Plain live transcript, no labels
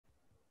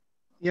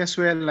Yes,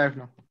 we are live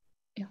now.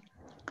 Yeah.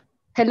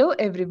 Hello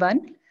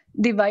everyone.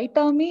 The White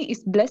Army is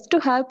blessed to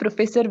have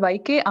Professor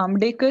Y.K.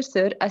 Ambedkar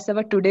sir as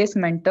our today's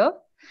mentor.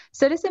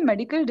 Sir is a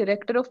medical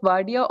director of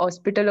Wadia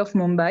Hospital of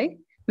Mumbai.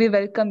 We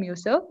welcome you,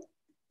 sir.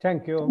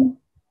 Thank you.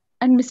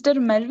 And Mr.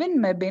 Melwin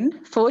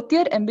Maben, fourth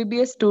year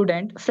MBBS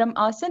student from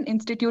Hassan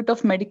Institute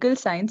of Medical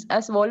Science,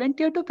 has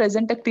volunteered to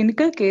present a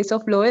clinical case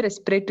of lower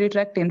respiratory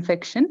tract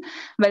infection.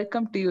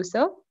 Welcome to you,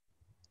 sir.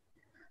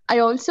 I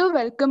also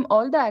welcome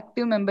all the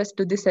active members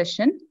to the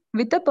session.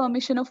 With the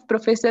permission of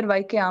Professor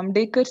Y.K.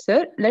 Ambedkar,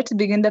 sir, let's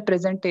begin the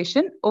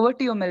presentation. Over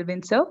to you,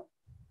 Melvin, sir.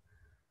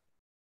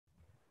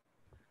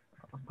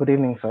 Good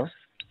evening, sir.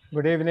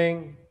 Good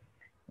evening.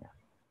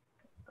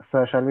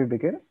 Sir, shall we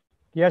begin?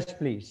 Yes,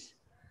 please.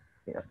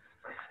 Yes.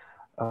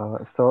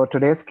 So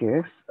today's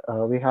case,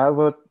 we have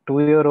a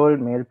 2-year-old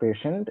male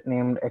patient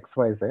named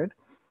XYZ,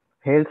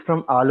 hails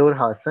from Alur,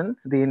 Hassan.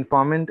 The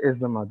informant is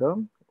the mother,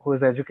 who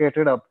is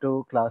educated up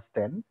to class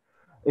 10.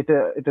 It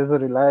is a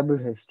reliable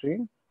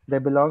history. They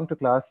belong to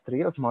class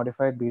 3 of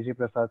modified BG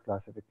Prasad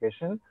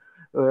classification.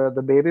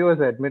 The baby was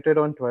admitted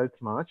on 12th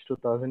March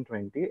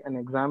 2020 and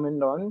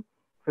examined on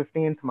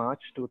 15th March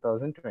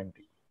 2020.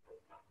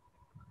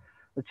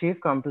 The chief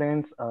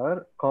complaints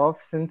are cough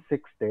since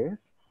 6 days,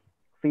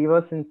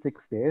 fever since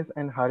 6 days,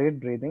 and hurried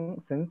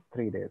breathing since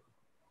 3 days.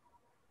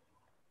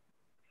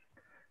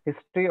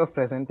 History of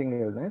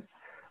presenting illness.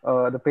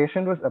 The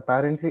patient was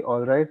apparently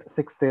all right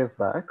 6 days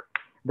back.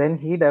 Then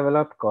he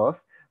developed cough,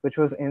 which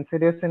was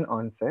insidious in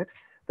onset.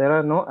 There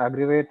are no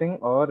aggravating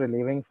or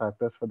relieving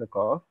factors for the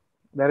cough.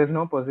 There is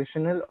no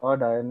positional or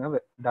diurnal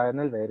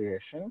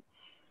variation.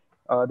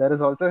 There is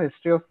also a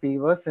history of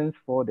fever since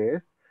 4 days,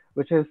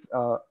 which is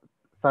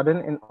sudden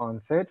in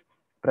onset,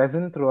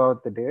 present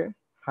throughout the day,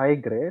 high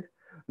grade,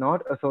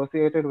 not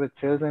associated with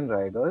chills and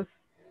rigors,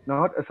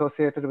 not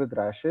associated with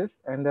rashes,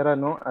 and there are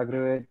no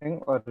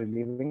aggravating or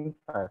relieving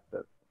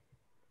factors.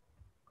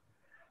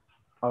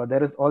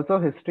 There is also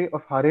a history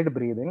of hurried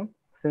breathing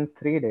since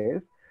 3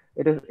 days.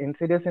 It is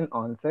insidious in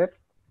onset,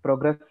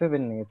 progressive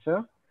in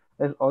nature.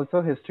 There is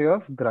also history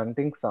of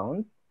grunting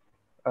sounds.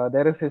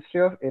 There is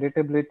history of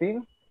irritability,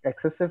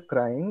 excessive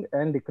crying,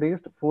 and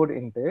decreased food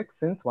intake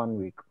since 1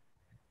 week.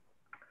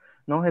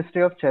 No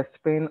history of chest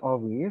pain or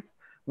wheeze.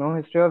 No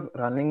history of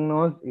running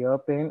nose, ear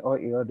pain, or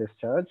ear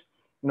discharge.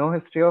 No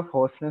history of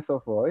hoarseness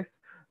of voice.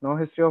 No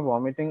history of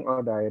vomiting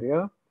or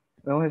diarrhea.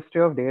 No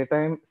history of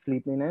daytime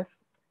sleepiness,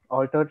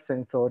 altered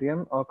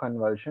sensorium, or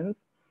convulsions.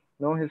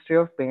 No history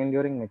of pain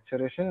during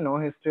micturition. No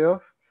history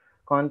of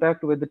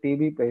contact with the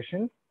TB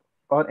patient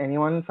or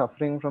anyone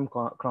suffering from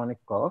chronic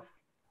cough.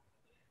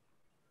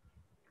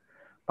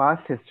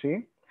 Past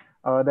history.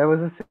 There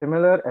was a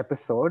similar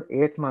episode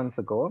 8 months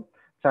ago.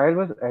 Child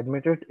was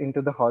admitted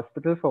into the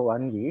hospital for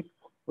 1 week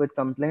with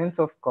complaints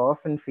of cough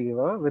and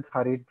fever with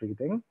hurried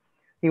breathing.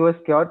 He was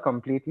cured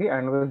completely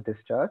and was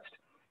discharged.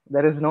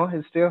 There is no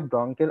history of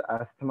bronchial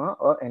asthma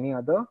or any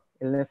other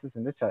illnesses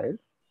in the child.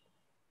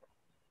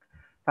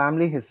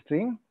 Family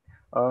history.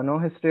 No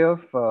history of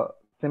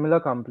similar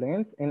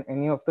complaints in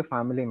any of the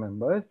family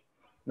members.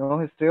 No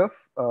history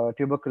of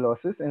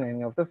tuberculosis in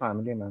any of the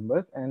family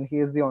members, and he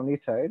is the only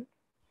child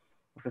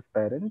of his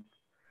parents.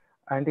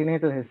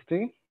 Antenatal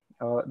history.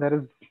 There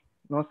is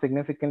no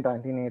significant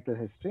antenatal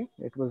history.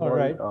 It was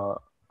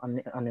all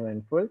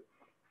uneventful.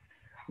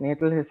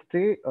 Natal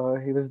history.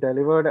 He was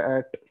delivered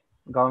at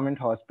government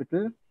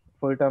hospital,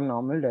 full-term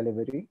normal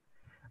delivery,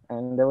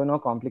 and there were no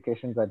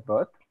complications at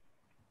birth.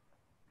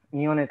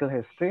 Neonatal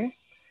history.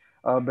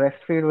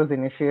 Breastfeed was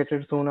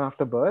initiated soon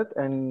after birth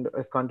and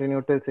is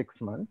continued till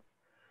 6 months.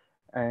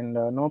 And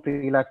no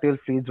prelacteal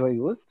fluids were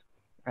used,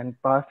 and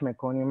passed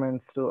meconium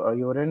to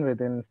urine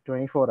within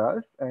 24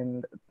 hours,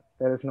 and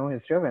there is no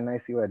history of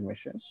NICU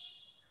admission.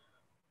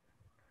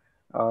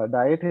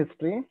 Diet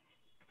history.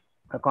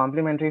 A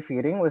complementary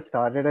feeding was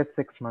started at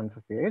 6 months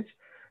of age.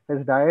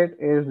 His diet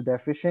is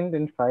deficient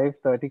in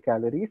 530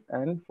 calories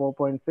and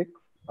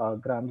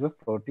 4.6 grams of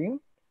protein.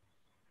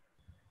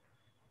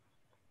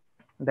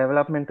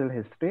 Developmental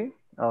history.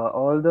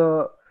 All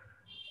the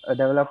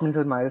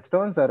developmental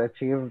milestones are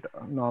achieved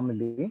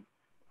normally.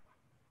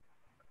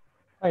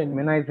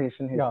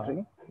 Immunization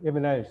history. Yeah,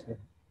 immunized.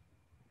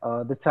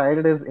 The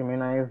child is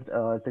immunized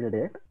till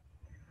date.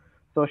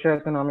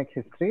 Socioeconomic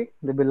history.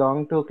 They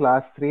belong to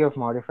class 3 of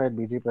modified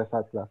BG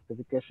Prasad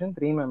classification.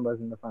 3 members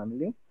in the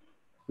family.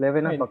 Live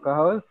in a Pakka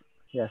house.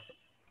 Yes.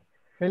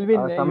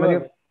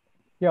 Melvin,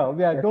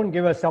 don't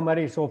give a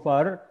summary so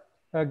far.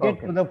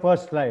 Get to the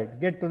first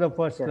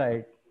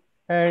slide.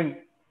 And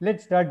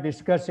let's start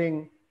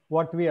discussing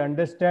what we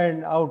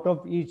understand out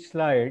of each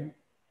slide,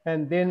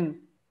 and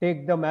then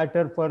take the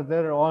matter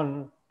further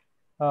on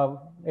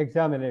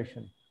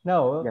examination.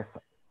 Now, yes,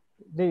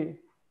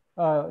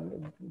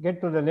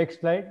 get to the next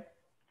slide.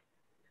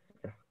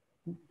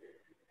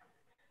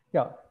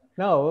 Yeah.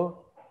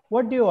 Now,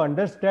 what do you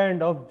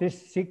understand of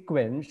this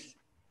sequence?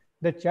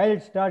 The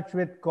child starts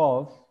with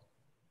cough,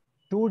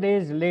 2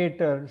 days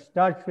later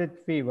starts with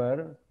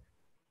fever,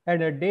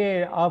 and a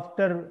day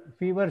after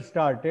fever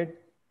started,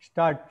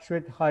 starts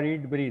with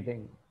hurried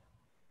breathing.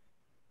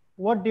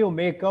 what do you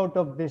make out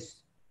of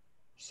this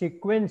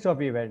sequence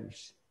of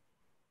events?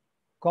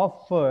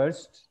 Cough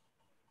first,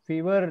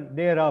 fever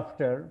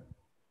thereafter,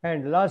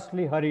 and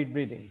lastly hurried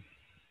breathing.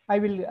 I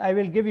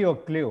will give you a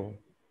clue.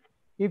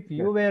 If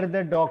you were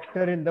the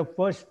doctor in the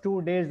first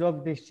 2 days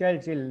of this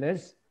child's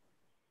illness,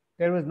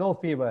 there was no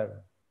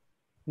fever,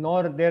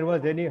 nor there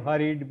was any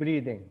hurried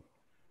breathing.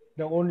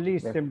 The only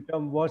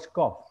symptom was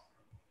cough.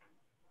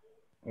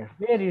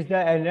 Where is the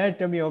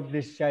anatomy of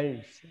this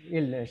child's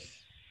illness?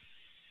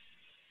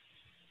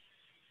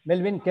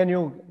 Melvin, can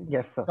you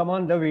come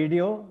on the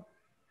video?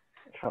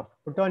 Sure.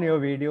 Put on your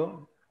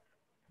video.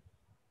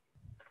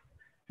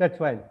 That's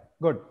fine.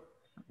 Good.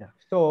 Yeah.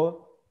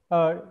 So,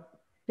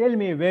 tell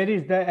me, where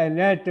is the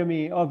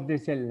anatomy of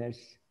this illness?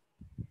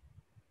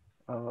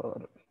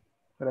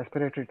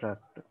 Respiratory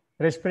tract.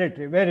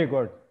 Respiratory, very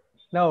good.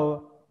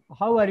 Now,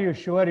 how are you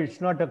sure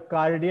it's not a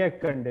cardiac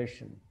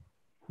condition?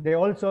 They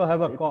also have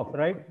a cough,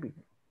 right?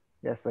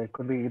 Yes, sir. It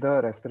could be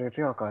either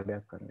respiratory or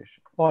cardiac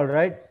condition. All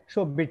right.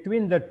 So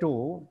between the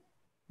two,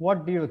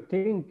 what do you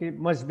think it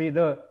must be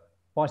the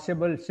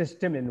possible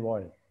system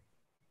involved?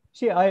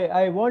 See,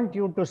 I want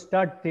you to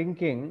start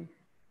thinking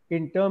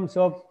in terms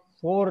of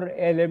 4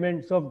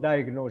 elements of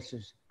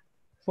diagnosis.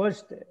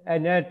 First,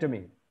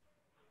 anatomy.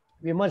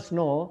 We must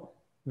know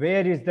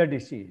where is the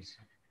disease,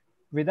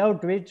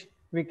 without which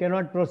we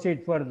cannot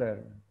proceed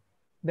further.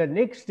 The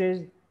next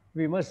is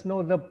we must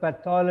know the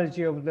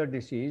pathology of the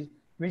disease,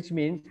 which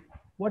means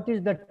what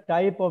is the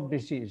type of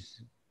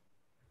disease.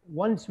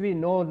 Once we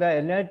know the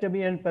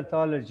anatomy and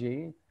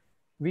pathology,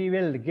 we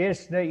will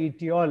guess the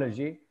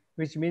etiology,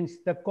 which means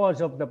the cause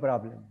of the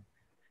problem.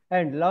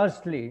 And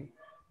lastly,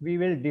 we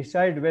will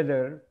decide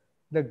whether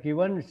the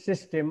given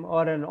system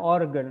or an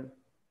organ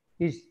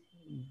is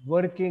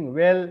working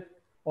well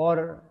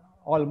or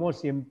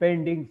almost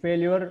impending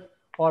failure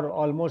or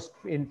almost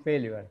in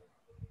failure.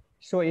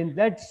 So in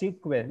that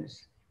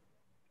sequence,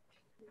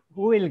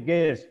 who will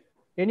guess?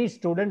 Any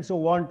students who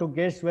want to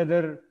guess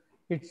whether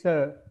it's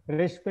a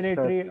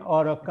respiratory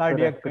or a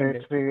cardiac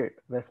condition?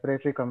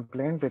 Respiratory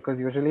complaint, because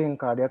usually in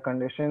cardiac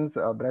conditions,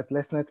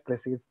 breathlessness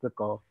precedes the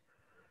cough.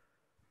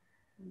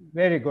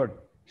 Very good.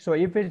 So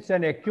if it's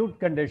an acute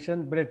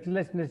condition,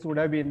 breathlessness would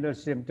have been the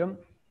symptom.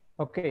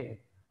 Okay.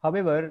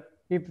 However,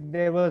 if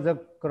there was a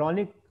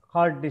chronic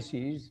heart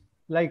disease,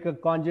 like a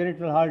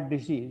congenital heart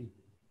disease,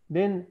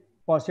 then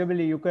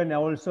possibly you can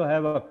also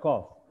have a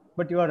cough.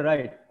 But you are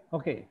right.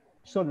 Okay.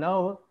 So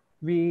now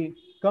we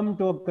come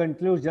to a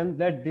conclusion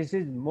that this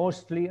is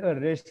mostly a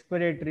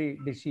respiratory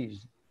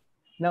disease.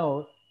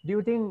 Now, do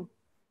you think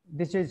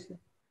this is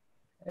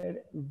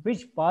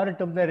which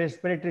part of the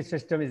respiratory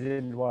system is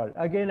involved?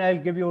 Again, I'll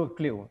give you a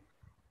clue.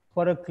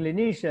 For a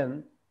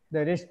clinician,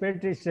 the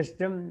respiratory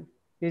system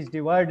is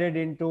divided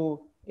into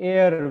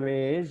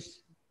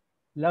airways,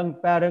 lung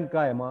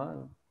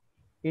parenchyma,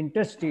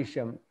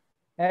 interstitium,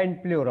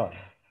 and pleura.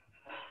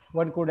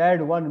 One could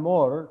add one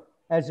more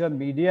as a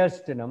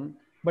mediastinum,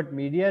 but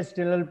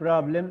mediastinal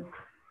problem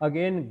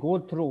again go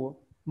through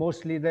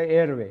mostly the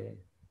airway.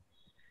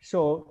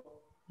 So,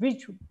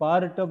 which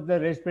part of the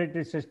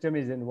respiratory system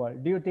is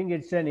involved? Do you think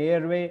it's an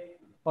airway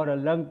or a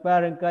lung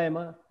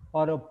parenchyma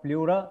or a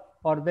pleura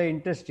or the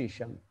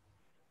interstitium?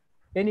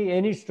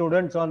 Any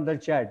students on the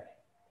chat?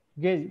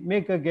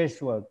 Make a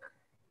guesswork.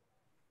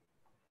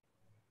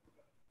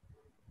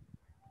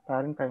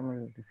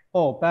 Parenchymal.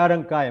 Oh,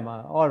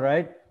 parenchyma. All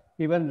right.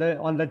 Even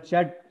on the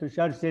chat,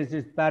 Tushar says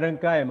it's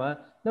parenchyma.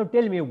 Now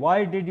tell me,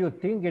 why did you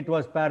think it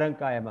was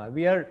parenchyma?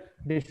 We are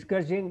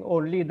discussing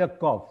only the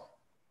cough.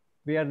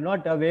 We are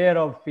not aware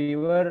of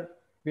fever.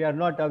 We are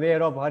not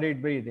aware of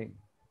hurried breathing.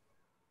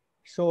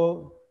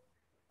 So,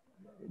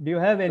 do you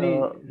have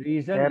any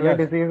reason? Airway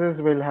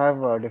diseases will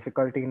have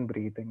difficulty in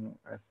breathing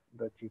as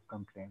the chief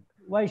complaint.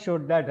 Why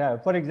should that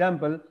have? For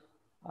example,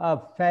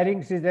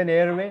 pharynx is an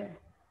airway.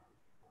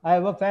 I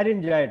have a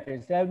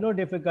pharyngitis. I have no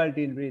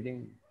difficulty in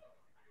breathing.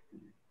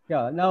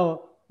 Yeah,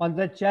 now on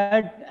the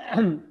chat,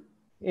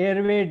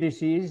 airway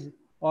disease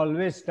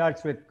always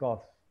starts with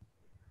cough.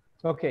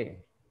 Okay,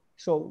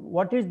 so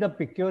what is the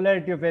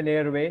peculiarity of an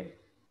airway?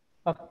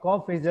 A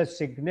cough is a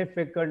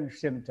significant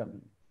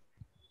symptom.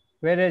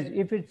 Whereas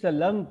if it's a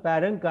lung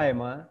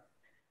parenchyma,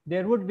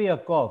 there would be a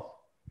cough,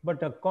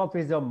 but a cough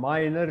is a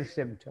minor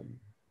symptom.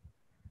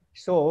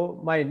 So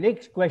my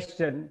next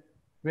question,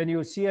 when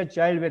you see a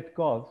child with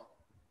cough,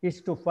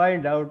 is to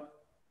find out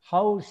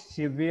how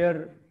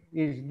severe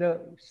is the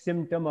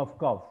symptom of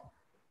cough.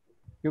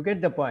 You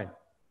get the point?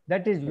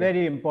 That is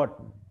very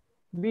important.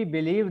 We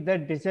believe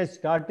that this has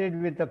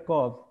started with a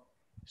cough,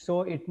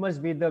 so it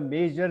must be the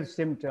major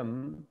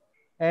symptom,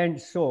 and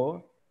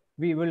so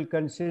we will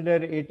consider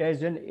it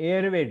as an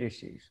airway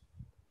disease.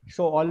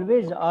 So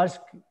always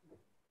ask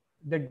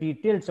the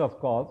details of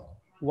cough.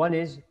 One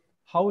is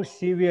how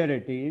severe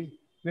it is.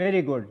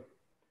 Very good.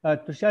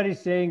 Tushar is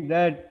saying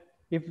that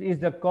is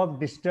the cough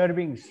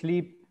disturbing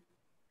sleep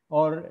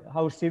or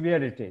how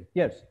severe it is?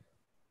 Yes.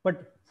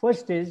 But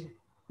first is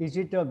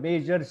it a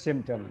major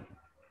symptom?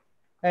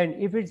 And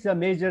if it's a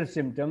major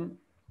symptom,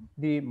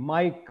 the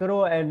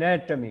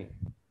microanatomy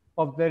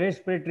of the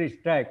respiratory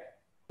tract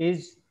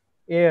is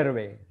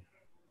airway.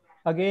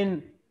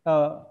 Again,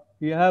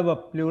 you have a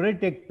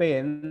pleuritic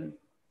pain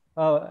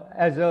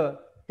as a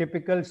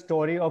typical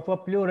story of a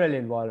pleural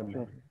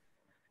involvement.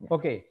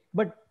 Okay,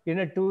 but in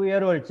a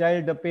 2-year-old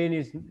child, the pain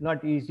is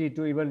not easy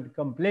to even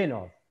complain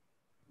of.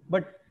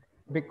 But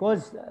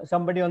because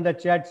somebody on the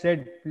chat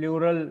said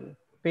pleural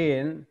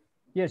pain,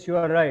 yes, you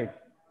are right.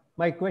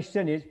 My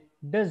question is,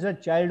 does a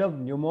child of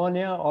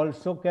pneumonia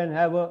also can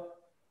have a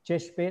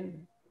chest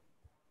pain?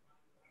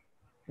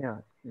 Yeah,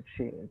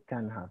 she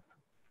can have.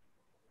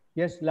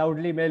 Yes,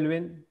 loudly,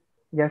 Melwin.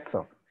 Yes,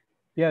 sir.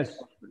 Yes.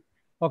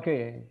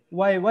 Okay.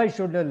 Why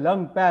should a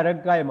lung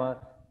parenchyma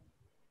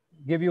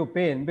give you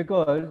pain?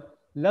 Because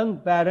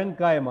lung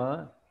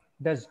parenchyma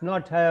does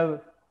not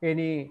have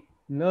any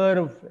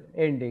nerve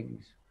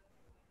endings.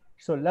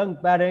 So lung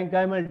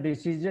parenchymal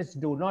diseases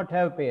do not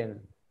have pain.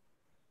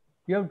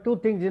 You have two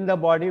things in the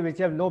body which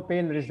have no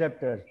pain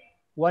receptors.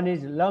 One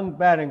is lung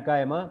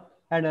parenchyma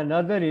and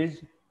another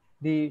is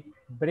the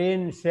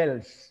brain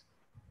cells.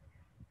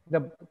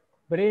 The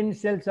brain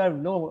cells have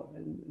no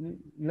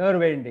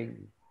nerve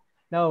ending.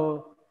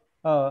 Now,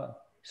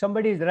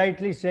 somebody is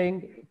rightly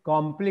saying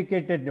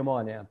complicated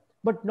pneumonia,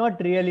 but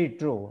not really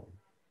true.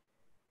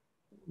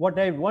 What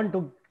I want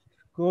to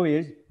go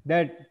is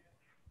that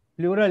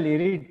pleural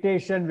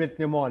irritation with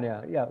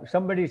pneumonia. Yeah,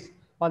 somebody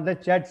on the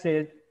chat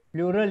says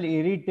pleural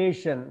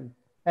irritation,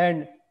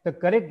 and the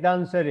correct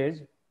answer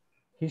is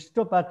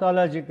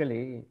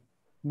histopathologically,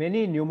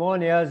 many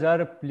pneumonias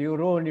are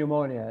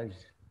pleuropneumonias,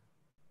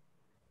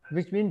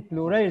 which means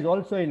pleura is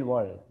also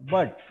involved,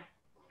 but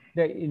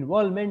the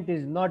involvement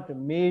is not a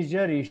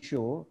major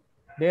issue.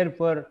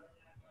 Therefore,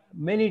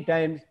 many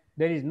times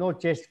there is no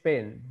chest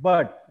pain,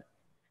 but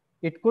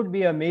it could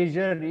be a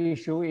major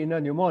issue in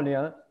a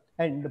pneumonia.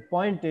 And the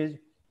point is,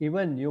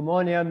 even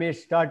pneumonia may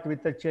start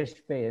with a chest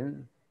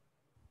pain.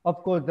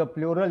 Of course, the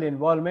pleural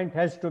involvement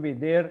has to be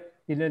there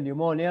in a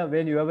pneumonia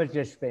when you have a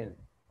chest pain.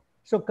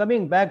 So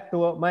coming back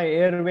to my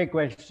airway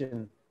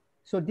question.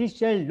 So this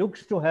child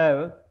looks to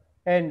have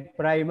an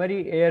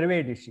primary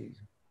airway disease.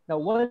 Now,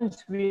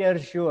 once we are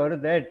sure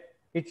that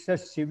it's a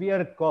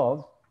severe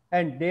cough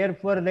and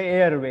therefore the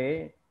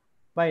airway,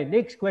 my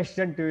next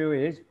question to you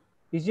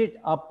is it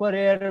upper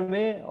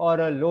airway or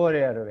a lower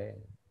airway?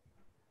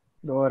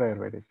 Lower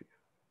airway disease.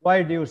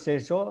 Why do you say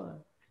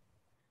so?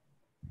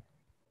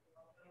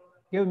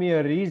 Give me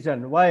a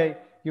reason why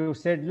you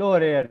said lower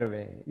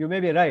airway. You may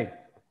be right.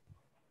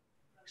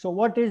 So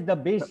what is the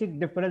basic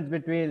difference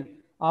between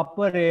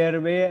upper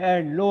airway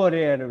and lower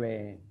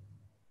airway?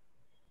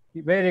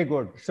 Very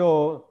good.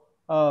 So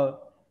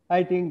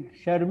I think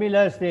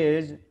Sharmila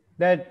says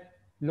that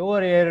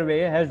lower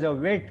airway has a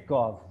wet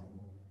cough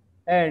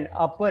and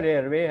upper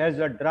airway has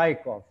a dry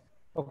cough.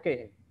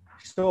 Okay.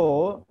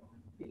 So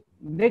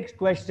next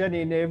question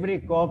in every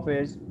cough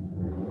is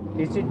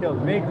it a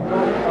wet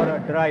cough or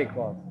a dry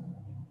cough?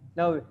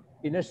 Now,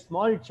 in a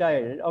small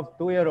child of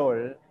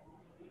 2-year-old,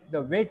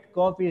 the wet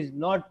cough is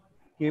not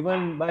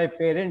given by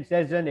parents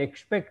as an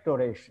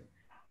expectoration,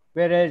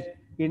 whereas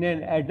in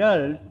an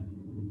adult,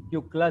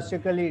 you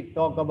classically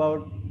talk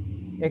about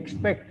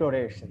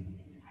expectoration.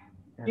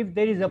 If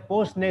there is a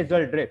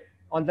postnasal drip,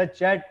 on the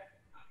chat,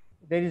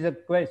 there is a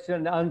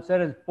question, the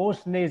answer is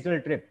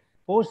postnasal drip.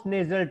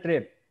 Postnasal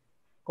drip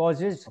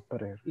causes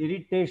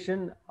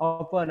irritation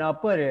of an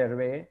upper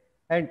airway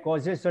and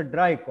causes a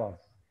dry cough.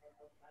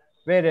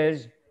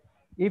 Whereas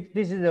if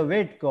this is a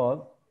wet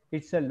cough,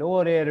 it's a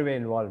lower airway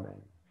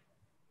involvement.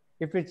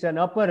 If it's an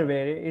upper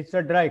way, it's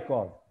a dry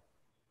cough.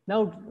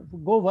 Now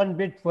go one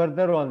bit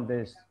further on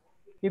this.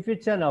 If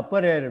it's an upper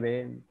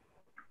airway,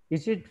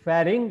 is it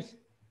pharynx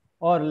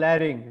or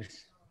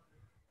larynx?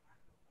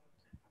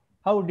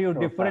 How do you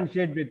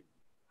differentiate with?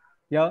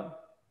 Yeah?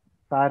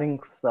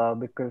 Pharynx,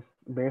 because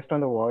based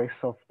on the voice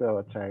of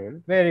the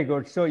child. Very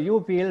good. So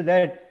you feel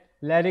that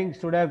larynx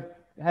should have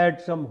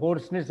had some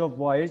hoarseness of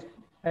voice,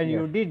 and yes,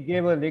 you did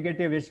give a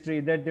negative history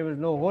that there was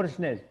no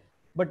hoarseness.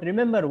 But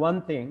remember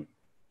one thing,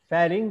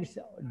 pharynx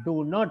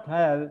do not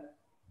have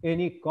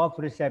any cough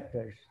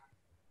receptors.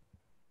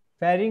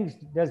 Pharynx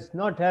does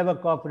not have a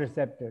cough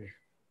receptor.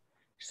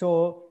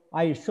 So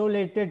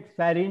isolated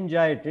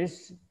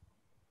pharyngitis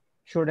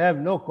should have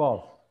no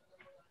cough.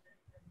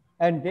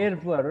 And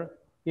therefore,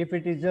 if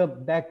it is a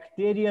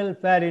bacterial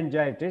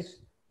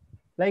pharyngitis,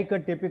 like a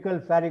typical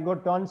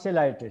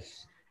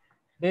pharyngotonsillitis,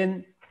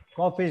 then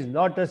cough is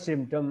not a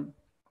symptom.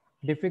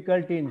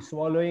 Difficulty in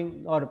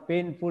swallowing or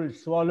painful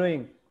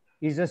swallowing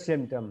is a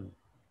symptom.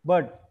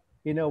 But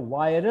in a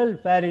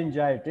viral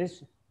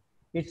pharyngitis,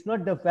 it's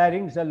not the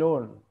pharynx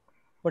alone,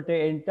 but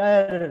the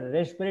entire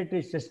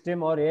respiratory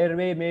system or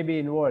airway may be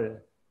involved,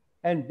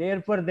 and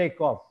therefore they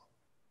cough.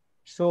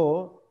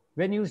 So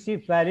when you see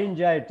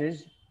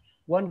pharyngitis,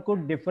 one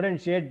could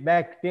differentiate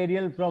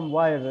bacterial from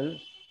viral.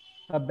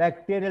 A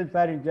bacterial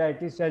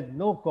pharyngitis has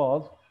no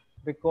cough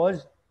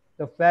because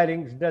the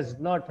pharynx does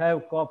not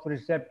have cough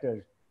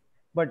receptors,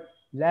 but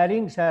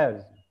larynx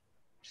has.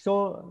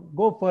 So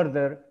go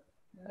further.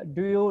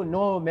 Do you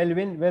know,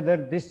 Melwin, whether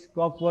this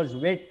cough was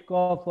wet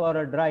cough or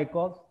a dry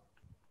cough?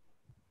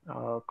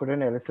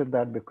 Couldn't elicit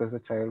that because the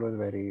child was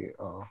very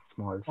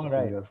small, All so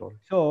right. 2 years old.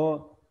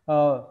 So,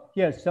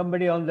 yes,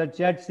 somebody on the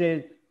chat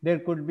says there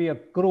could be a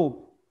croup.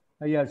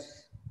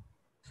 Yes.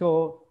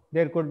 So,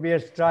 there could be a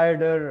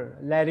stridor,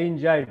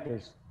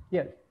 laryngitis.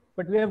 Yes.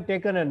 But we have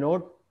taken a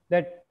note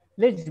that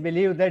let's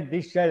believe that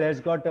this child has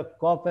got a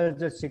cough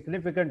as a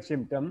significant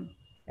symptom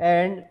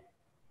and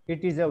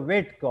it is a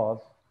wet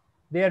cough.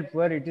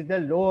 Therefore, it is the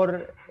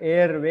lower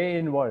airway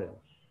involved.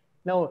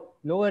 Now,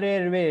 lower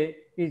airway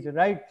is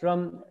right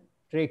from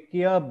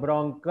trachea,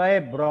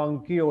 bronchi,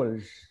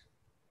 bronchioles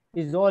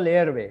is all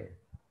airway.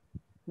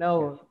 Yes.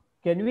 Now,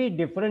 can we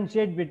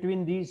differentiate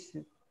between these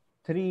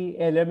three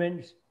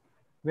elements,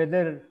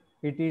 whether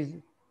it is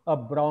a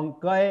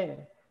bronchi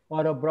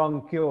or a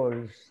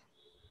bronchioles?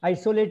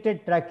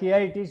 Isolated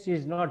tracheitis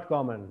is not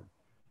common.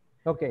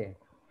 Okay.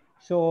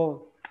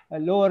 So, a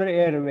lower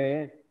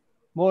airway,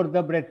 more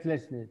the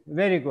breathlessness.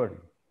 Very good.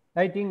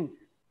 I think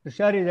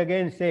Tushar is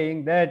again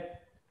saying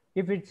that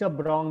if it's a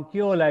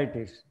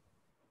bronchiolitis,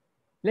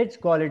 let's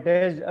call it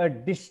as a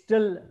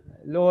distal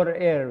lower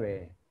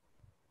airway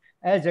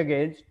as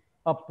against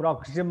a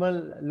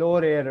proximal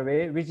lower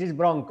airway, which is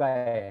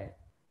bronchi.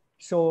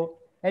 So,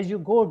 as you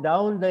go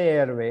down the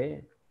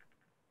airway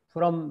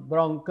from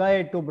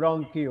bronchi to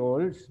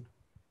bronchioles,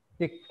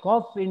 the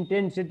cough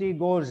intensity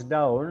goes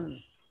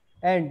down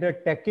and the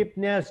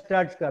tachypnea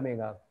starts coming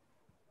up.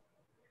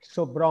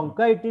 So,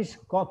 bronchitis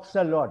coughs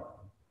a lot.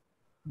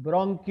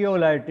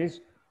 Bronchiolitis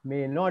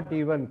may not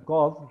even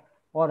cough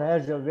or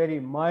has a very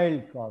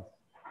mild cough.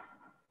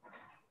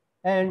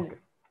 And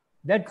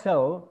that's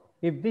how,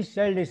 if this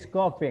child is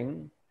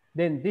coughing,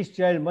 then this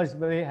child must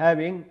be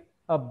having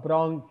a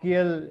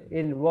bronchial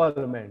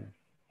involvement.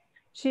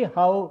 See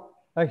how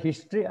a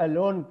history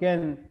alone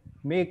can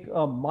make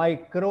a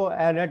micro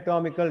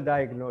anatomical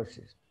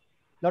diagnosis.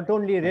 Not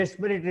only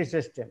respiratory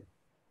system,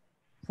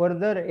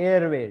 further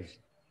airways,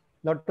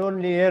 not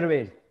only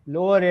airways,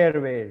 lower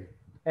airways,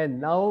 and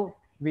now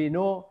we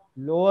know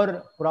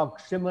lower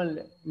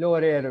proximal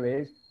lower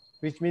airways,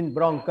 which means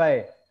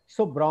bronchi.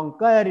 So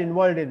bronchi are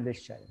involved in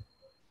this child.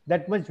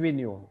 That much we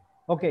knew.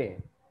 Okay.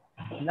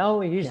 Now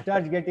he Yes,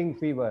 starts getting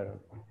fever.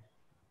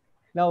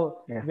 Now,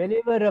 yes,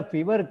 whenever a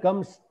fever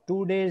comes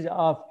 2 days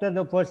after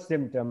the first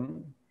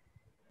symptom,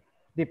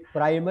 the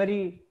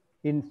primary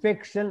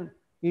infection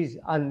is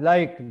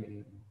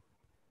unlikely.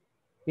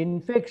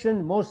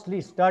 Infection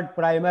mostly start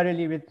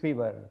primarily with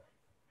fever.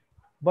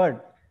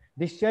 But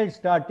this child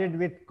started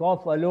with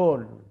cough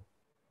alone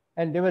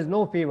and there was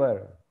no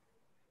fever,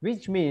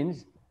 which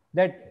means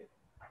that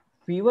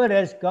fever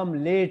has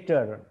come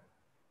later.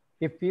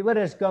 If fever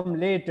has come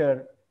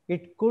later,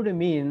 it could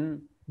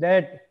mean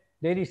that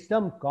there is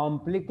some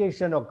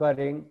complication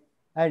occurring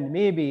and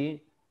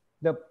maybe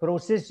the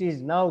process is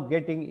now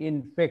getting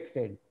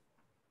infected.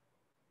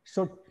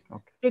 So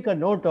okay, take a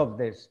note of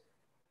this.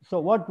 So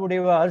what would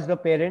you ask the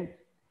parent?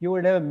 You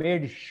would have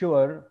made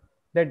sure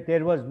that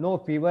there was no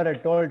fever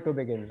at all to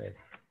begin with.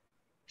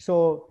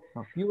 So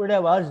okay, you would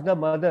have asked the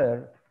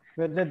mother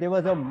whether there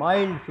was a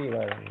mild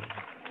fever.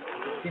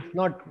 If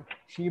not,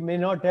 she may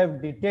not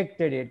have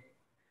detected it.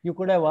 You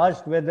could have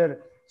asked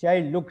whether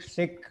child looked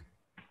sick,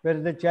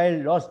 whether the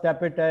child lost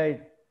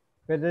appetite,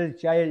 whether the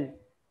child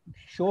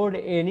showed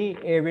any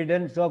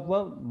evidence of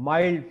a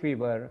mild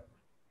fever.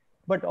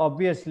 But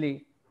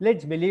obviously,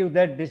 let's believe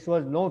that this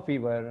was no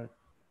fever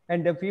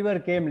and the fever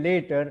came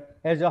later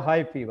as a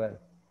high fever.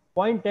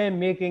 Point I am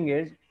making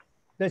is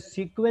the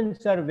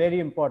sequence are very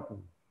important.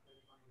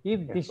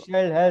 If yes, this sir.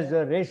 child has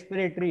a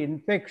respiratory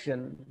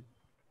infection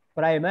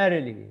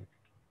primarily,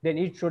 then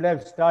it should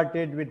have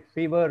started with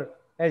fever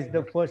as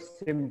the first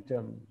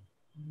symptom,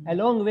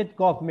 along with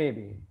cough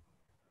maybe.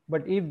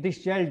 But if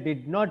this child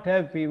did not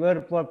have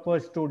fever for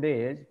first 2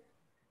 days,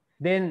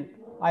 then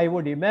I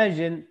would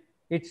imagine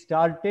it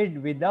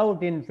started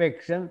without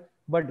infection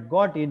but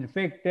got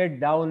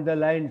infected down the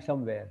line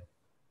somewhere.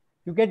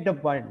 You get the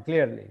point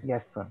clearly.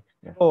 Yes, sir.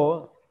 Yes, sir.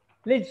 So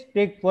let's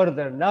take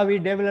further. Now we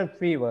develop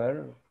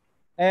fever,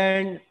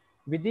 and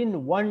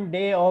within 1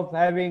 day of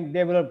having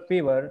developed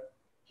fever,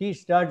 he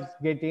starts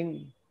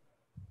getting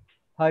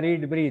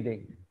hurried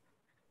breathing.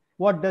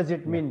 What does it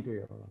Yes, mean to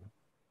you?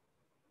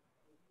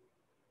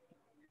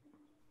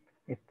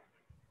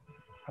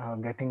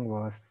 it's getting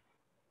worse.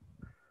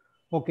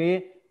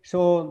 Okay,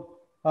 so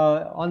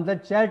on the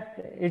chat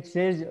it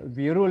says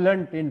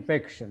virulent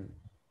infection.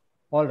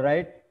 All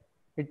right,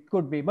 it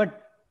could be,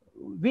 but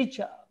which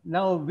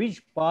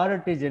which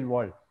part is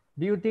involved?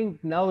 Do you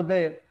think now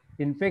the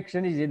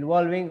infection is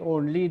involving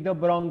only the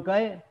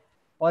bronchi,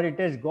 or it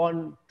has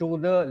gone to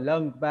the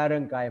lung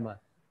parenchyma?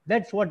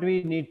 That's what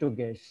we need to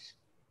guess.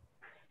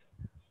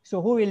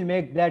 So who will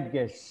make that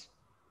guess?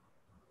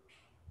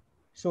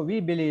 So we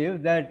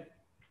believe that,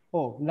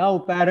 oh, now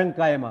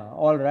parenchyma,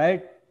 all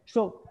right.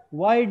 So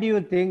why do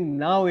you think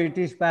now it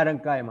is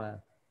parenchyma?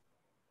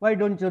 Why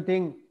don't you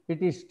think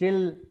it is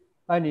still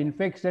an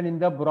infection in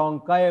the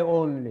bronchi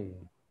only?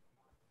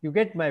 You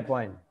get my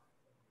point.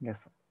 Yes,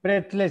 sir.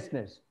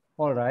 Breathlessness,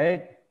 all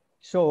right.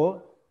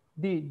 So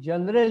the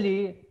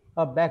generally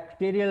a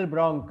bacterial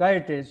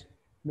bronchitis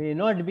may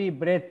not be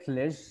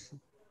breathless,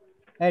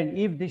 and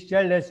if this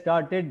child has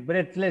started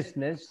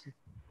breathlessness,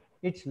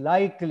 it's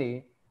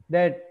likely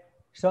that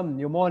some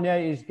pneumonia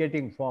is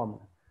getting formed.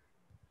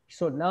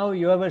 So now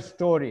you have a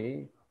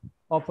story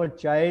of a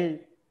child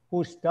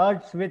who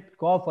starts with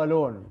cough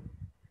alone.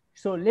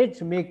 So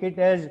let's make it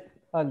as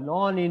a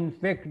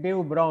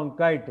non-infective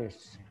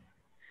bronchitis.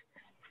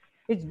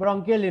 It's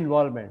bronchial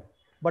involvement,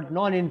 but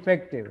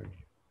non-infective.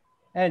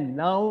 And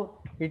now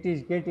it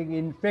is getting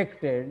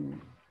infected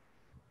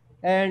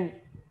and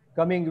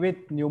coming with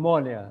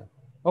pneumonia.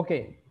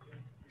 Okay,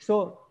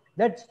 so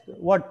that's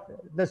what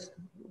the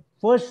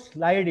first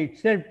slide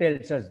itself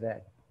tells us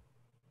that.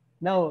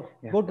 Now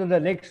go to the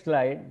next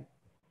slide.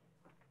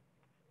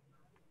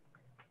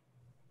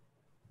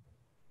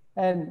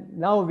 And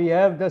now we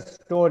have the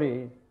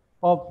story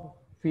of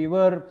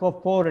fever for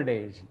 4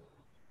 days,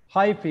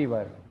 high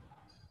fever.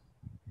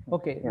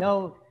 Okay,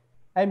 now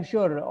I'm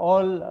sure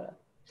all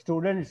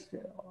students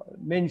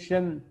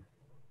mention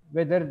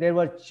whether there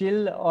was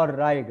chill or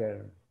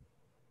rigor.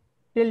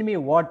 Tell me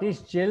what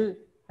is chill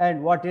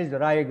and what is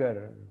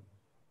rigor.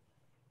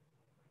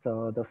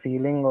 So the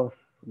feeling of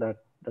that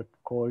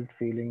cold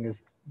feeling is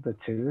the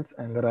chills,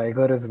 and the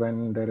rigor is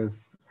when there is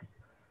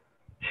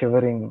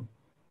shivering.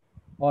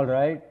 All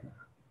right.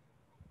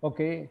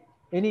 Okay.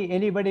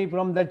 Anybody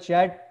from the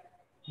chat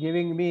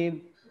giving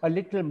me a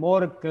little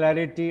more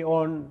clarity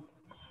on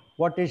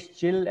what is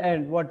chill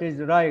and what is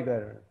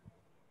rigor?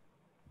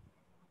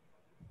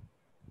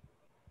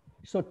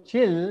 So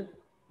chill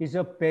is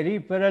a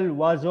peripheral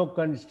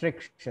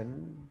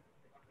vasoconstriction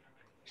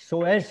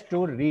so as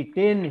to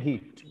retain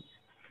heat.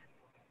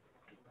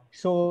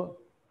 So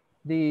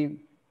the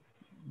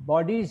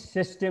body's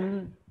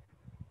system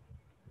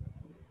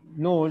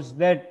knows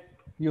that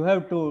you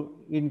have to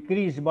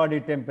increase body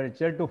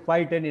temperature to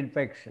fight an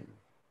infection.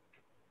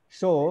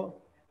 So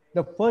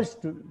the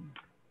first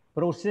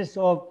process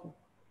of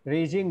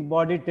raising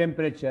body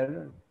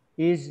temperature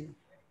is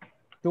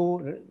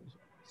to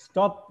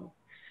stop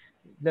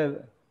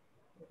the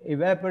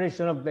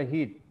evaporation of the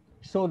heat.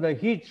 So the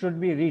heat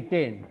should be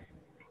retained,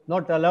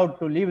 not allowed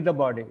to leave the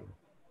body.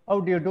 How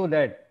do you do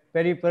that?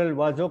 Peripheral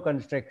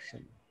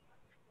vasoconstriction.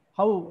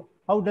 How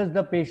does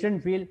the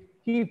patient feel?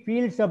 He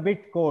feels a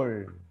bit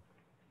cold.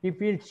 He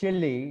feels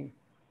chilly.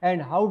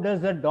 And how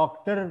does the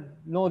doctor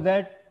know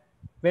that?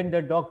 When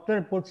the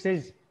doctor puts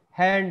his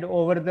hand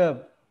over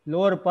the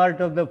lower part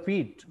of the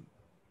feet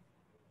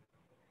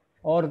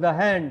or the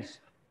hands,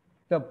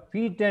 the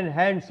feet and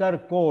hands are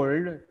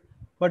cold,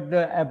 but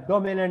the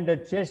abdomen and the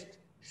chest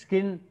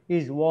skin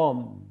is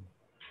warm.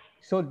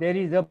 So there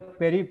is a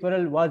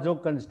peripheral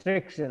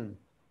vasoconstriction.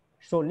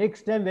 So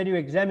next time when you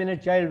examine a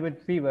child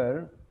with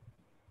fever,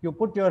 you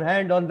put your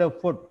hand on the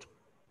foot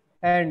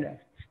and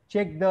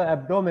check the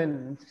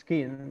abdomen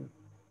skin,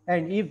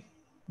 and if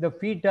the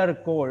feet are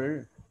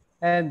cold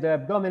and the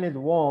abdomen is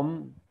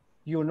warm,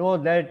 you know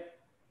that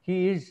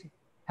he is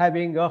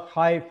having a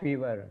high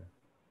fever,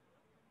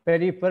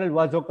 peripheral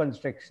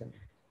vasoconstriction.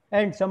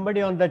 And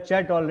somebody on the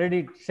chat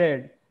already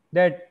said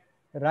that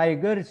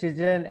rigors is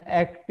an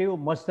active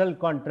muscle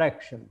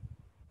contraction.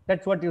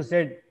 That's what you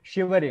said,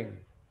 shivering.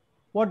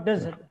 Why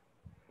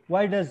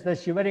does the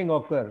shivering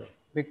occur?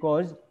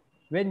 Because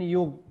when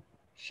you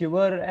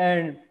shiver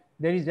and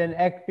there is an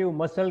active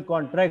muscle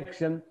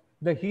contraction,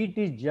 the heat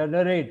is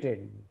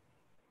generated.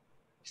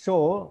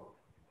 So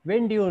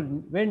when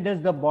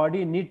does the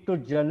body need to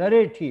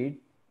generate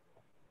heat?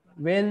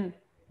 When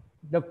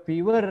the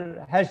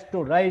fever has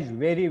to rise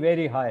very,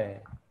 very high.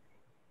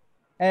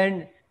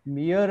 And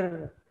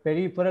mere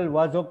peripheral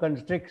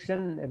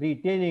vasoconstriction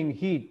retaining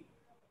heat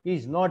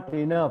is not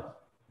enough.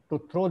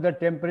 To throw the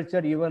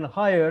temperature even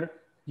higher,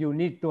 you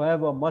need to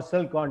have a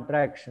muscle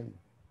contraction.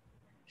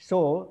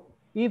 So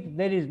if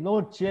there is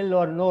no chill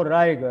or no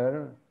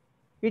rigor,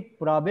 it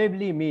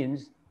probably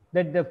means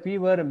that the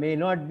fever may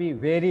not be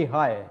very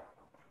high.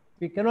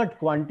 We cannot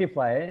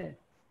quantify,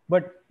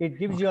 but it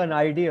gives you an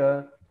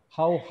idea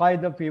how high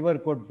the fever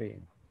could be.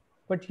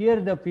 But here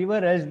the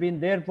fever has been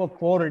there for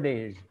 4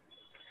 days.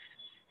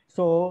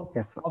 So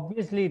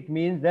obviously it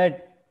means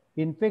that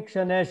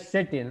infection has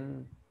set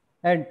in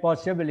and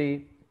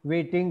possibly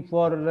waiting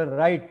for the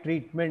right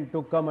treatment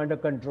to come under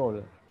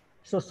control.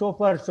 So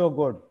far so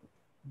good.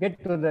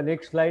 Get to the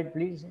next slide,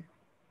 please.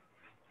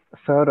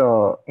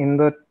 Sir, in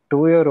the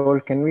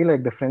 2-year-old, can we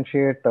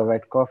differentiate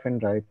wet cough and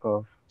dry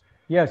cough?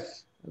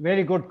 Yes,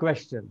 very good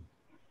question.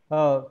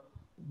 The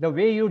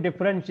way you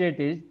differentiate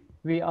is,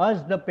 we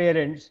ask the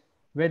parents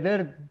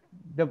whether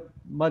the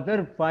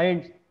mother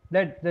finds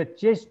that the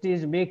chest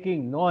is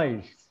making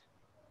noise.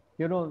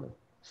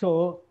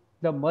 So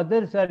the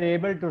mothers are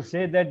able to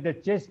say that the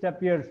chest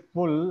appears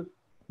full,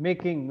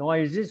 making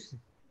noises,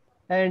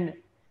 and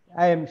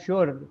I am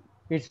sure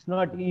it's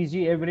not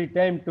easy every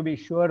time to be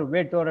sure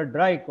wet or a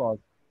dry cough.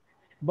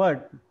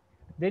 But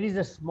there is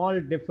a small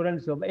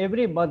difference of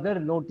every mother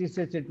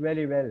notices it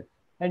very well.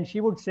 And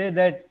she would say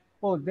that,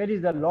 oh, there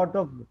is a lot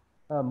of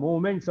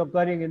movements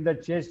occurring in the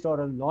chest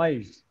or a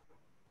noise.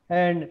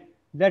 And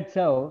that's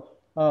how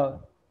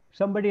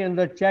Somebody in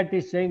the chat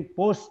is saying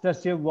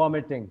post-tussive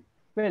vomiting.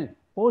 Well,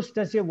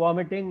 post-tussive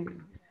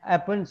vomiting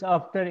happens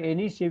after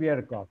any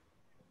severe cough.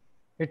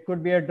 It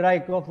could be a dry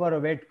cough or a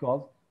wet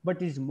cough,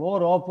 but it's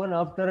more often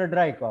after a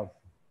dry cough.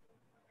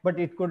 But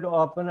it could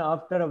happen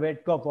after a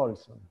wet cough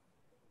also.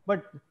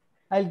 But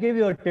I'll give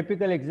you a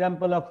typical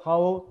example of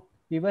how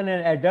even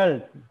an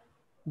adult,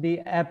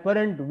 the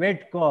apparent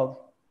wet cough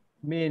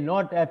may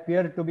not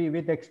appear to be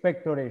with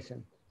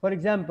expectoration. For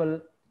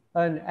example,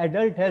 an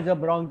adult has a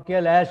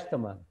bronchial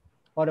asthma,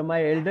 or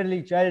my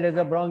elderly child has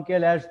a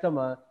bronchial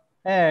asthma,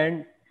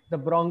 and the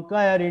bronchi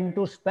are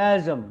into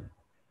spasm.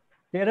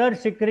 There are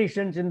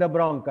secretions in the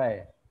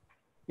bronchi.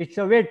 It's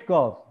a wet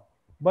cough,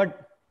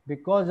 but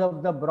because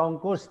of the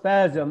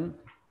bronchospasm,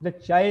 the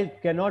child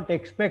cannot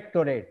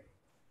expectorate.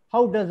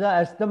 How does the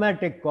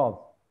asthmatic cough?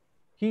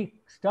 He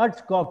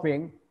starts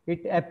coughing,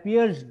 it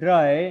appears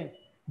dry,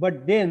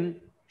 but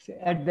then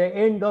at the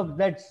end of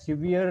that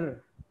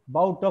severe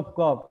bout of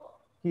cough,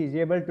 he is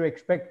able to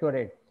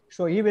expectorate.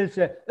 So he will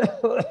say,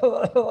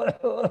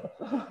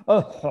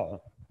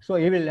 so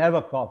he will have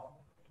a cough.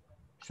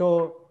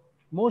 So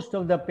most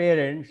of the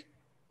parents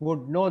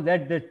would know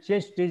that the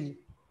chest is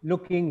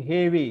looking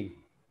heavy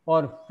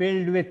or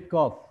filled with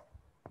cough.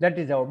 That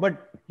is how.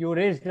 But you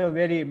raised a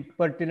very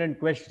pertinent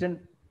question.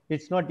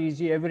 It's not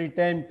easy every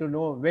time to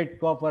know wet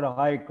cough or a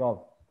high cough.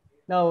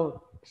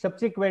 Now,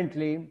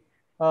 subsequently,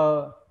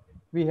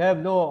 we have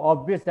no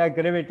obvious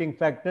aggravating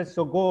factors.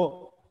 So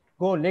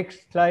go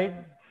next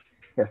slide.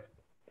 Yes.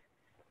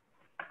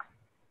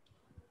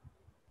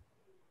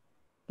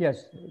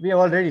 Yes, we have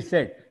already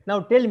said. Now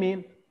tell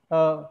me,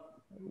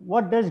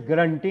 what does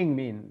grunting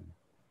mean?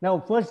 Now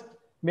first,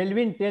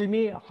 Melwin, tell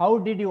me, how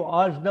did you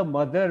ask the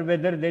mother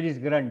whether there is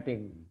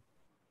grunting?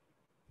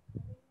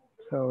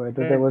 So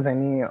whether there was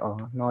any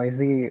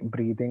noisy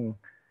breathing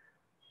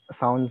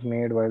sounds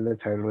made while the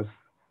child was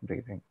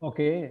breathing.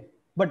 Okay,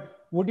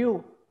 but would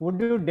you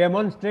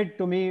demonstrate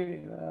to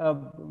me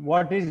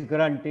what is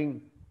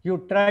grunting?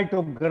 You try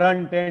to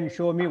grunt and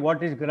show me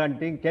what is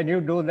grunting. Can you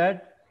do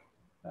that?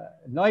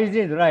 Noise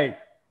is right.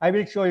 I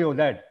will show you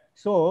that.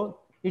 So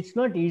it's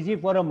not easy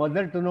for a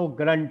mother to know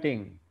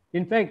grunting.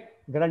 In fact,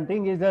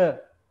 grunting is a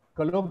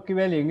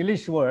colloquial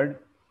English word,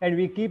 and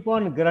we keep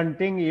on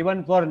grunting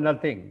even for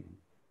nothing.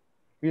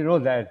 We know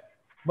that.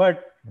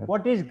 But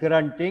what is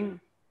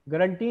grunting?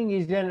 Grunting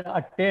is an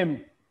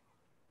attempt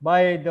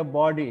by the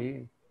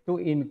body to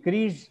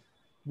increase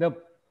the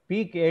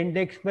peak end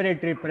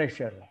expiratory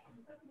pressure,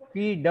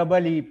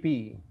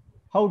 PEEP.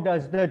 How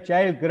does the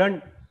child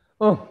grunt?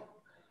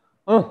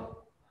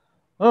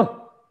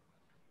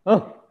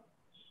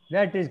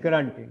 That is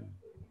grunting.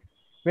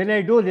 When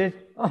I do this,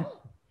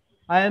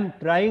 I am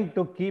trying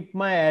to keep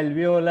my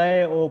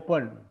alveoli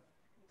open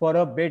for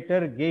a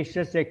better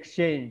gaseous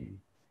exchange.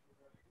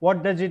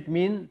 What does it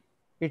mean?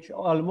 It's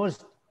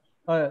almost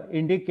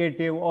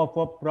indicative of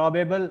a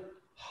probable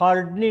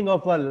hardening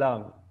of a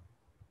lung,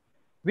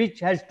 which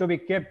has to be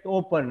kept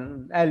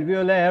open.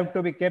 Alveoli have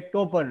to be kept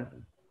open,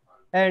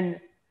 and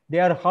they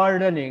are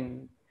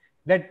hardening.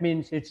 That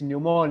means it's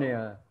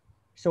pneumonia.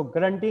 So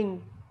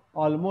grunting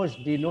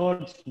almost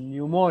denotes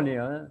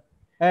pneumonia,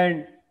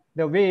 and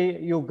the way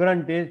you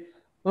grunt is,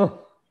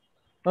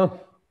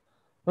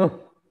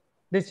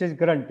 this is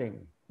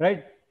grunting,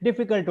 right?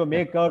 Difficult to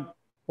make out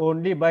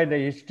only by the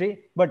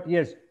history, but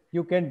yes,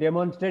 you can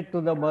demonstrate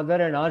to the mother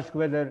and ask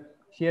whether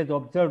she has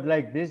observed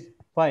like this,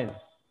 fine.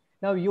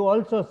 Now, you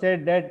also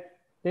said that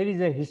there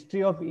is a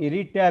history of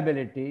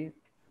irritability,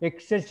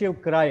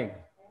 excessive crying.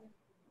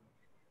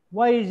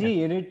 Why is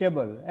he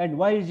irritable and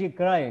why is he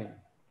crying?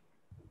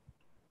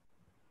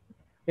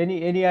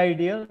 Any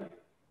idea?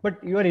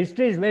 But your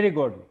history is very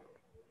good.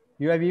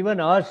 You have even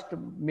asked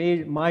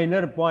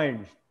minor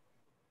points.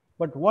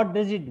 But what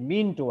does it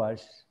mean to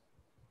us?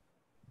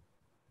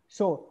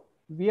 So,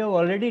 we have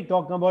already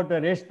talked about a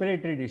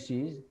respiratory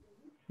disease.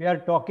 We are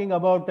talking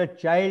about a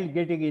child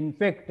getting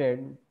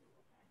infected.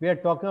 We are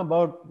talking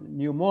about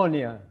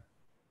pneumonia.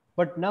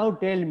 But now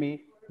tell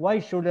me, why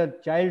should a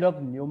child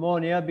of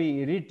pneumonia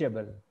be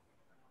irritable?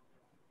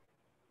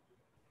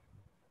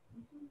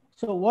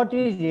 So what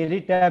is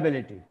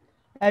irritability?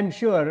 I'm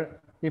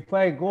sure if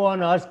I go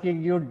on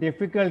asking you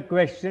difficult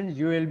questions,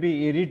 you will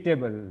be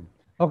irritable.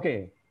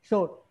 Okay,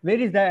 so where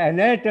is the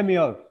anatomy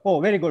of, oh,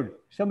 very good.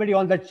 Somebody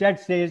on the chat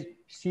says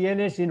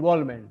CNS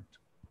involvement.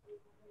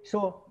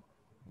 So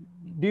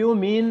do you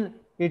mean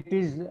it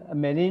is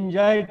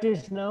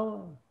meningitis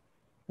now?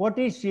 What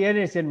is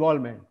CNS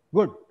involvement?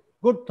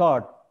 Good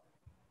thought.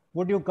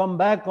 Would you come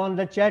back on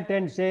the chat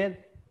and say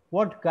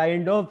what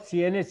kind of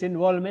CNS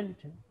involvement?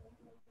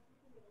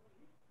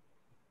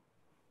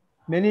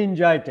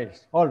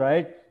 Meningitis, all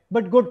right,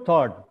 but good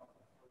thought.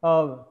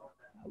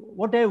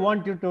 What I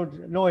want you to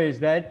know is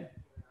that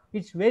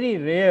it's very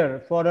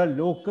rare for a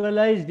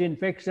localized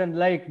infection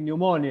like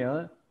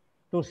pneumonia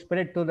to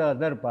spread to the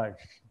other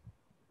parts.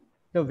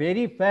 The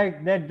very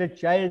fact that the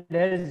child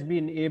has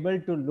been able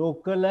to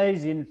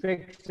localize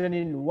infection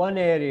in one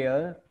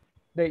area,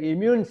 the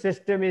immune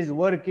system is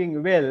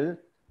working well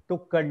to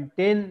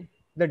contain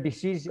the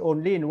disease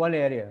only in one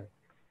area.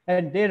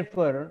 And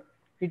therefore,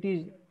 it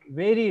is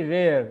very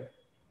rare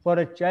for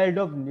a child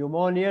of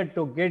pneumonia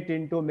to get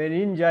into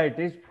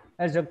meningitis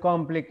as a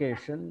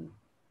complication.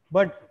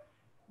 But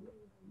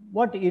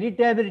what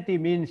irritability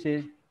means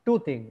is two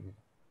things.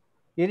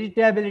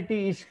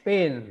 Irritability is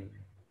pain.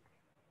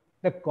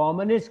 The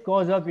commonest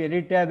cause of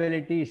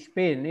irritability is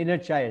pain in a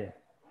child.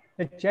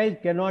 A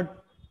child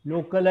cannot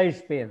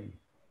localize pain.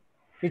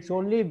 It's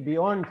only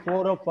beyond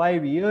 4 or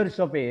 5 years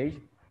of age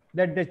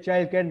that the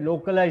child can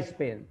localize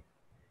pain.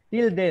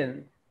 Till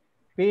then,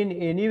 pain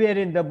anywhere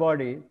in the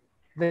body,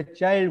 the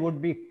child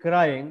would be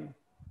crying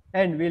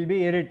and will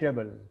be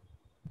irritable.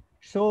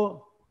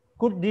 So,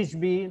 could this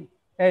be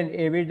an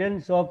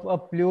evidence of a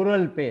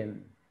pleural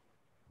pain?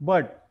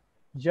 But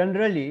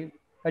generally,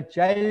 a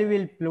child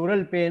with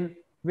pleural pain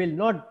will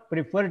not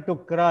prefer to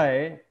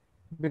cry,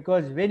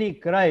 because when he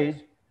cries,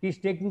 he's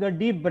taking a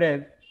deep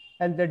breath,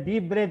 and the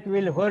deep breath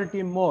will hurt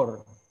him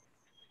more.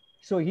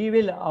 So he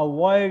will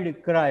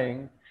avoid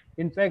crying.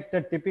 In fact,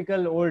 a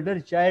typical older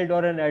child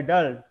or an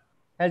adult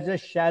has a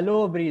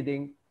shallow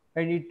breathing,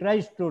 and he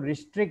tries to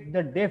restrict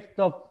the depth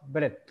of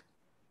breath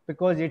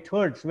because it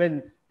hurts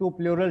when two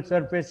pleural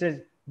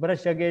surfaces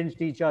brush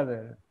against each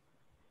other.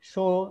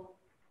 So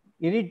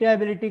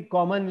irritability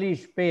commonly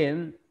is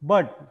pain,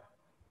 but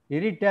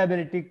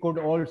irritability could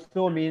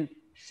also mean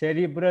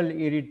cerebral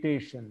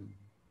irritation.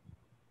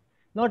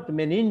 Not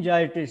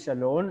meningitis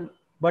alone,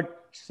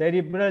 but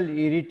cerebral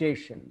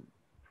irritation.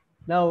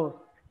 Now,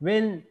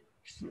 when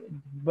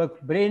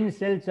brain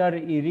cells are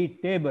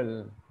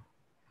irritable,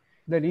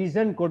 the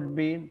reason could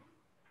be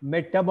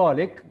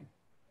metabolic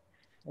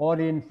or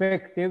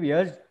infective,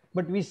 yes,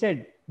 but we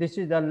said this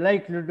is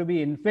unlikely to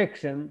be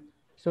infection,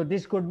 so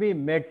this could be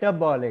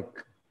metabolic.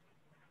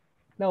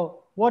 Now,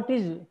 what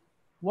is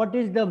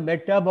the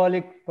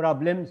metabolic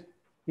problems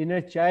in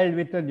a child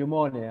with a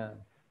pneumonia?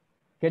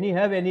 Can you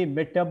have any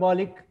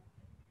metabolic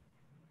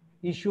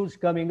issues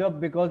coming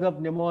up because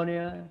of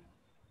pneumonia?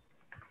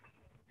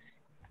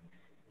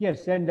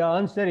 Yes, and the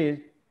answer is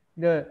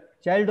the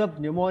child of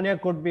pneumonia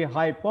could be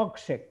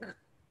hypoxic,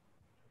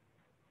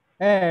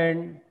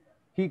 and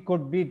he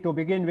could be, to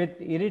begin with,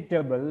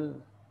 irritable.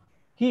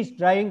 He's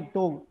trying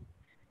to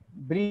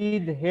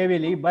breathe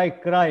heavily by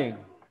crying,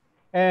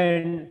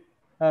 and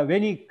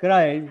when he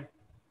cries,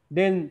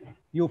 then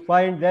you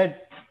find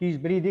that he's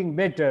breathing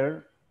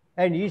better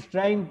and he's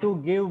trying to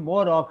give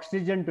more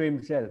oxygen to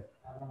himself,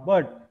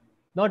 but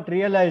not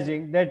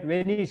realizing that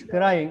when he's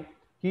crying,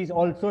 he's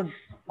also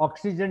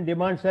oxygen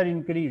demands are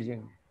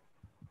increasing.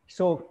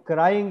 So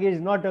crying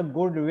is not a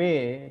good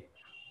way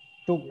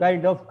to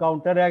kind of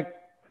counteract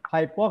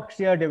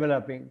hypoxia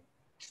developing.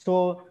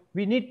 So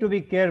we need to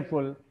be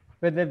careful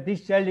whether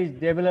this child is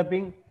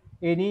developing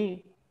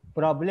any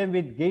problem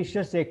with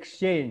gaseous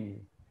exchange,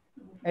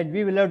 and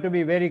we will have to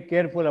be very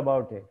careful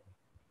about it.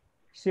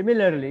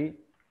 Similarly,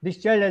 this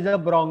child has a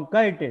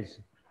bronchitis.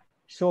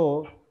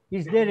 So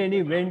is there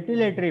any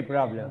ventilatory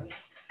problem?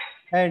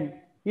 And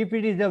if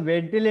it is a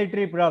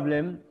ventilatory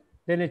problem,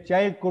 then a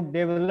child could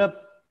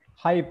develop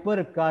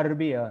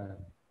hypercarbia.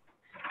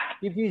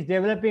 If he is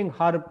developing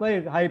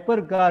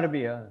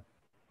hypercarbia,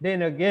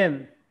 then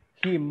again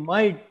he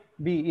might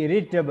be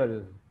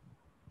irritable.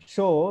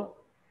 So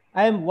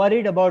I am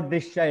worried about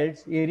this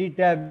child's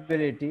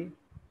irritability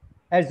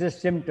as a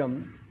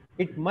symptom.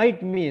 It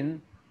might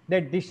mean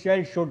that this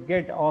child should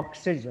get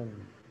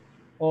oxygen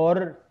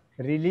or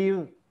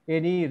relieve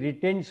any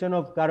retention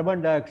of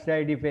carbon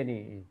dioxide, if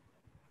any.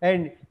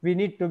 And we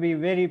need to be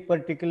very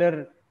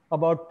particular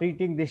about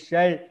treating this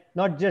child,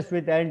 not just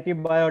with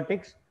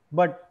antibiotics,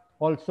 but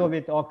also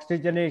with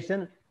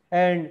oxygenation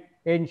and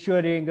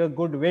ensuring a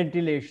good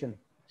ventilation.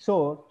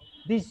 So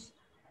this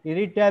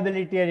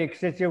irritability and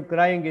excessive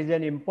crying is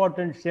an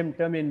important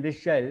symptom in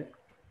this child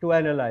to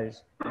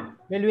analyze.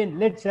 Melwin,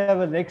 let's have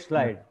a next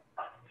slide.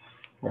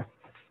 Yeah.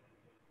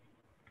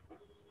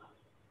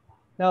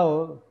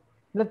 Now,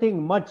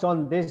 nothing much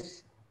on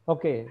this.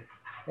 Okay,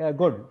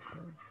 good.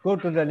 Go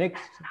to the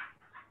next.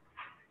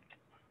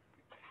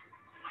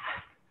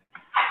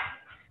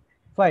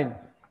 Fine.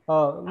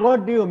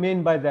 What do you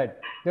mean by that?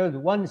 There was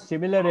one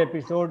similar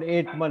episode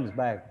 8 months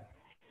back.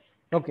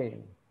 Okay.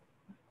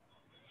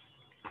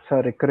 It's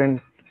a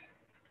recurrent.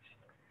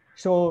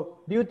 So,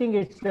 do you think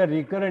it's a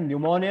recurrent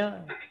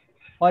pneumonia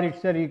or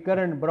it's a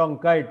recurrent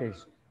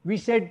bronchitis? We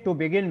said to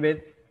begin with,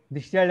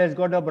 this child has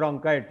got a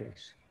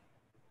bronchitis,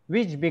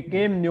 which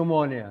became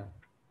pneumonia.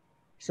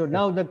 So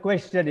now the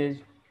question is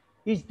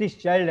this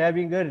child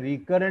having a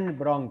recurrent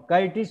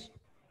bronchitis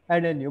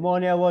and a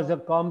pneumonia was a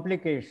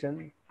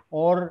complication,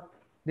 or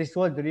this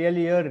was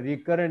really a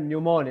recurrent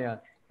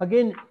pneumonia?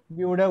 Again,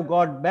 we would have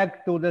got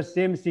back to the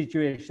same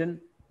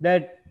situation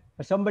that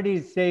somebody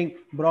is saying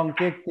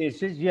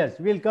bronchiectasis. Yes,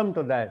 we'll come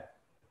to that.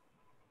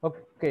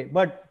 Okay,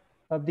 but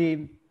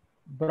the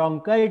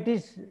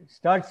bronchitis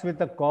starts with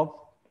a cough.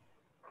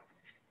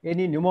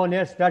 Any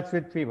pneumonia starts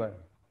with fever.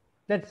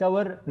 That's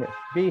our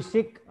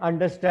basic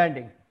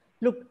understanding.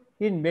 Look,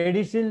 in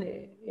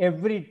medicine,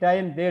 every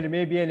time there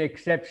may be an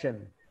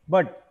exception,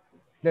 but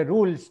the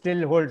rule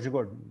still holds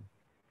good.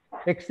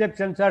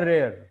 Exceptions are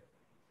rare.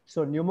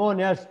 So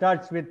pneumonia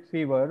starts with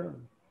fever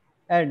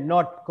and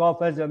not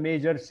cough as a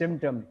major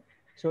symptom.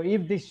 So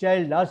if this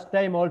child last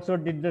time also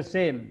did the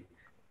same,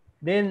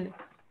 then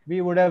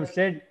we would have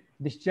said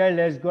this child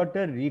has got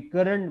a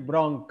recurrent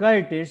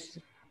bronchitis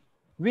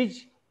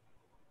which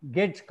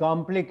gets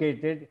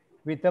complicated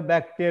with a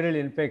bacterial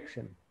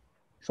infection.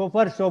 So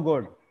far, so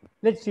good.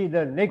 Let's see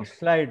the next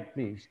slide,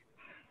 please.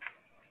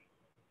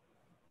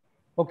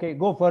 Okay,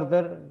 go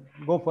further,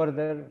 go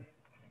further.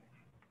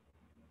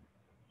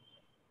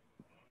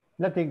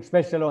 Nothing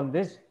special on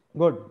this.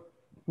 Good.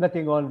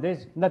 Nothing on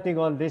this. Nothing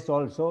on this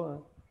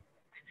also.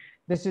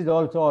 This is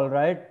also all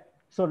right.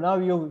 So now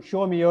you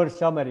show me your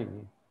summary.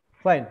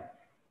 Fine.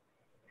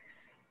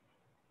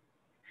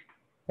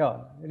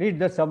 Yeah, read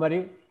the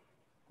summary.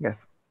 Yes.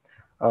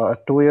 A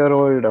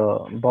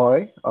 2-year-old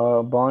boy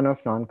born of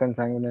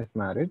non-consanguineous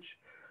marriage,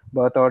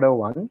 birth order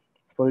 1,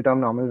 full-term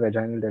normal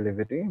vaginal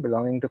delivery,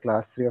 belonging to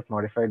class 3 of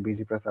modified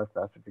BG Prasad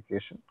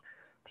classification,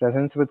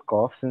 presents with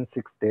cough since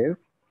 6 days,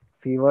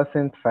 fever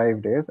since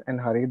 5 days,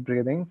 and hurried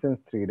breathing since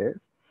 3 days.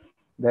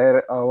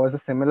 There was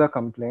a similar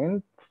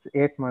complaint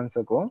 8 months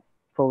ago,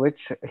 for which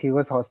he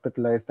was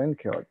hospitalized and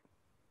cured.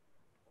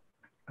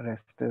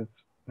 Rest is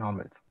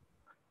normal.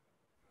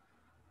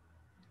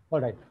 All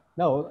right.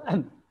 Now,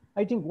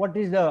 I think what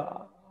is the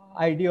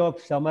idea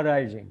of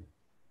summarizing?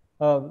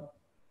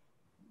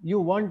 You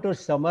want to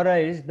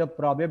summarize the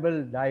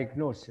probable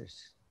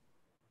diagnosis.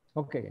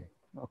 Okay.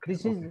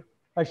 This is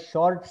a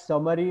short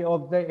summary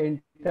of the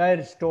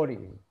entire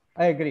story.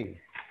 I agree.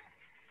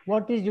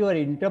 What is your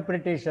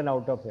interpretation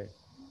out of it?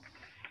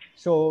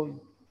 So,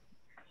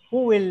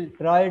 who will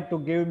try to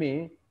give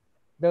me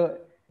the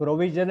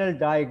provisional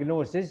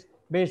diagnosis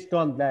based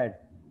on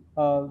that?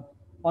 On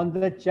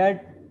the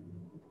chat,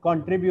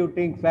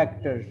 contributing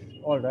factors,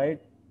 all right?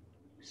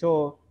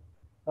 So,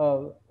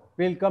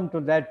 we'll come to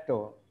that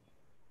too.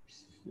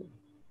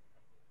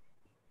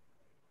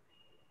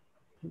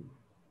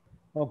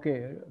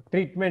 Okay,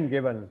 treatment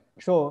given.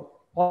 So,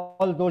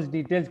 all those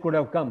details could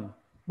have come.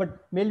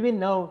 But Melwin,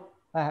 now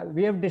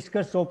we have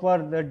discussed so far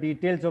the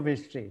details of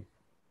history.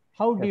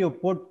 How do you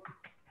put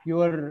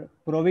your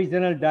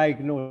provisional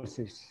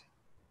diagnosis?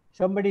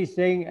 Somebody is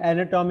saying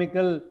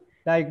anatomical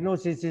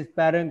diagnosis is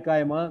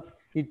parenchyma,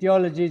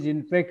 etiology is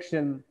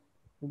infection,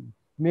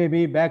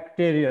 maybe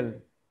bacterial.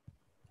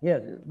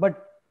 Yes,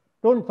 but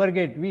don't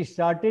forget, we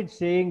started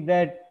saying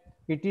that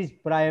it is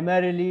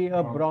primarily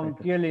a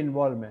bronchial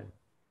involvement.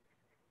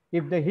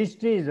 If the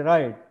history is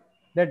right,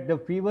 that the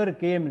fever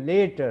came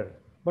later,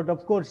 but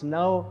of course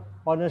now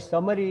on a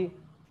summary,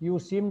 you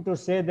seem to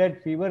say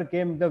that fever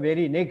came the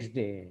very next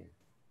day.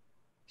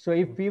 So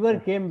if fever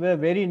came the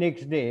very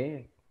next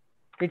day,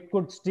 it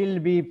could still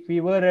be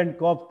fever and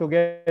cough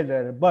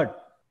together,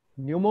 but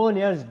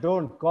pneumonias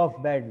don't cough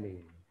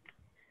badly.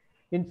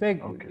 In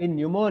fact, in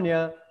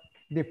pneumonia,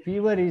 the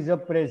fever is a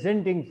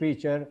presenting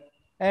feature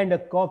and a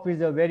cough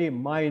is a very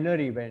minor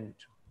event.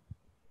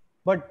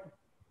 But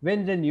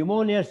when the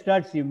pneumonia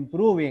starts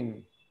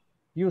improving,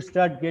 you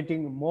start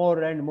getting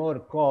more and more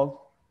cough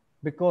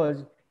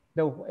because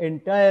the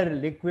entire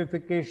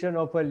liquefaction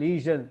of a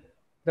lesion,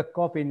 the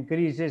cough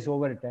increases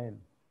over time.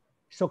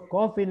 So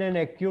cough in an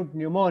acute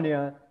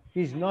pneumonia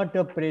is not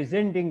a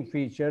presenting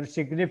feature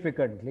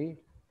significantly,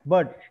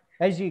 but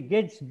as he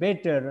gets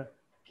better,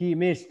 he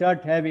may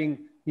start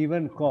having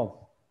even cough.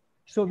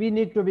 So we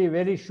need to be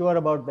very sure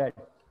about that.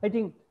 I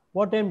think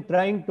what I'm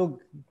trying to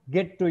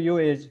get to you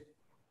is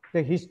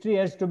the history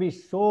has to be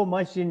so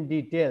much in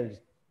details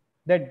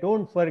that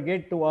don't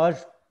forget to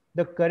ask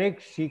the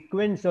correct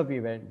sequence of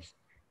events.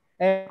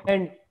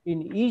 And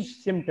in each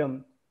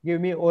symptom, give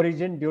me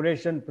origin,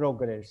 duration,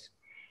 progress.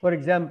 For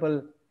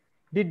example,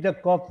 did the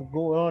cough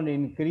go on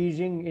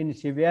increasing in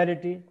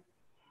severity?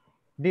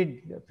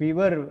 Did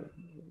fever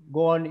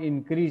go on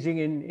increasing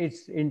in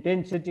its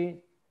intensity?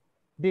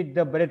 Did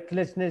the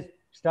breathlessness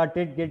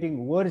started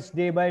getting worse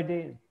day by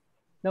day?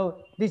 Now,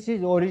 this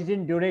is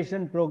origin,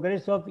 duration,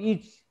 progress of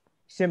each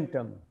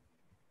symptom.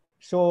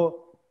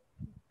 So,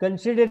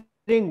 considering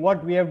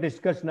what we have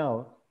discussed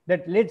now,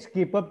 that let's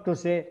keep up to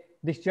say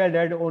this child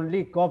had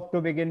only cough to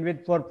begin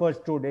with for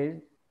first 2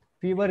 days,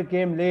 fever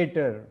came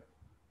later.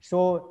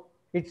 So,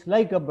 it's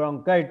like a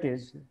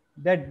bronchitis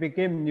that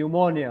became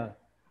pneumonia,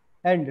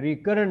 and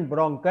recurrent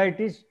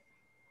bronchitis,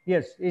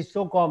 yes, is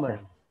so common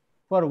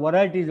for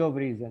varieties of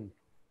reasons.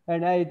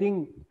 And I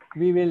think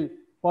we will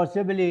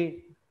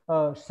possibly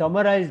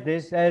summarize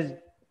this as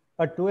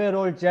a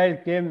 2-year-old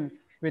child came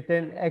with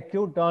an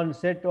acute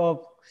onset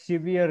of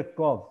severe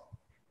cough,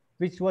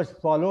 which was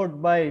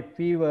followed by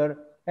fever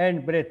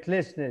and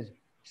breathlessness,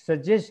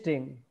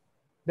 suggesting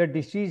the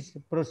disease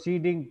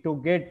proceeding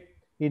to get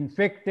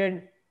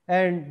infected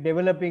and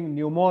developing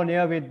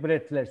pneumonia with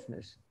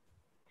breathlessness.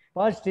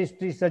 Past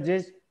history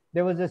suggests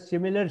there was a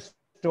similar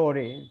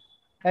story,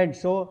 and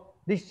so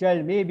this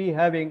child may be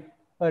having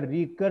a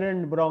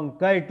recurrent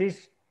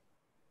bronchitis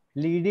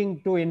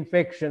leading to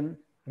infection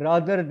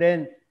rather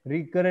than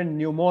recurrent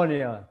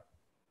pneumonia.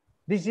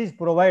 This is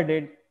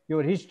provided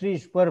your history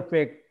is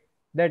perfect,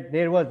 that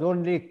there was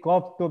only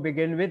cough to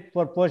begin with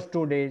for first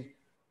 2 days,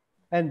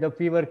 and the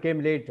fever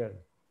came later.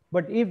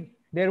 But if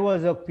there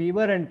was a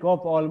fever and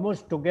cough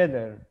almost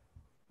together,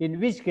 in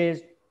which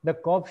case the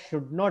cough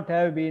should not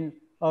have been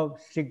a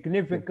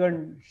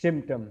significant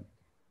symptom.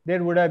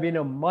 There would have been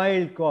a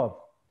mild cough.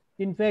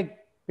 In fact,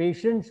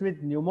 patients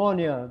with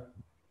pneumonia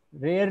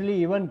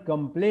rarely even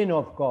complain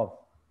of cough.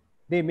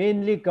 They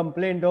mainly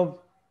complained of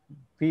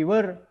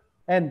fever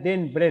and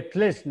then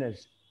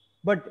breathlessness.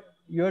 But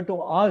you have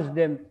to ask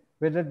them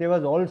whether there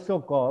was also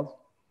cough,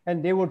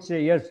 and they would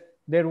say, yes,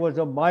 there was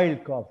a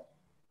mild cough.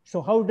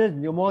 So how does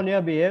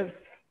pneumonia behave?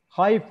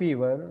 High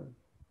fever,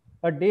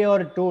 a day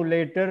or two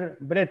later,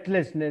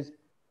 breathlessness,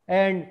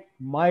 and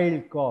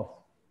mild cough.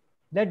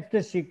 That's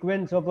the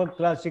sequence of a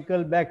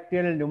classical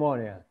bacterial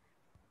pneumonia.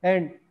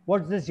 And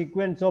what's the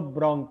sequence of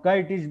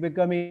bronchitis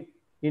becoming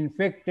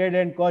infected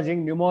and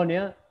causing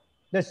pneumonia?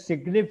 The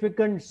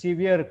significant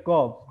severe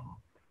cough,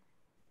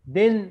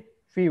 then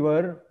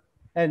fever,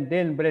 and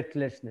then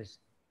breathlessness.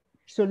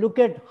 So look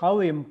at how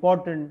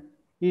important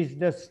is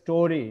the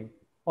story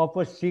of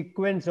a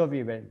sequence of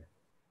events.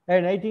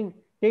 And I think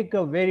take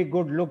a very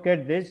good look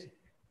at this,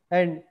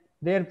 and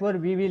therefore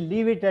we will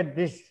leave it at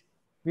this.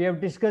 We have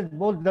discussed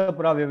both the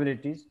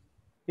probabilities.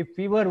 If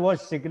fever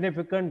was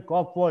significant,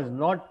 cough was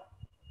not,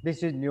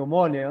 this is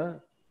pneumonia.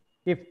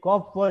 If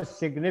cough was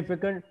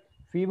significant,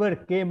 fever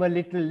came a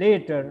little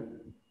later,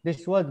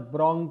 this was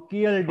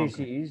bronchial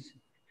disease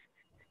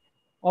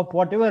of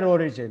whatever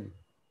origin,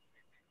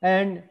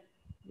 and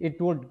it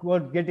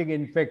was getting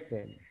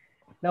infected.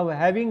 Now,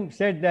 having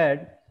said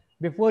that,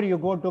 before you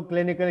go to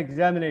clinical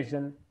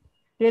examination,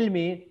 tell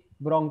me,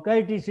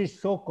 bronchitis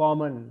is so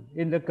common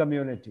in the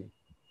community.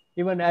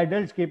 Even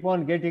adults keep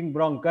on getting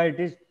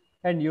bronchitis,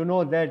 and you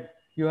know that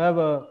you have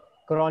a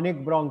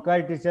chronic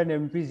bronchitis and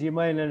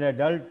emphysema in an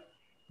adult,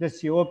 the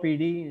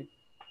COPD,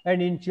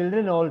 and in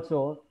children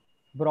also,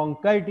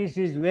 bronchitis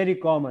is very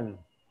common.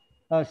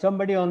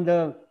 Somebody on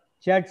the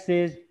chat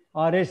says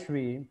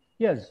RSV.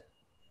 Yes,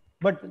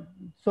 but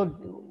so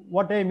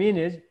what I mean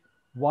is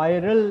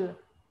viral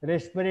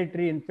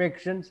respiratory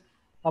infections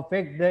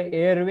affect the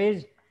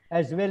airways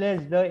as well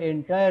as the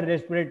entire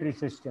respiratory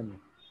system.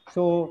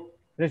 So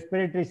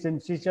respiratory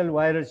syncytial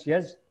virus,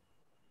 yes.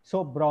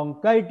 So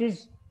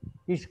bronchitis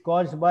is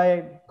caused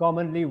by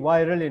commonly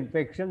viral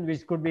infection,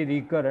 which could be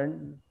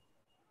recurrent,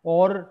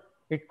 or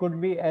it could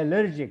be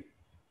allergic,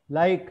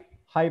 like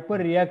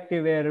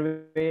hyperreactive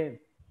airway,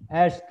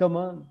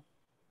 asthma,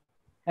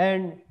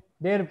 and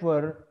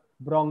therefore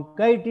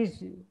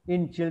bronchitis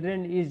in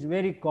children is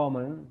very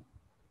common,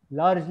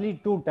 largely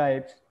two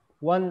types.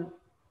 One,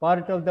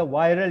 part of the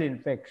viral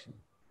infection,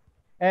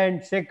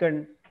 and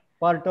second,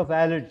 part of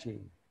allergy.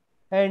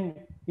 And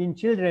in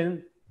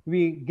children,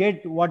 we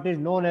get what is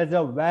known as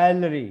a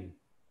Walry,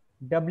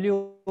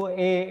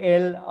 WALRI.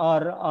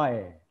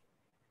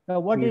 Now,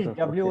 what is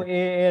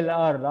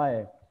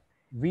WALRI?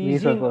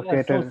 Wheezing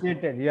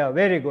associated. Yeah,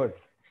 very good.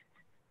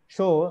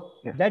 So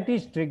that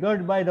is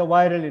triggered by the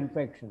viral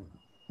infection.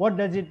 What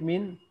does it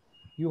mean?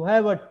 You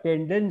have a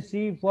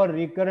tendency for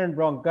recurrent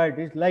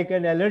bronchitis, like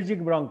an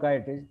allergic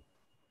bronchitis,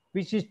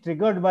 which is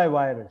triggered by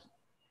virus.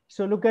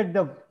 So look at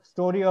the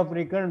story of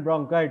recurrent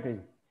bronchitis.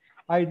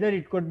 Either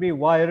it could be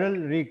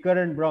viral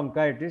recurrent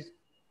bronchitis,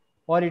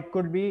 or it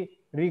could be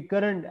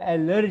recurrent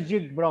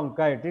allergic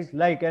bronchitis,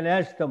 like an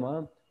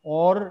asthma,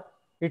 or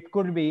it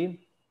could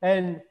be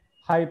an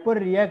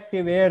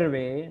hyperreactive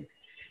airway,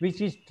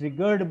 which is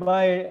triggered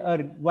by a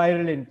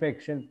viral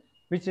infection,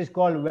 which is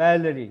called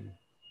Walry.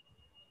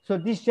 So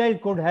this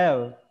child could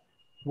have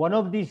one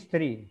of these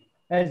three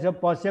as a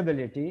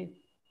possibility,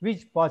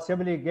 which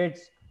possibly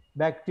gets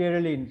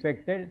bacterially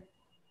infected,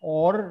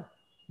 or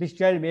this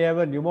child may have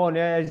a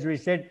pneumonia, as we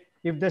said,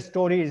 if the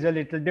story is a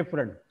little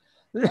different.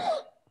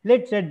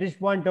 Let's at this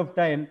point of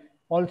time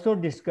also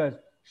discuss,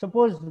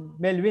 suppose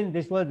Melvin,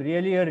 this was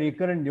really a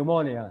recurrent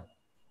pneumonia,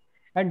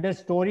 and the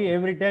story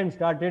every time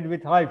started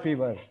with high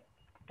fever,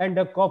 and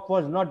the cough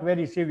was not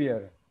very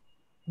severe.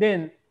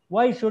 Then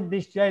why should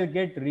this child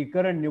get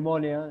recurrent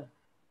pneumonia?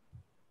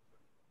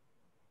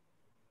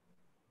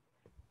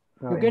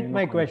 You get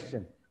my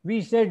question.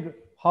 We said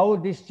how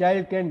this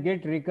child can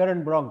get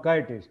recurrent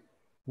bronchitis,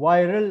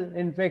 viral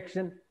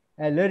infection,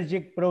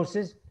 allergic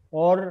process,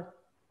 or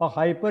a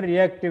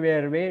hyperreactive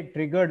airway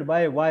triggered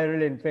by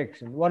viral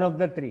infection, one of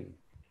the three.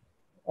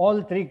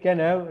 All three can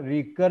have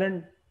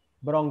recurrent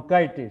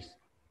bronchitis.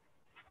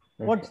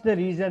 What's the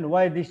reason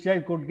why this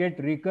child could get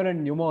recurrent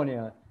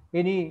pneumonia?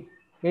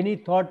 Any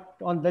thought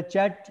on the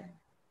chat?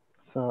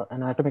 So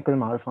anatomical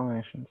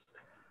malformations.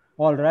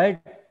 All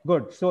right,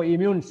 good. So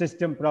immune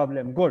system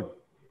problem, good.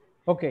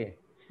 Okay,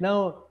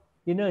 now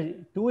in a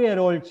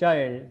 2-year-old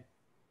child,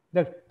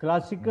 the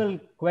classical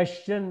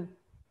question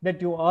that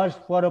you ask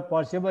for a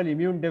possible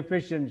immune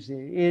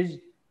deficiency is,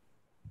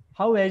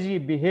 how has he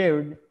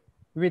behaved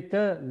with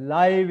a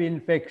live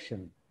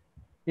infection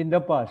in the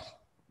past?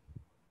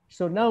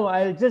 So now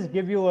I'll just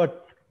give you a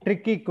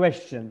tricky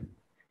question.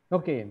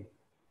 Okay,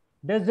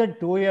 does a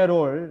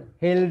 2-year-old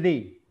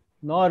healthy,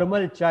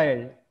 normal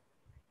child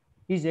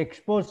is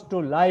exposed to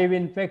live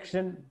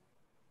infection?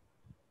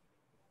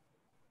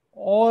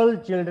 all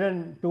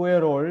children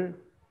 2-year-old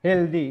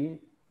healthy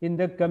in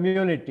the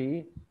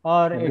community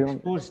are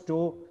exposed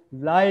to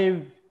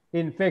live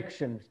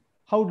infections.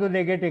 How do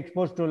they get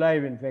exposed to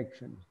live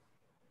infections?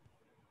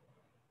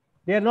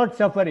 They are not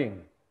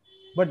suffering,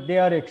 but they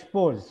are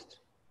exposed.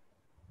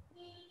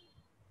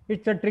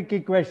 It's a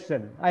tricky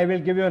question. I will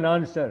give you an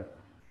answer.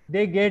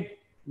 They get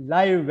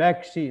live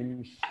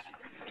vaccines.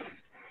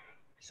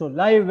 So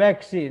live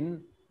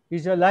vaccine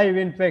is a live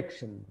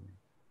infection.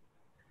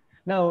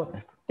 Now,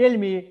 tell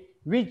me,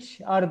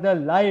 which are the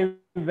live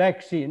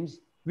vaccines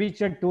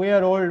which a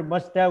 2-year-old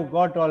must have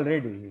got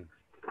already?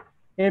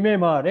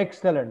 MMR,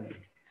 excellent.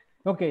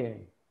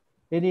 Okay.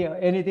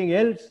 Anything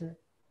else?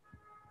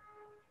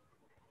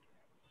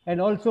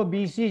 And also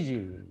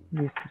BCG.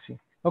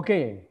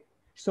 Okay.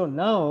 So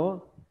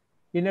now,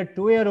 in a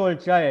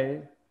 2-year-old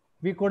child,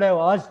 we could have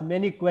asked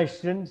many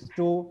questions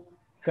to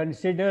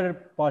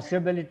consider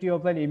possibility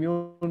of an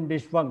immune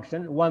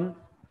dysfunction. One,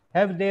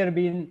 have there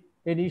been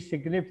any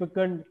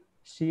significant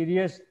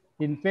serious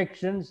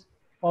infections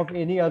of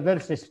any other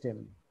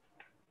system?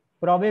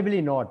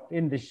 Probably not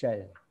in this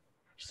child.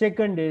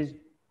 Second is,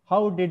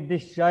 how did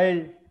this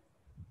child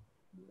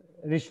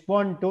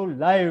respond to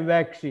live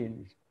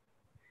vaccines?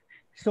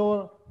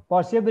 So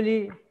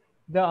possibly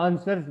the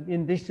answer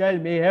in this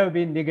child may have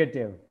been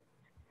negative.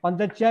 On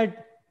the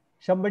chat,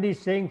 somebody is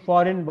saying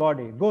foreign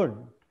body. Good.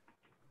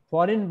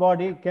 Foreign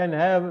body can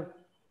have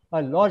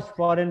a lost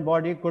foreign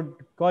body could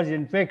cause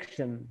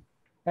infection.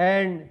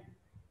 And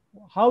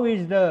how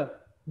is the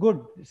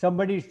good?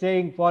 Somebody is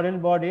saying foreign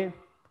body.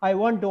 I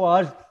want to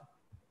ask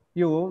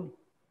you,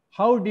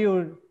 how do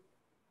you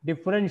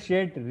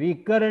differentiate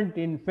recurrent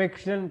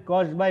infection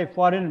caused by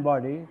foreign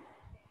body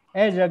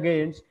as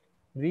against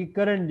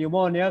recurrent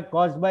pneumonia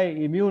caused by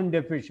immune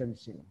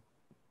deficiency?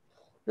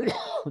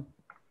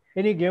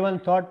 Any given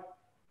thought?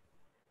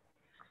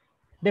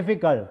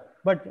 Difficult,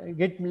 but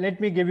let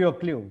me give you a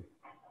clue.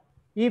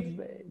 If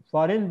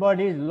foreign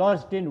body is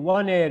lost in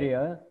one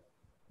area,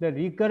 the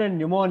recurrent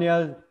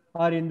pneumonias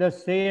are in the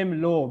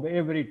same lobe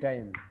every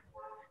time.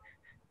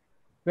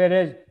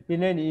 Whereas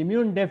in an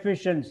immune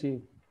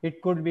deficiency,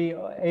 it could be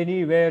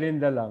anywhere in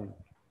the lung.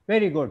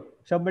 Very good.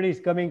 Somebody is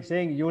coming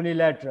saying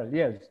unilateral.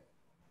 Yes.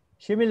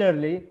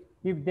 Similarly,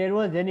 if there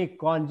was any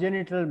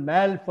congenital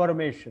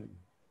malformation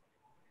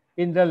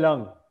in the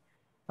lung,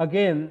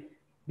 again,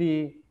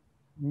 the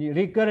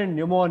recurrent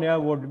pneumonia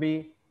would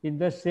be in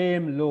the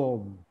same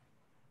lobe.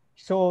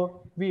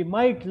 So we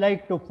might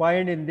like to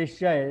find in this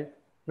child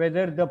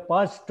whether the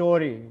past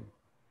story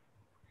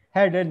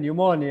had a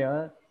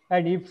pneumonia,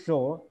 and if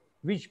so,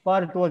 which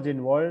part was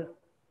involved,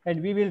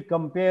 and we will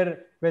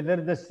compare whether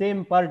the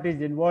same part is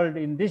involved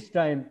in this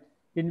time,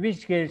 in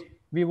which case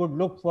we would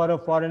look for a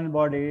foreign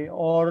body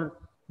or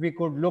we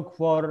could look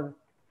for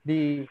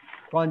the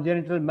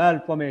congenital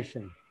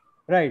malformation,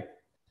 right?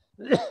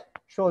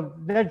 So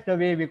that's the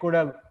way we could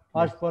have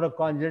asked for a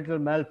congenital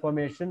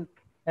malformation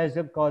as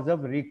a cause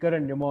of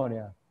recurrent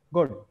pneumonia.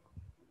 Good.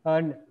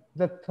 And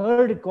the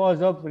third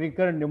cause of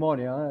recurrent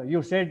pneumonia,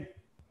 you said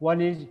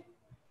one is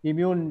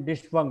immune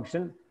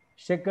dysfunction.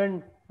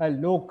 Second, a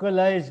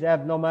localized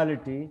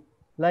abnormality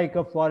like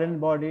a foreign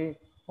body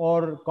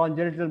or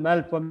congenital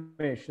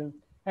malformation.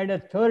 And a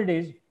third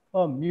is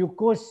a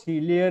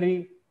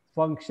mucociliary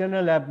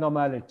functional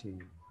abnormality.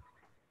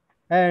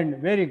 And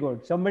very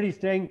good. Somebody is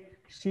saying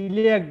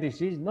celiac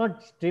disease,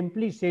 not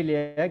simply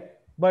celiac,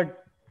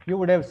 but you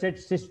would have said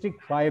cystic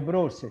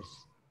fibrosis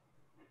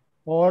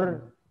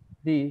or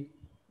the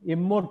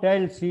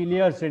immotile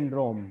cilia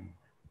syndrome.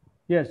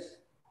 Yes.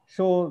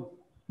 So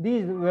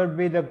these would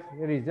be the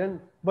reason,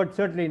 but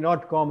certainly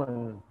not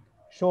common.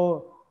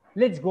 So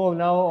let's go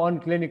now on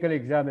clinical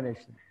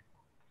examination.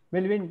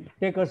 Melwin,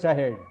 take us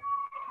ahead.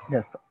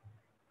 Yes.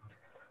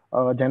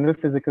 General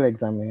physical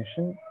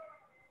examination.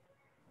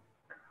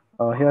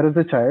 Here is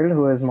a child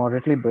who is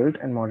moderately built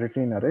and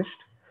moderately nourished.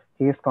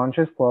 He is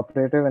conscious,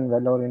 cooperative, and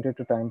well oriented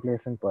to time, place,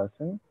 and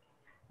person,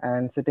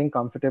 and sitting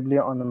comfortably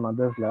on the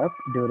mother's lap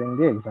during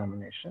the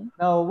examination.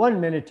 Now,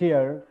 1 minute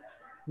here.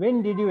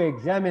 When did you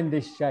examine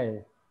this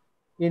child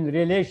in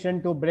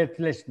relation to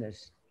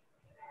breathlessness?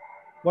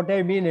 What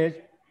I mean is,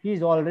 he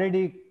is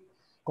already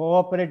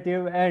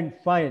cooperative and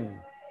fine,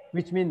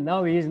 which means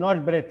now he is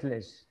not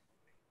breathless.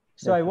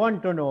 So I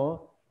want to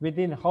know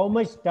within how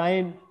much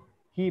time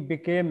he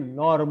became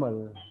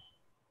normal.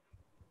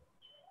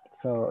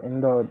 So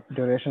in the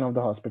duration of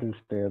the hospital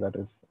stay, that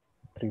is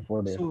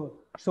 3-4 days.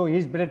 So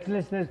his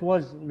breathlessness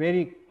was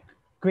very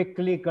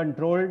quickly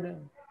controlled?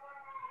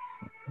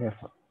 Yes.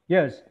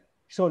 Yes.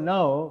 So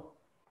now,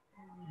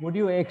 would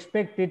you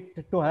expect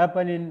it to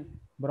happen in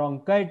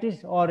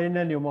bronchitis or in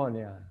a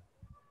pneumonia?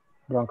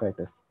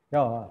 Bronchitis.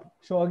 Yeah.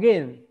 So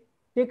again,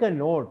 take a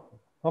note.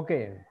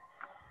 Okay.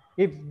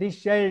 If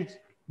this child's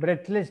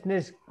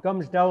breathlessness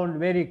comes down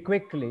very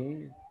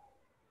quickly,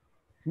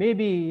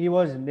 maybe he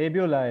was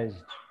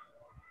nebulized.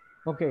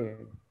 Okay.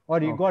 Or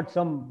he got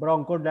some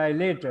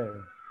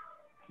bronchodilator.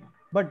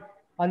 But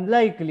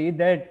unlikely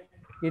that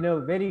in a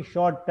very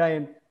short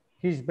time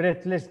his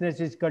breathlessness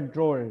is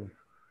controlled.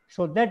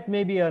 So that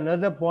may be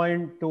another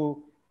point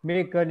to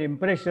make an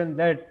impression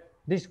that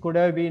this could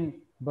have been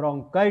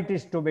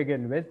bronchitis to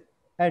begin with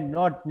and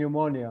not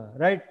pneumonia,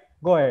 right?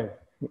 Go ahead.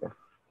 Yes.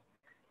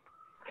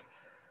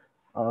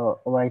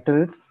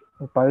 Vitals,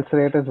 pulse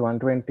rate is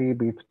 120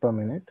 beats per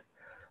minute,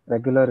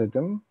 regular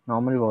rhythm,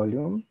 normal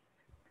volume,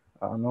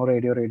 no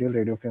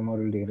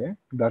radiofemoral delay.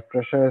 Blood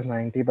pressure is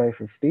 90 by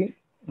 50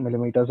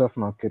 millimeters of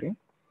mercury.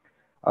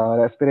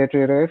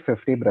 Respiratory rate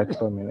 50 breaths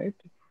per minute.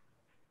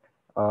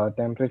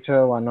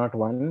 Temperature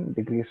 101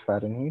 degrees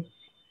Fahrenheit.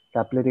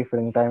 Capillary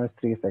filling time is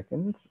 3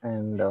 seconds,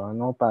 and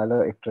no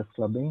pallor, icterus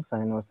clubbing,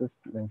 cyanosis,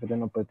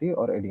 lymphadenopathy,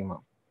 or edema.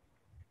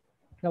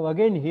 Now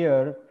again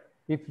here,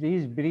 if he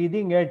is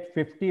breathing at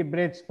 50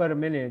 breaths per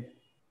minute,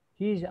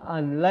 he is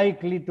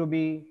unlikely to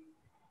be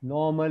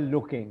normal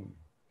looking.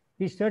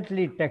 He's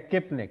certainly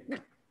tachypnic.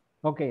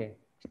 Okay,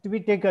 so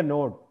we take a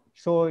note.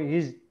 So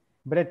his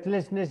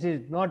breathlessness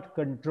is not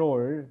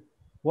controlled.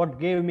 What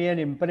gave me an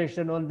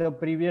impression on the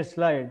previous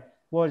slide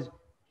was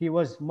he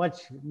was much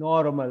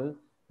normal,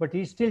 but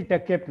he's still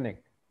tachypnic.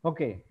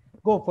 Okay,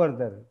 go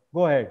further.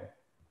 Go ahead.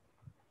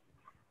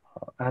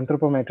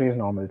 Anthropometry is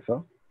normal,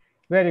 sir.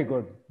 Very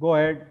good. Go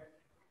ahead.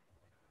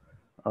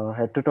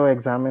 Head to toe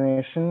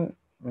examination,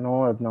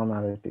 no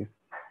abnormalities.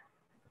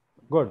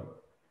 Good.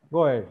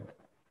 Go ahead.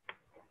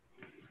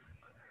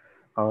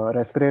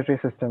 Respiratory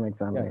system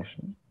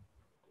examination.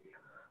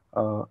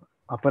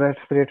 Upper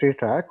respiratory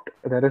tract,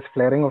 there is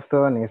flaring of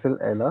the nasal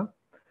alar.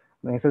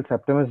 Nasal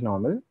septum is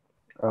normal.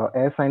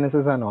 Air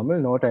sinuses are normal,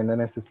 no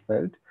tenderness is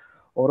felt.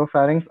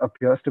 Oropharynx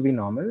appears to be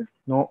normal,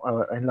 no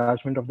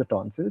enlargement of the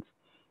tonsils.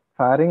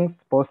 Pharynx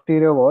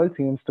posterior wall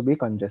seems to be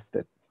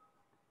congested.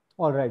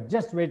 All right,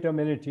 just wait a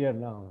minute here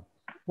now.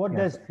 What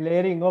does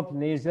flaring of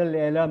nasal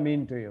alar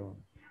mean to you?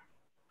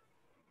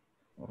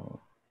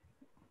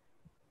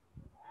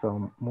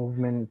 So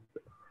movement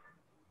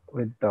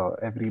with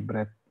every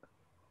breath.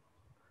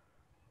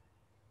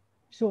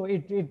 So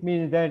it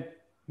means that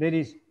there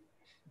is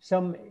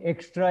some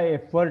extra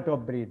effort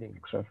of breathing.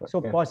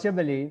 So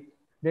possibly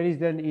there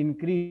is an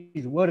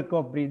increased work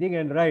of breathing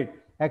and right,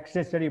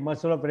 accessory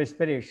muscle of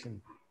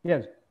respiration.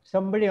 Yes,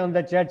 somebody on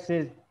the chat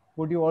says,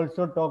 would you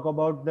also talk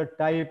about the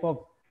type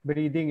of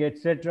breathing,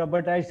 etc.?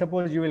 But I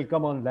suppose you will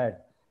come on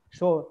that.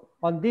 So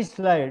on this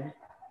slide,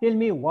 tell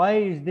me, why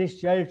is this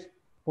child's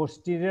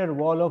posterior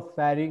wall of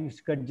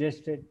pharynx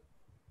congested?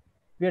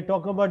 We are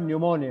talking about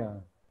pneumonia.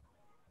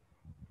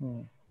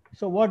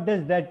 So what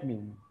does that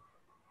mean?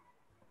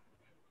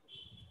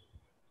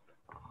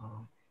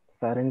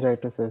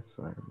 Pharyngitis is.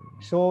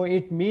 So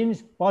it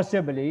means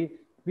possibly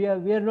we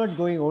are not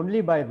going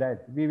only by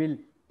that. We will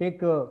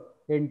take a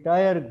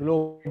entire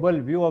global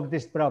view of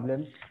this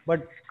problem.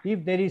 But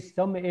if there is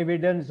some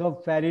evidence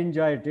of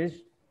pharyngitis,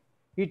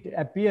 it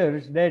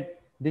appears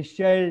that this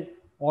child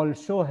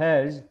also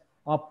has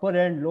upper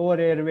and lower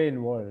airway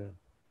involved.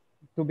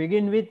 To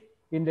begin with,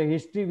 in the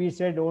history, we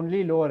said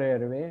only lower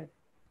airway,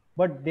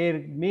 but there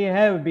may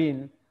have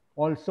been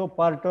also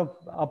part of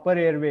upper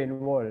airway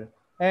involved.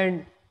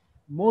 And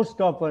most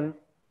often,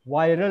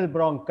 viral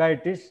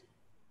bronchitis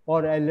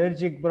or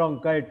allergic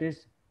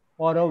bronchitis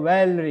or a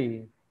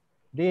Valry,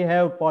 they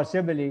have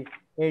possibly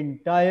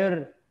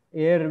entire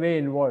airway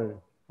involved,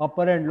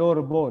 upper and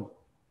lower both.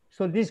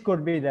 So this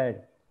could be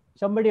that.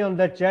 Somebody on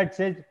the chat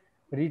says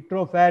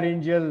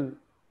retropharyngeal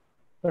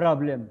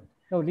problem.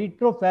 Now,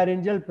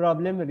 retropharyngeal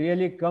problem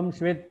really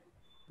comes with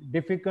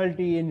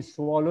difficulty in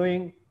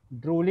swallowing,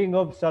 drooling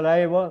of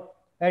saliva,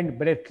 and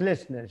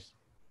breathlessness,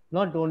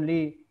 not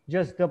only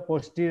just the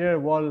posterior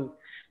wall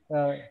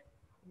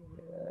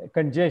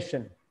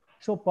congestion.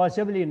 So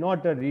possibly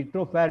not a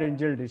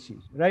retropharyngeal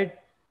disease, right?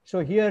 So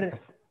here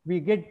we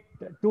get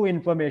two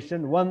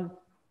information. One,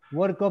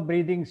 work of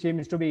breathing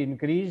seems to be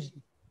increased.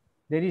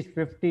 There is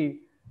 50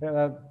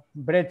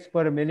 breaths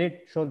per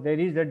minute. So there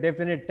is a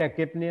definite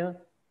tachypnea,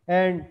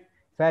 and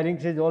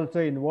pharynx is also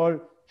involved.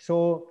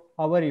 So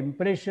our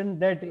impression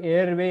that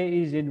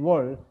airway is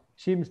involved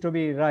seems to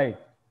be right.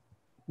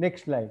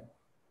 Next slide.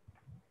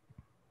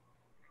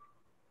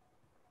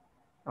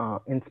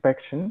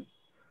 Inspection.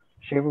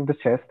 Shape of the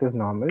chest is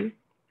normal.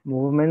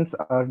 Movements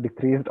are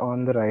decreased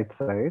on the right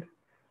side.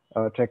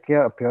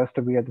 Trachea appears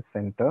to be at the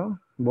center.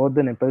 Both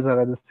the nipples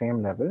are at the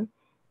same level.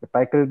 The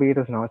apical beat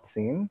is not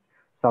seen.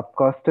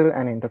 Subcostal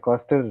and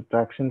intercostal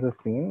retractions are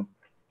seen.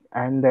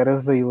 And there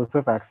is the use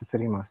of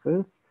accessory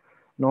muscles.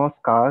 No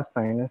scars,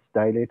 sinus,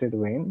 dilated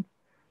veins.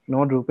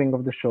 No drooping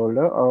of the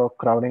shoulder or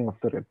crowding of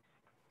the ribs.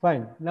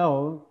 Fine.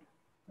 Now,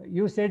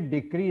 you said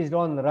decreased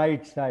on the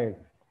right side.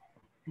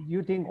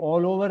 You think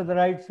all over the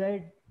right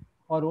side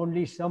or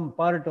only some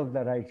part of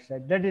the right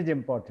side? That is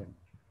important.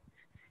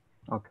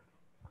 Okay.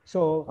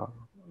 So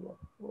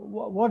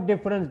what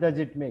difference does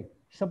it make?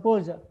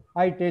 Suppose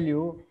I tell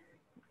you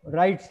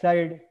right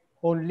side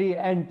only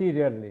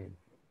anteriorly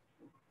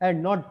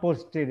and not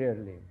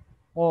posteriorly,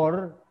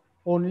 or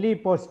only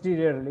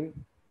posteriorly,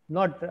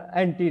 not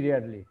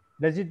anteriorly.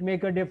 Does it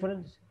make a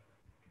difference?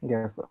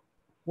 Yes, sir.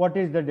 What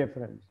is the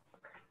difference?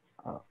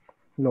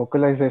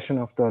 Localization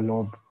of the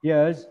lobe.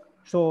 Yes.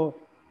 So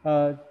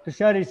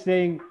Tushar is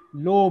saying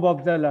lobe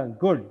of the lung.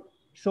 Good.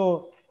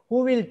 So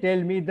who will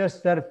tell me the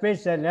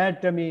surface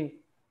anatomy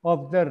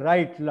of the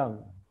right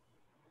lung?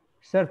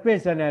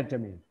 Surface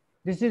anatomy.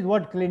 This is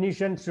what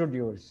clinicians should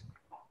use.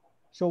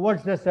 So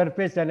what's the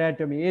surface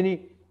anatomy?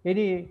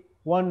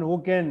 Anyone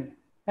who can,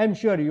 I'm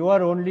sure you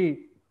are only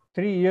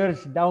 3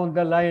 years down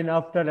the line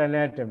after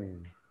anatomy.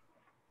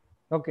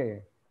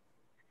 Okay.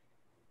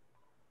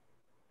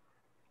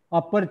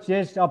 Upper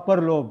chest,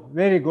 upper lobe.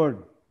 Very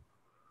good.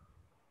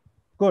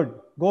 Good.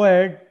 Go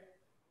ahead.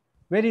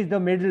 Where is the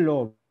middle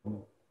lobe?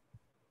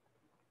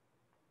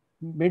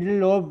 Middle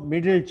lobe,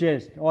 middle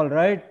chest. All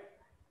right.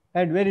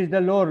 And where is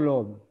the lower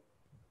lobe?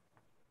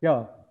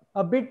 Yeah.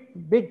 A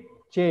bit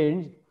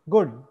change.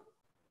 Good.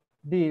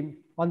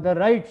 On the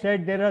right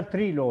side, there are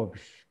 3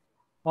 lobes.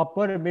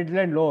 Upper, middle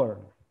and lower.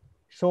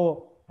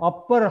 So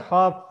upper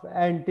half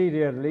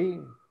anteriorly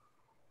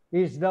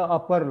is the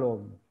upper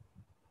lobe.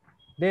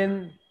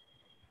 Then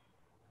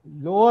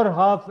lower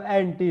half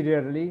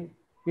anteriorly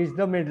is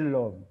the middle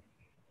lobe.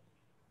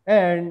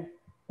 And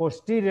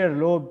posterior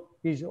lobe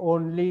is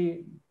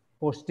only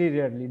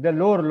posteriorly. The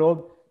lower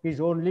lobe is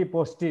only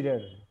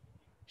posterior.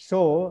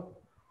 So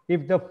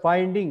if the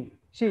finding,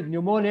 see,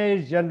 pneumonia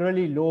is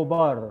generally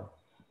lobar.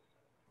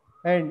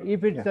 And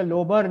if it's a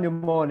lobar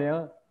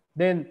pneumonia,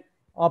 then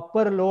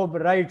upper lobe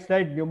right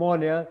side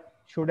pneumonia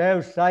should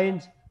have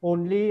signs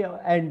only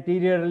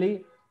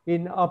anteriorly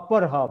in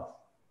upper half.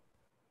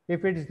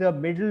 If it is the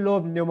middle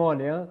lobe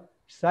pneumonia,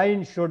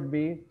 signs should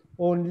be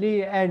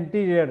only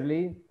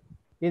anteriorly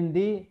in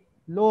the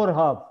lower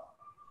half.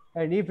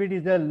 And if it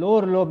is a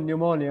lower lobe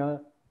pneumonia,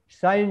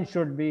 signs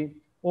should be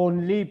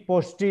only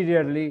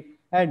posteriorly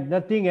and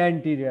nothing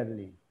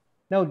anteriorly.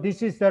 Now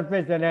this is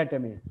surface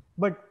anatomy.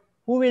 But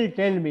who will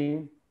tell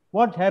me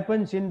what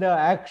happens in the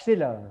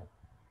axilla?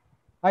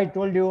 I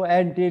told you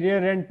anterior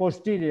and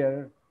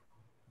posterior.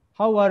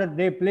 How are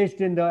they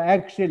placed in the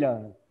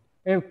axilla?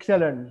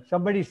 Excellent.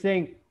 Somebody is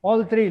saying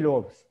all 3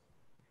 lobes.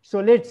 So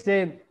let's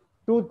say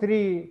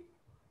 2-3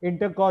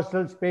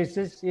 intercostal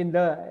spaces in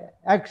the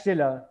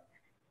axilla,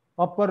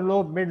 upper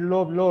lobe, middle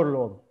lobe, lower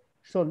lobe.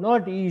 So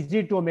not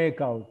easy to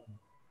make out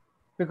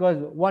because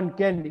one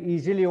can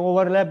easily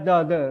overlap the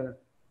other,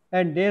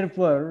 and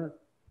therefore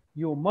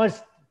you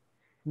must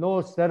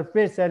know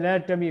surface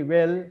anatomy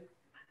well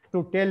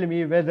to tell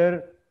me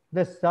whether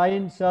the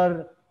signs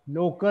are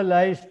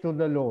localized to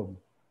the lobe.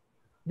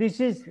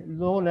 This is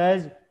known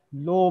as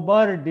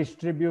lobar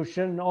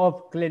distribution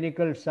of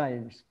clinical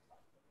signs.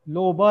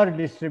 Lobar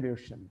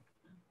distribution.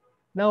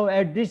 Now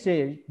at this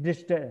age,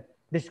 this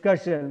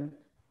discussion,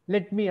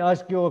 let me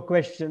ask you a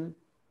question.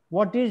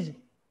 What is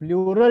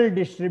pleural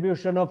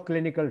distribution of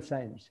clinical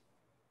signs?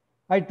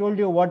 I told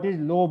you what is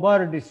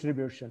lobar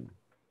distribution.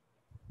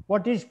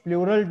 What is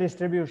pleural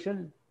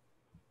distribution?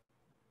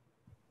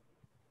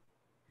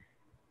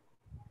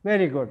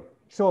 Very good.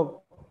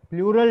 So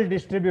pleural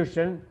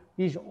distribution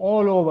is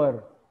all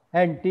over,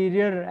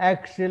 anterior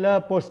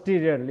axilla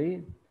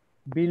posteriorly,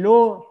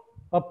 below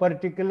a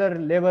particular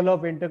level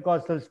of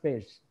intercostal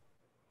space.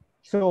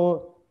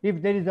 So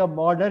if there is a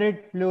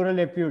moderate pleural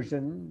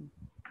effusion,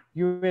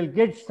 you will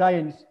get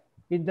signs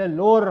in the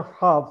lower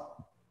half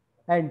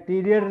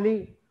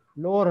anteriorly,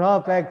 lower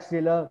half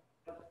axilla,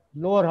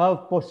 lower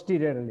half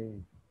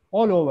posteriorly,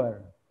 all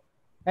over.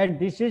 And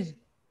this is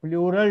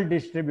pleural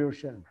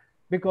distribution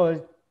because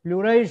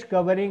pleura is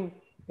covering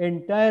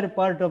entire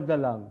part of the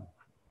lung,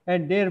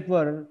 and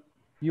therefore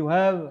you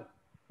have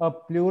a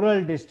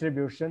pleural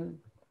distribution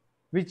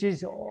which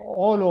is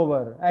all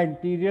over,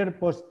 anterior,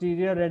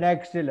 posterior and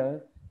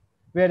axillar,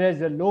 whereas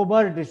the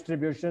lobar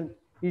distribution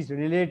is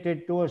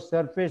related to a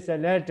surface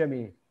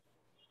anatomy.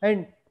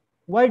 And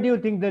why do you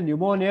think the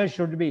pneumonia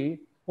should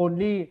be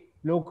only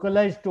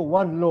localized to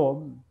one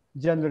lobe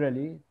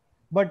generally,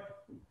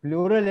 but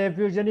pleural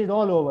effusion is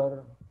all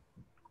over?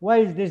 Why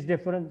is this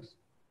difference?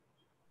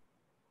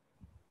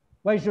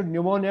 Why should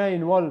pneumonia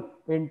involve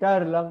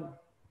entire lung?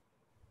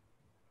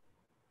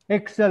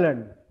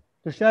 Excellent.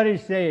 Tushar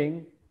is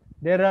saying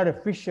there are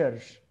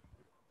fissures.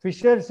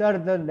 Fissures are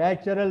the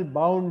natural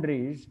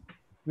boundaries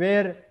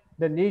where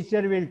the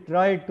nature will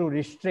try to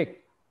restrict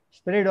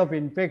spread of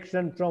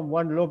infection from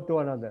one lobe to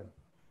another.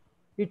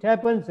 It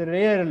happens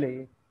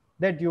rarely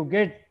that you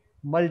get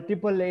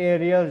multiple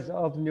areas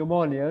of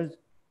pneumonias.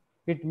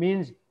 It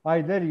means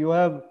either you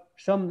have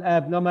some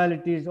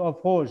abnormalities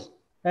of host,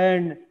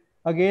 and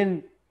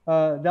again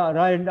the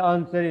right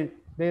answer is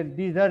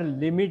these are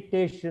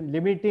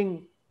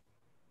limiting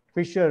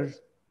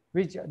fissures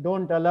which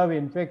don't allow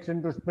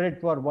infection to spread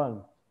for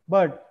one.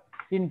 But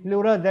in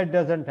pleura that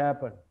doesn't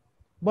happen.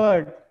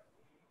 But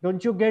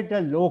don't you get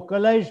a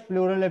localized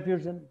pleural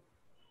effusion?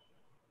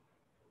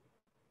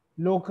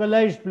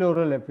 Localized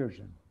pleural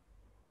effusion.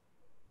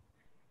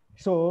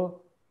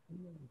 So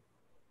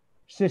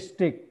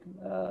cystic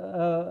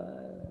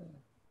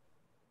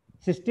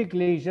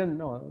lesion,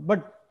 no.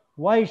 But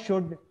why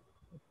should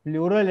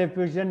pleural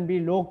effusion be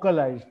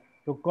localized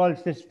to call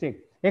cystic?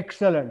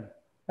 Excellent.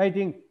 I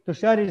think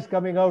Tushar is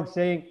coming out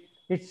saying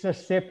it's a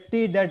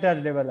safety that are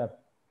developed.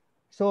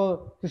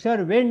 So,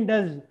 Tushar, when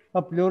does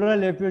a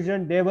pleural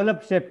effusion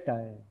develop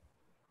septi?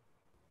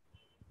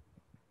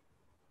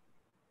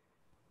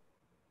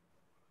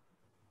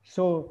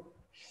 So,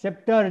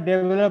 septa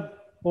develop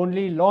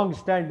only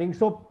long-standing,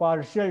 so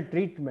partial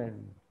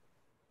treatment.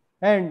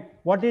 And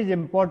what is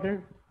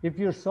important, if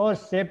you saw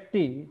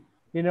septi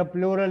in a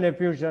pleural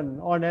effusion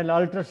on an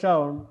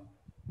ultrasound,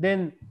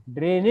 then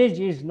drainage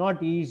is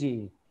not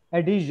easy.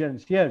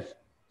 Adhesions, yes.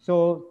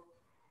 So,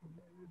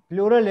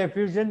 pleural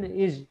effusion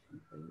is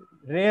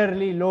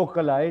rarely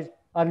localized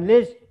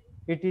unless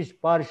it is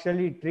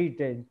partially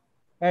treated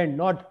and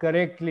not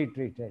correctly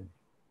treated,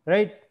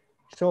 right?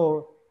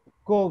 So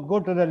go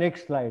to the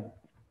next slide.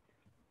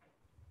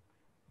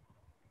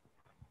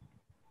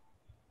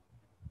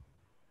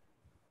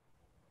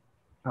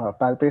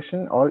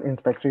 Palpation, all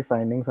inspectory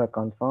findings are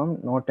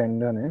confirmed, no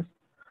tenderness,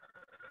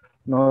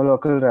 no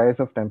local rise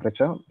of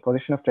temperature,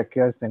 position of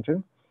trachea is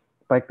central,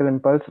 spical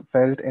impulse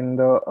felt in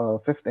the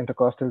fifth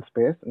intercostal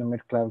space in the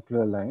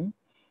mid-clavicular line.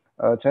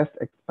 Chest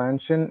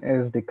expansion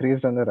is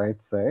decreased on the right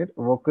side.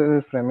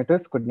 Vocal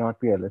fremitus could not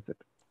be elicited.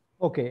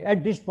 Okay,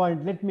 at this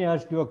point, let me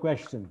ask you a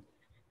question.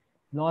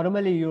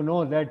 Normally, you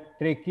know that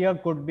trachea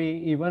could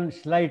be even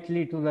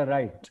slightly to the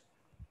right.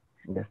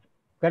 Yes.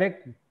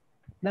 Correct?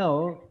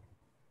 Now,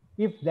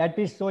 if that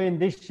is so in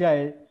this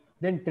child,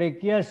 then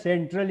trachea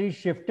centrally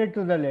shifted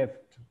to the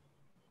left.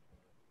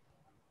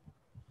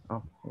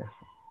 Oh, yes.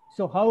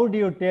 So how do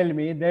you tell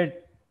me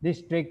that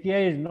this trachea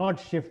is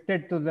not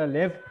shifted to the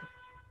left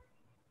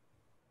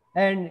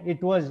and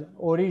it was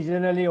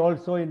originally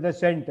also in the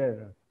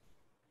center?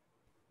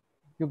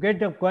 You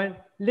get a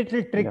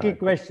little tricky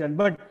question,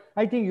 but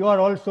I think you are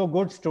also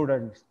good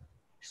students.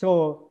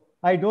 So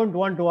I don't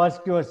want to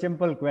ask you a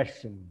simple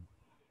question.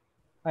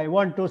 I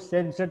want to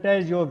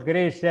sensitize your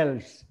gray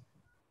cells.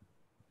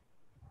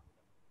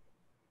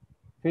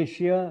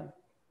 Fiscia,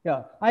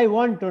 yeah. I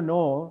want to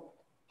know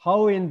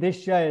how in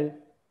this child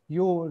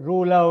you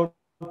rule out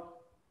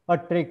a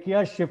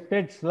trachea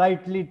shifted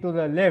slightly to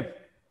the left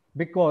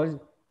because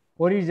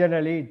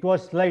originally it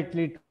was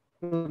slightly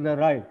to the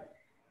right.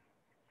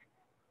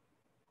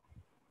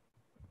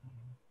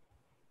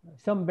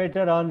 Some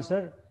better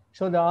answer.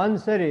 So the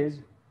answer is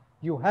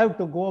you have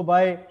to go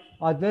by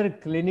other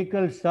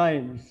clinical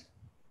signs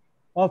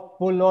of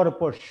pull or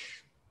push.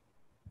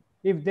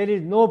 If there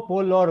is no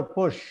pull or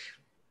push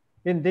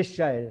in this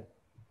child,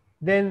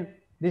 then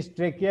this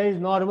trachea is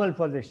normal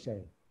for this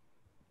child.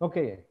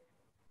 Okay.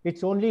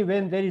 It's only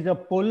when there is a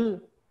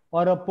pull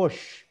or a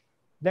push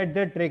that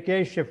the trachea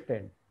is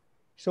shifted.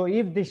 So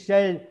if this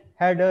child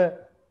had a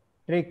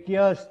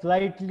trachea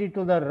slightly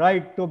to the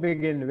right to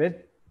begin with,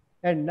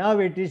 and now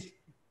it is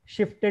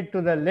shifted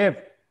to the left,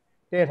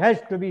 there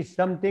has to be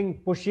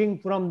something pushing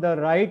from the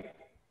right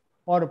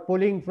or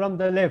pulling from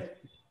the left.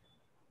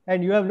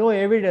 And you have no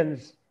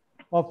evidence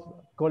of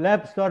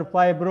collapse or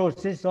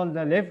fibrosis on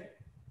the left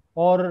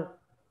or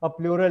a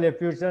pleural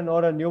effusion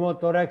or a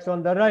pneumothorax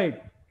on the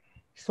right.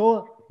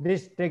 So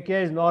this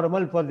trachea is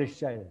normal for this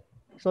child.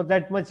 So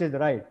that much is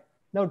right.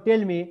 Now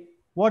tell me,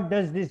 what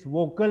does this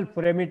vocal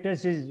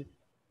fremitus is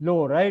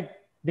low, right?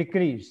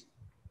 Decrease.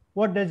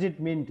 What does it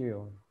mean to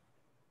you?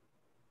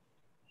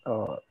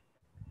 So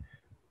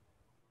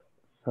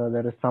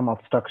there is some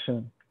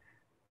obstruction.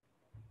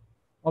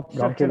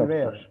 Obstruction bronchial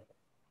where? Obstruction.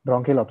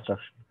 Bronchial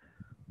obstruction.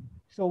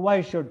 So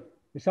why should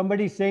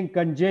somebody saying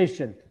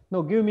congestion?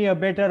 No, give me a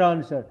better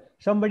answer.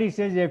 Somebody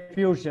says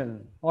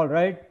effusion, all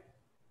right?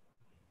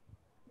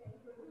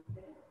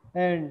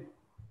 And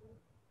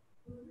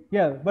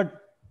yeah,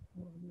 but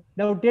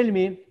now tell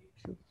me,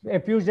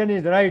 effusion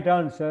is the right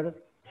answer.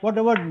 What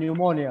about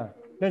pneumonia?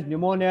 Does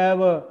pneumonia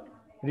have a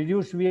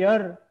reduced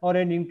VR or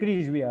an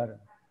increased VR?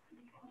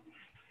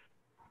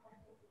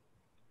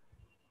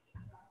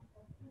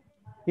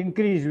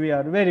 Increased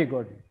VR, very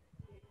good.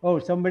 Oh,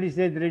 somebody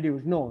said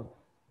reduced. No,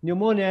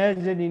 pneumonia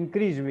has an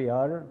increased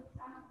VR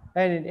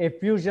and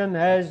effusion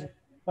has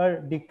a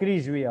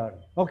decreased VR.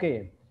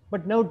 Okay,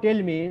 but now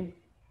tell me,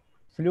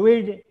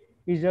 fluid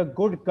is a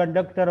good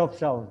conductor of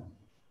sound.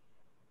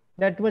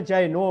 That much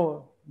I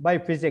know by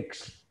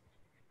physics.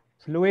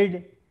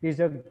 Fluid is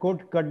a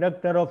good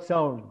conductor of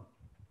sound.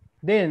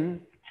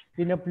 Then,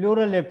 in a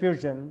pleural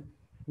effusion,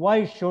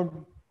 why should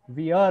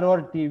VR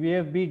or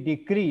TVF be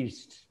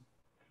decreased?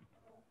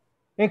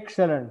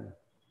 Excellent.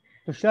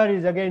 Tushar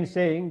is again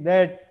saying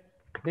that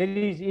there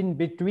is in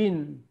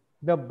between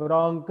the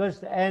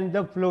bronchus and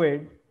the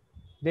fluid,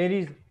 there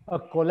is a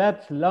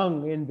collapsed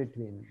lung in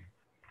between.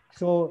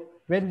 So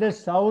when the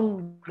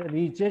sound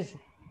reaches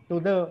to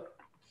the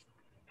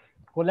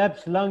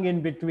collapsed lung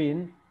in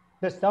between,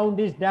 the sound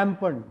is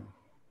dampened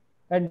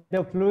and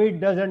the fluid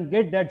doesn't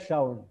get that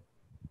sound.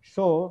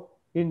 So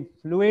in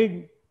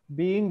fluid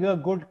being a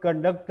good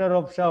conductor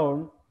of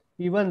sound,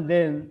 even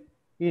then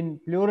in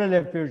pleural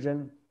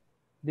effusion,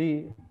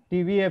 the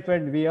TVF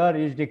and VR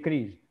is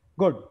decreased.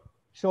 Good.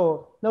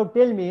 So now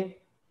tell me,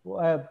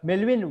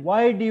 Melwin,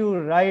 why do you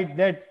write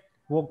that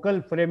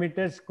vocal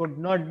fremitus could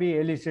not be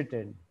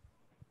elicited?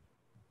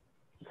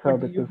 So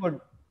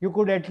but you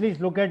could at least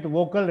look at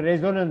vocal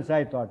resonance,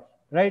 I thought,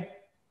 right?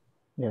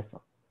 Yes, sir.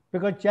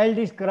 Because child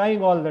is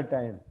crying all the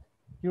time.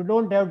 You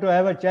don't have to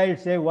have a child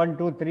say 1,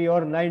 2, 3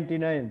 or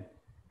 99.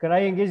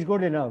 Crying is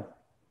good enough.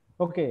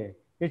 Okay,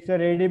 it's a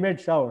ready-made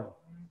sound.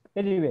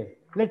 Anyway,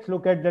 let's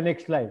look at the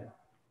next slide.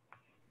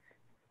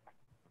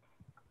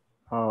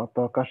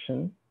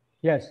 Percussion.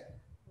 Yes.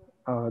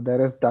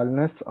 There is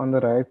dullness on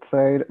the right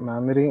side,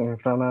 mammary,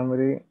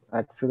 inframammary,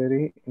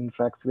 axillary,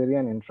 infraxillary,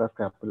 and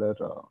intrascapular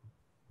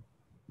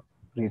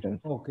regions.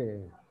 Okay.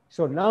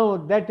 So now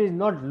that is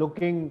not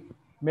looking,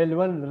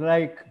 Melwin,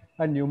 like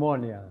a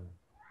pneumonia.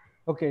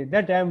 Okay,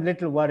 that I am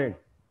little worried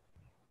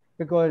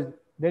because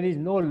there is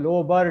no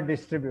lobar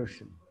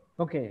distribution.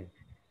 Okay.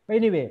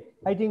 Anyway,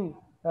 I think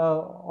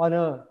on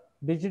a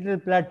digital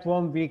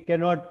platform, we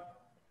cannot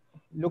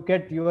look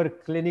at your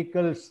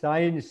clinical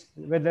signs,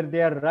 whether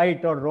they are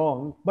right or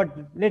wrong, but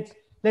let's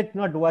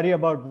not worry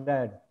about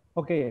that.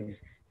 Okay.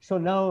 So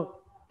now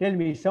tell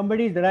me,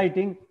 somebody is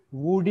writing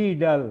woody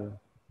dull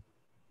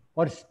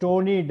or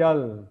stony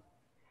dull.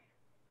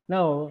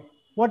 Now,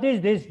 what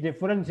is this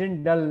difference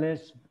in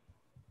dullness?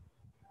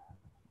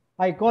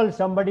 I call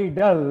somebody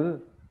dull,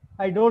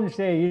 I don't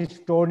say he's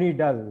stony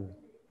dull.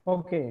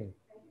 Okay.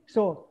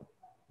 So,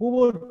 who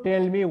would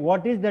tell me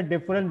what is the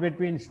difference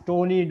between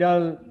stony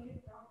dull,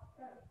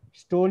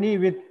 stony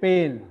with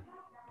pain?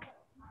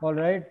 All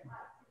right.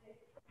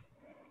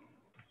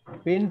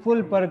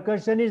 Painful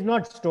percussion is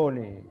not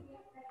stony.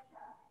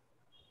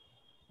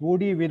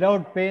 Woody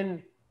without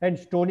pain and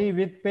stony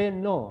with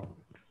pain, no.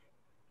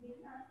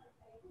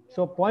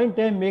 So, point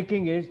I'm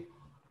making is,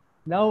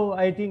 now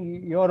I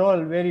think you're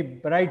all very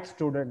bright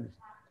students.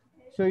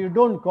 So you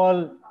don't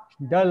call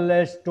dull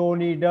as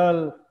stony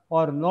dull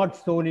or not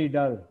stony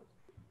dull.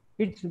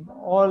 It's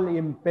all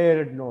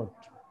impaired note.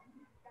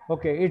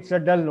 Okay, it's a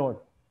dull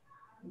note.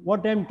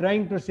 What I'm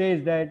trying to say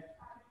is that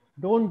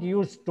don't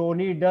use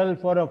stony dull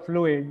for a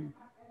fluid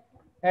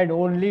and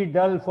only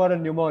dull for a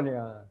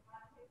pneumonia.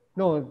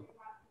 No,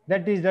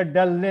 that is a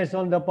dullness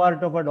on the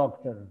part of a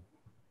doctor.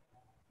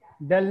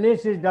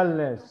 Dullness is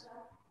dullness.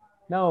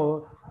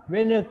 Now,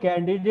 when a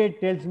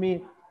candidate tells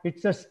me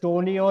it's a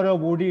stony or a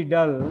woody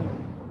dull,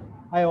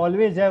 I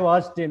always have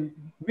asked him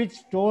which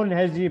stone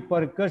has he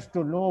percussed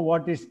to know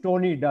what is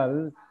stony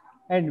dull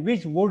and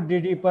which wood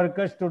did he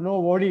percuss to know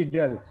woody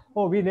dull.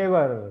 Oh, we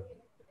never.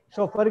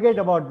 So forget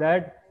about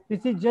that.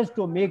 This is just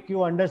to make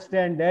you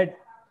understand that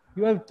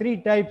you have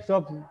three types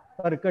of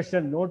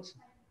percussion notes: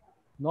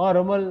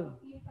 normal,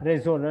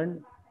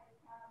 resonant,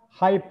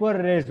 hyper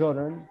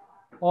resonant,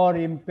 or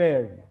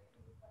impaired.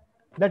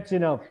 That's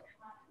enough.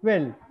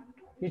 Well,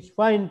 it's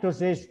fine to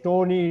say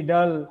stony,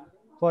 dull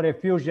for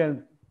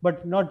effusion,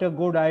 but not a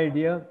good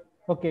idea.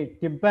 Okay,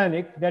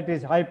 tympanic, that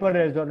is hyper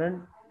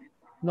resonant,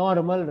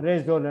 normal,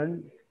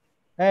 resonant,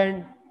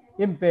 and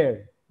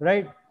impaired,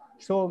 right?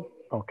 So,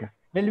 Okay.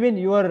 Melvin,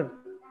 your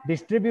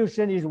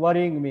distribution is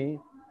worrying me.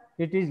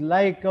 It is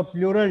like a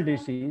pleural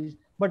disease,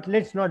 but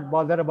let's not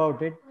bother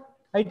about it.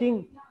 I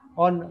think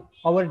on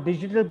our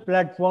digital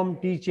platform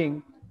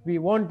teaching, we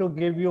want to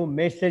give you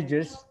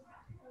messages.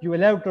 You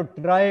will have to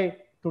try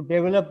to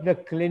develop the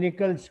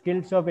clinical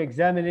skills of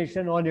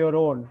examination on your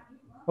own.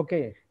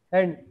 Okay.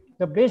 And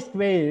the best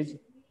way is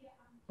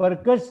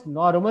percuss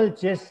normal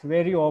chest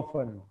very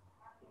often.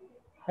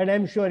 And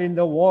I'm sure in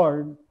the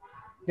world,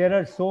 there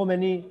are so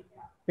many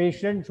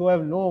patients who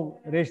have no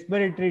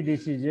respiratory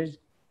diseases.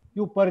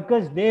 You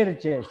percuss their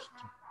chest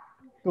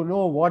to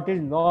know what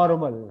is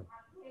normal.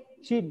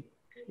 See,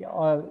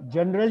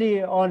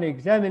 generally on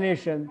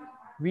examination,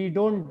 we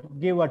don't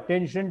give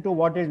attention to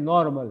what is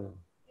normal.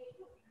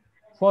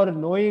 For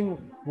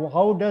knowing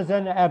how does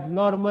an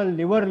abnormal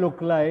liver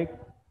look like,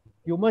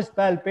 you must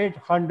palpate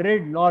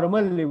 100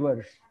 normal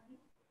livers.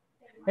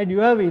 And you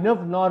have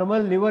enough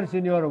normal livers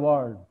in your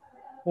ward,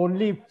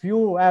 only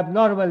few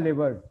abnormal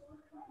livers.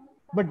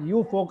 But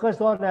you focus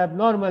on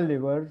abnormal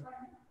livers.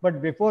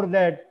 But before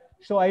that,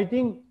 so I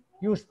think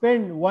you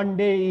spend 1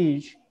 day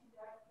each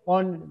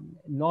on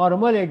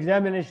normal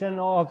examination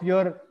of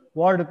your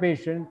ward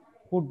patient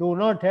who do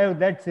not have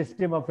that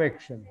system of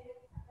action.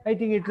 I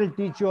think it will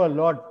teach you a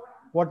lot.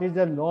 What is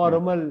a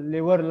normal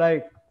liver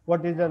like?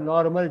 What is a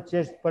normal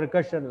chest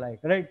percussion like?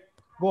 Right?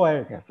 Go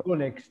ahead. Yes, Go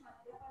next.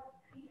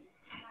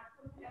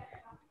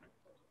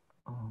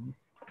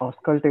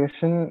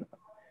 Auscultation,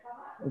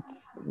 it's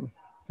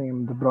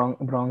same, the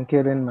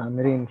bronchial and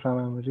mammary,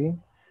 inframammary,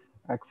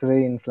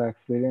 axillary,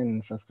 infraxillary,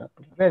 and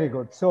intrascapular. Very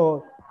good.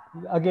 So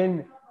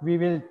again, we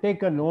will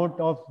take a note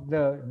of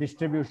the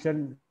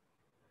distribution.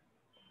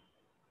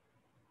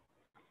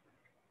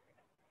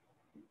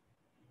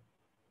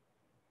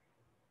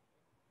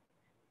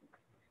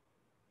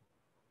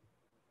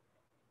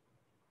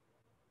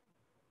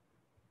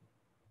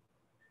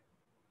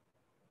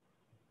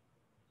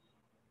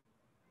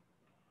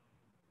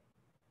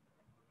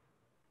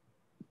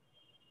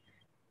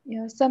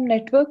 Yeah, some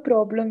network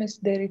problem is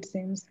there, it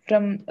seems,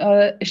 from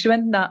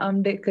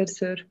Ambedkar,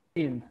 sir.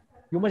 You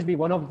must be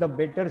one of the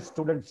better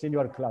students in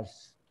your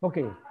class.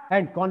 Okay.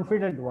 And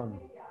confident one.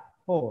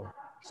 Oh,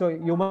 so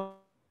you must.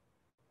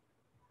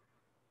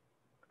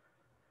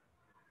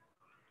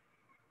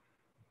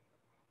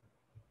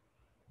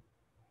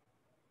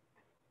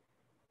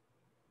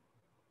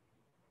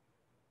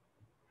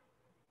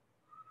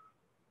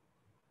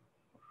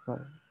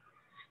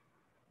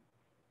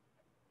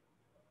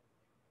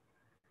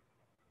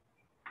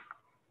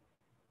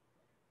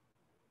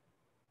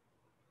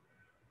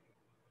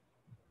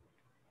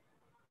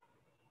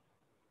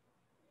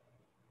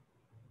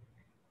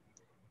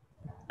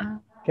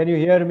 Can you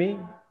hear me?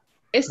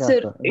 Yes, Yes,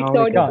 sir. sir. It's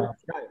Now we can. audible.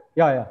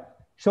 Yeah.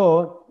 So,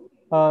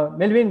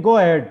 Melvin, go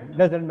ahead.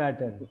 Doesn't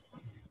matter.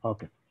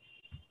 Okay.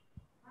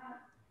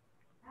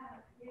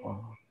 Uh,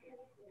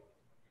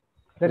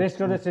 The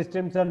rest of the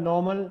systems are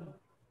normal?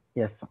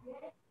 yes, sir.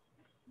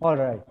 All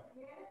right.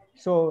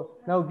 So,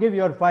 now give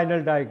your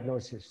final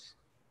diagnosis.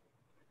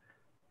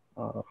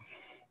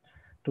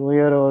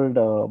 2-year-old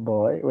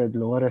boy with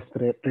lower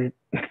respiratory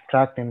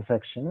tract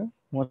infection,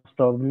 most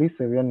probably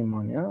severe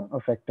pneumonia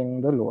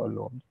affecting the lower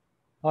lobes.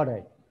 All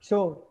right.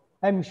 So,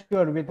 I'm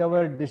sure with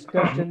our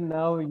discussion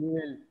now, you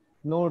will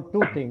know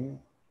two things.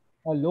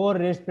 A lower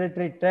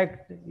respiratory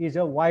tract is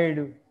a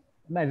wide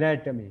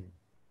anatomy.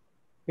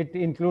 It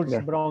includes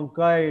Yes, sir.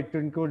 bronchi, it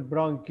includes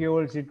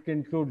bronchioles, it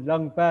includes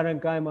lung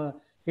parenchyma,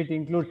 it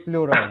includes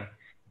pleura.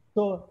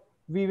 So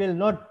we will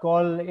not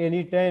call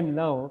any time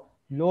now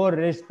lower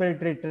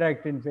respiratory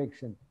tract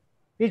infection.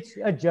 It's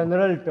a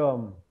general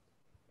term,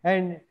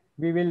 and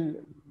we will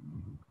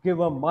give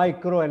a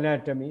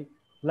microanatomy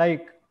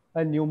like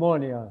a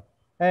pneumonia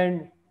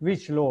and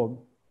which lobe.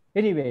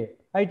 Anyway,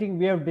 I think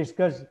we have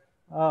discussed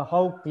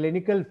how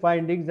clinical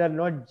findings are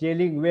not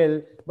gelling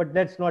well, but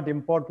that's not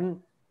important.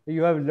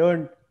 You have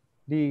learned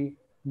the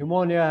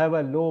pneumonia have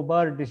a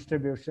lobar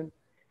distribution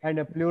and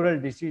a pleural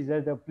disease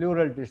has a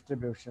pleural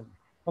distribution.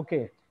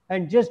 Okay,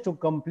 and just to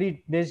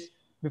complete this,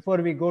 before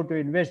we go to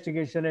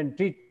investigation and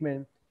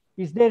treatment,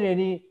 is there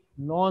any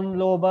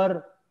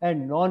non-lobar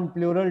and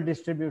non-pleural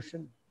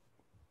distribution?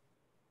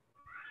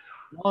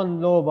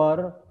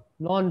 Non-lobar,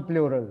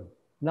 non-pleural,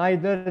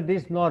 neither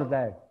this nor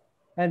that.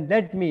 And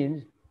that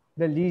means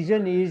the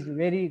lesion is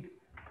very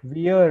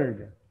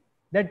weird.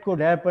 That could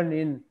happen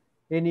in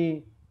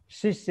any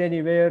cyst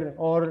anywhere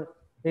or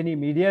any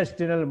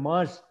mediastinal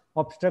mass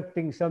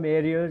obstructing some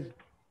areas.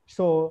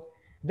 So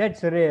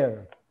that's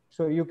rare.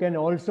 So you can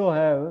also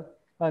have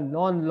a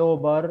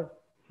non-lobar,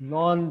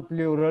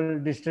 non-pleural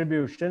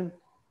distribution,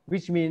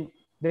 which means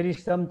there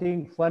is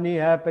something funny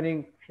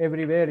happening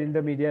everywhere in the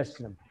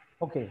mediastinum.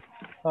 Okay.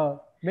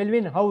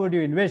 Melvin, how would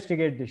you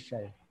investigate this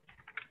child?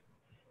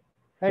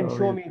 And So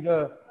show me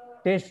the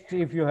test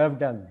if you have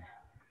done.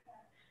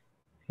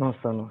 no,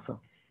 sir, no, sir.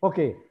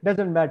 Okay,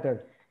 doesn't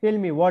matter. Tell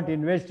me, what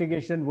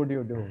investigation would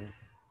you do?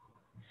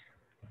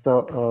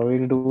 So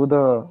we'll do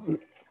the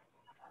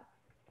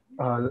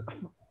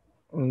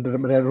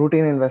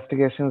routine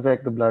investigations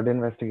like the blood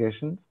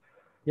investigations,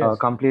 Yes.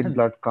 complete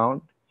blood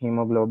count,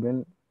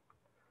 hemoglobin.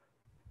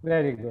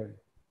 Very good.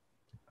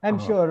 I'm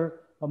sure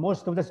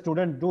most of the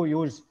students do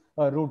use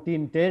a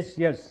routine test.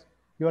 Yes,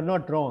 you are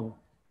not wrong.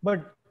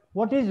 But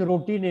what is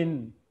routine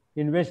in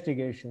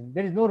investigation?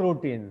 There is no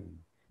routine.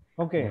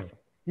 Okay. Yes.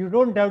 You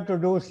don't have to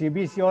do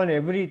CBC on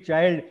every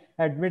child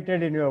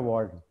admitted in your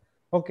ward.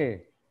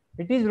 Okay.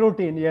 It is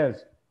routine,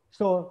 yes.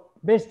 So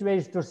best way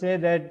is to say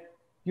that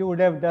you would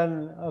have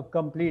done a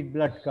complete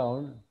blood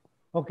count.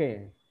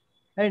 Okay.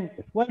 And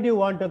why do you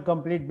want a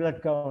complete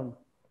blood count?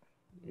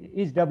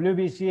 Is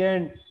WBC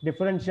and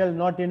differential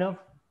not enough?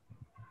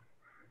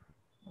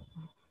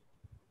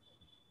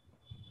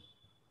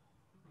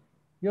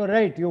 You're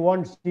right, you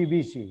want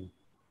CBC.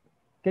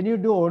 Can you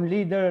do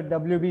only the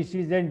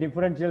WBCs and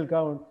differential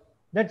count?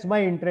 That's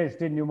my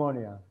interest in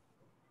pneumonia.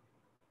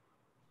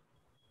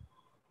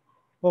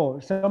 Oh,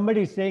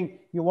 somebody is saying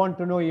you want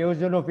to know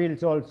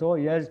eosinophils also.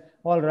 Yes,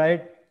 all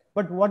right.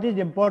 But what is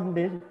important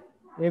is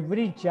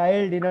every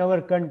child in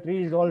our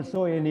country is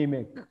also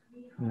anemic.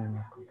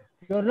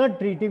 You're not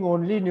treating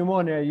only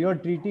pneumonia, you're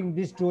treating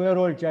this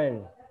 2-year-old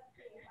child.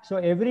 So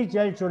every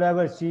child should have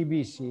a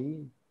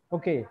CBC.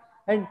 Okay.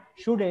 And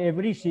should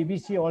every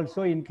CBC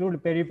also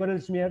include peripheral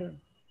smear?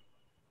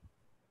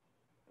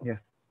 Yes.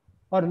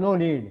 Or no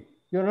need?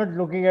 You're not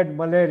looking at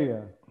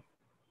malaria.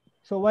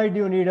 So why do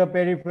you need a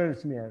peripheral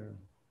smear?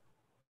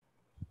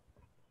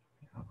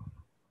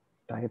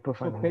 Type of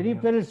So anemia.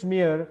 peripheral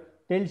smear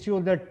tells you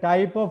the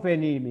type of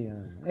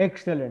anemia.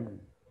 Excellent.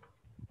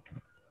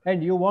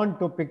 And you want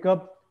to pick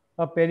up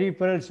a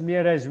peripheral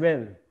smear as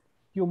well.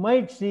 You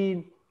might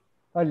see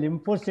a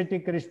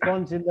lymphocytic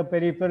response in the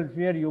peripheral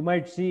smear. You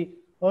might see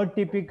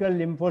atypical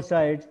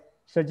lymphocytes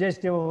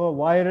suggestive of a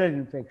viral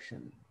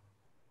infection.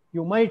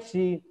 You might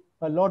see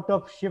a lot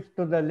of shift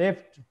to the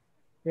left,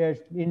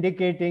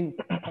 indicating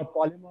a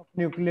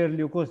polymononuclear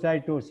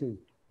leukocytosis.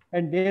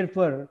 And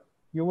therefore,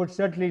 you would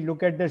certainly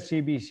look at the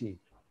CBC.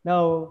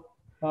 Now,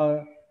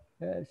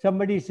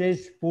 somebody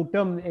says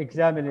sputum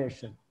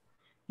examination.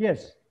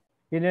 Yes,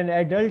 in an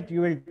adult,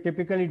 you will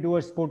typically do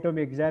a sputum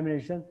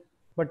examination,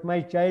 but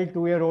my child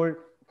 2-year-old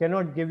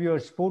cannot give you a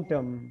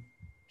sputum.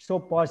 So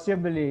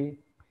possibly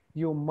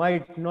you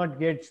might not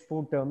get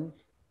sputum,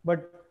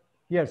 but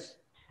yes,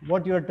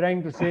 what you are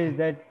trying to say is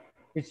that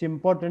it's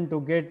important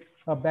to get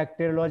a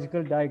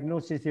bacteriological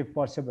diagnosis if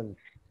possible.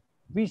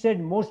 We said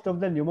most of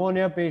the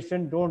pneumonia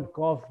patients don't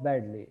cough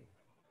badly.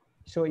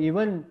 So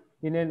even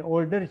in an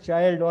older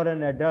child or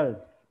an adult,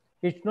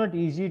 it's not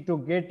easy to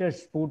get a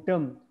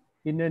sputum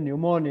in a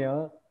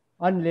pneumonia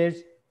unless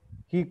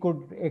he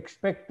could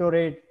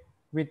expectorate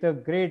with a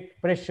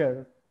great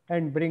pressure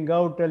and bring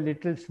out a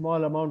little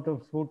small amount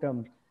of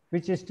sputum.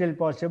 which is still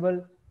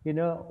possible in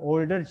an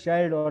older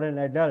child or an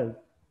adult,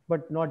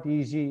 but not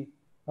easy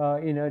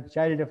in a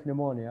child of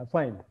pneumonia.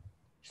 Fine.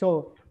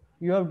 So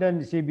you have done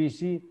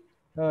CBC,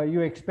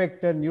 you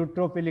expect a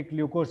neutrophilic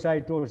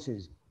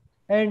leukocytosis.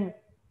 And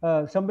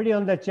somebody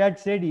on the chat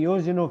said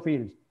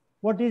eosinophils.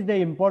 What is the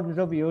importance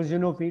of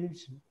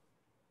eosinophils?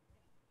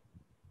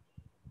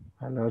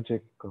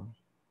 Allergic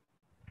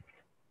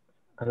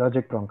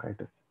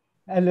bronchitis.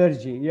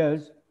 Allergy,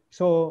 yes.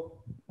 So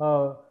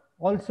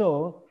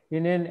also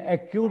in an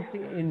acute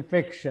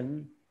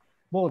infection,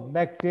 both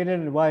bacterial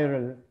and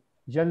viral,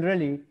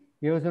 generally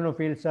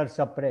eosinophils are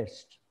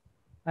suppressed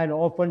and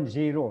often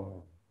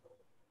zero.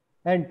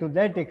 And to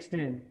that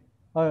extent,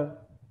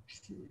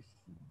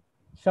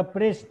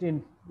 suppressed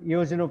in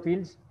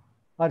eosinophils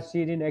are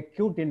seen in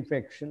acute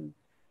infection,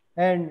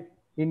 and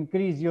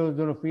increased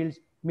eosinophils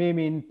may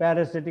mean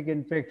parasitic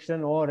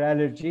infection or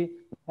allergy,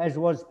 as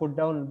was put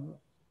down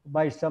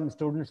by some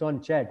students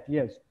on chat.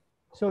 Yes.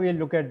 So we'll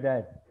look at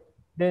that.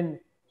 Then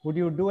would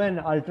you do an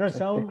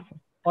ultrasound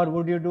or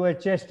would you do a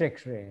chest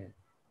X-ray?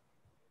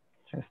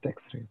 Chest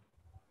X-ray.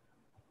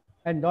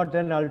 And not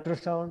an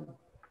ultrasound?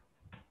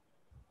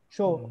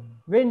 So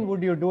when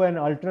would you do an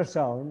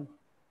ultrasound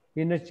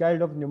in a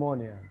child of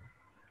pneumonia?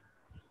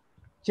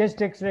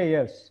 Chest X-ray,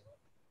 yes.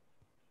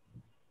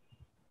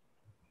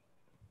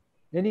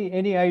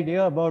 Any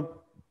idea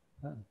about?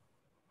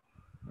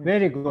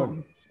 Very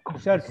good.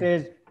 Sir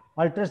says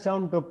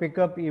ultrasound to pick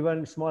up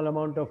even small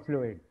amount of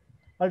fluid.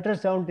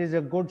 Ultrasound is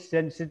a good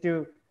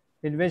sensitive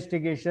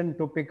investigation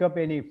to pick up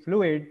any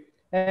fluid,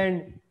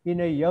 and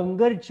in a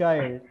younger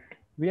child,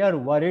 we are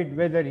worried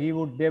whether he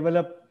would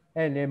develop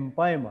an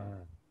empyema.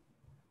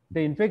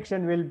 The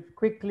infection will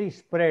quickly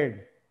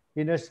spread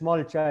in a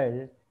small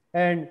child,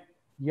 and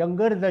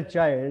younger the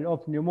child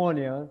of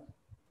pneumonia,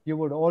 you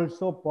would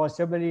also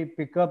possibly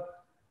pick up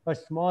a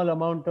small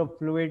amount of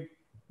fluid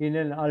in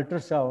an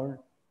ultrasound.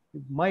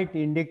 It might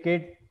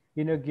indicate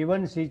in a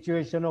given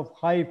situation of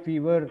high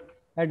fever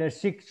and a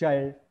sick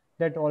child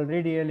that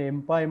already an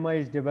empyema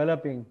is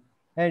developing,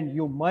 and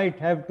you might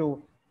have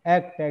to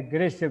act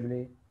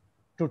aggressively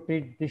to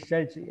treat this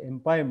child's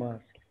empyema.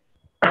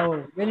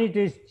 Now, when it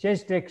is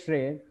chest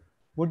X-ray,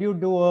 would you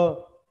do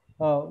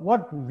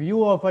what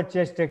view of a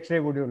chest X-ray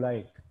would you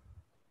like?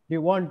 Do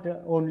you want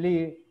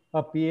only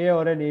a PA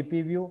or an AP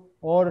view,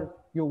 or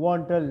you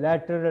want a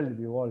lateral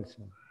view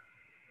also?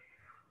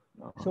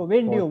 So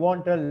when do you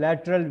want a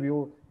lateral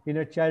view in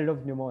a child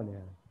of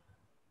pneumonia?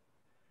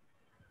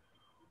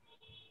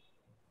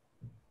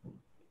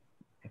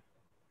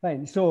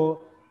 Fine.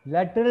 So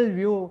lateral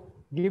view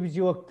gives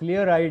you a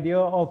clear idea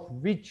of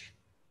which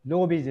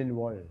lobe is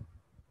involved.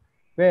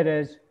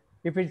 Whereas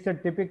if it's a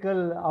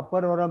typical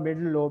upper or a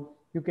middle lobe,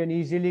 you can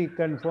easily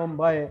confirm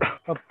by a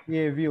PA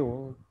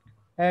view.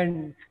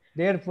 And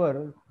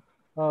therefore,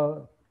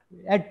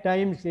 at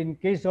times, in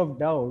case of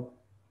doubt,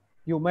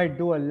 you might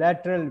do a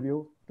lateral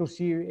view to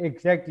see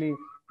exactly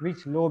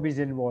which lobe is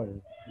involved.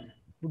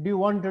 Do you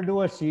want to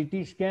do a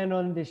CT scan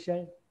on this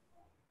child?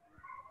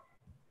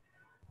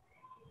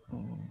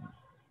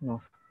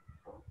 No.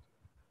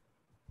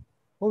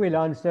 Who will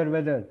answer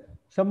whether?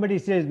 Somebody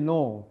says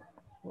no.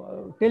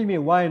 Tell me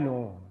why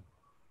no.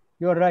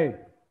 You're right.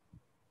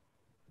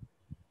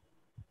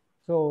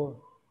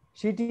 So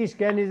CT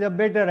scan is a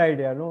better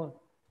idea, no?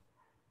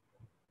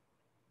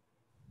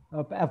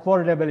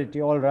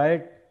 Affordability, all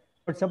right.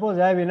 But suppose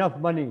I have enough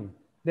money,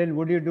 then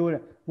would you do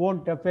it?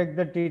 Won't affect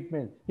the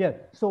treatment. Yeah.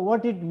 So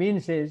what it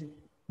means is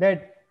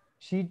that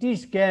CT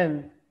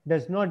scan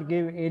does not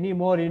give any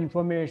more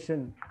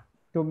information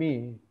to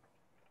me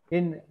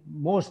in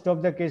most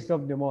of the case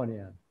of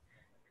pneumonia.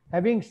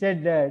 Having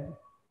said that,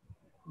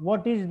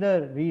 what is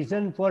the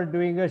reason for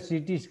doing a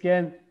CT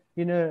scan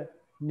in a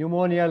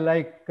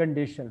pneumonia-like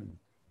condition?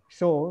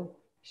 So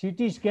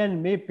CT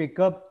scan may pick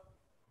up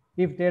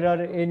if there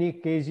are any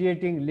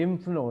caseating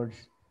lymph nodes,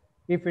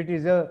 if it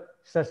is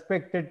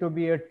suspected to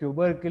be a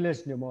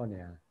tuberculous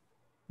pneumonia.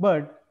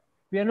 But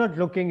we are not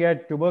looking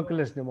at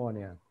tuberculous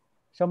pneumonia.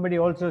 Somebody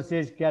also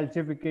says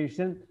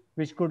calcification,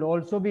 which could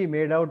also be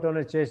made out on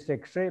a chest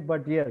X-ray,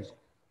 but yes.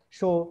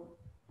 So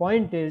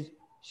point is,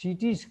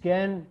 CT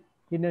scan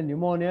in a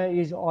pneumonia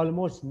is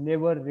almost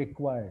never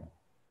required.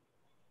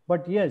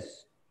 But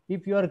yes,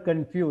 if you are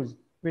confused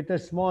with a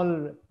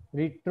small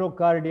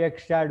retrocardiac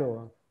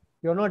shadow,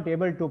 you're not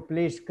able to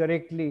place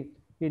correctly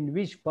in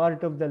which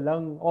part of the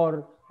lung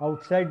or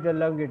outside the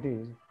lung it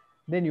is,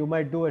 then you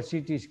might do a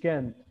CT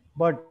scan.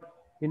 But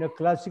in a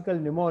classical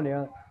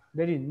pneumonia,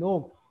 there is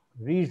no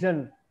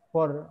reason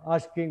for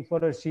asking for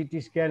a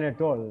CT scan at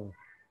all.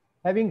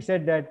 Having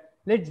said that,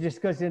 let's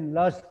discuss in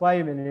last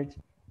 5 minutes,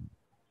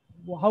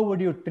 how would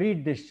you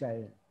treat this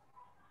child?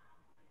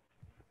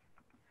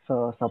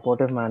 So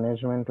supportive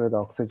management with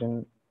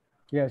oxygen.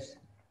 Yes.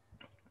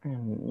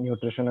 And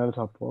nutritional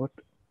support.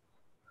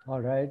 All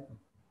right.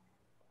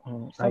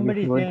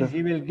 Somebody says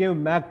he will give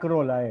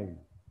macrolide.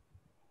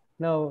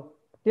 Now,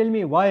 tell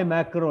me why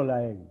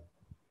macrolide?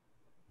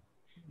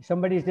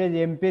 Somebody says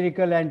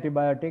empirical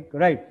antibiotic.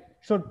 Right.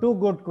 So two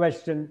good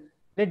questions.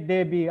 Let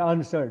they be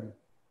answered.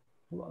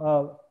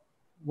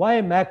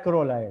 why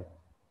macrolide?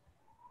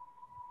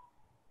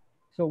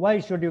 So why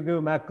should you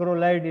give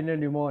macrolide in a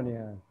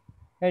pneumonia?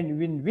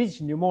 And in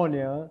which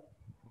pneumonia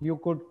you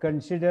could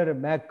consider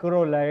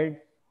macrolide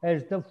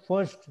as the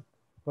first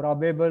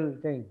probable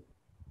thing?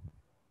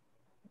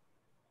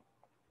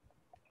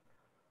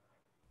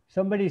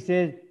 Somebody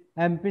says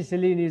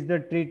ampicillin is the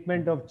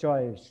treatment of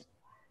choice.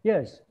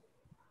 Yes,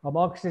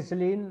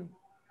 amoxicillin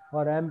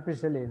or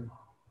ampicillin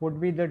would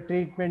be the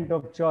treatment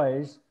of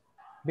choice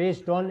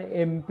based on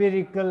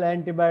empirical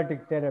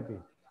antibiotic therapy.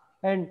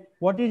 And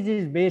what is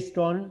this based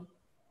on?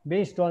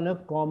 Based on a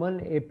common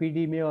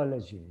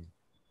epidemiology.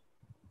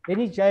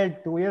 Any child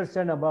 2 years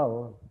and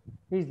above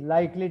is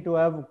likely to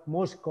have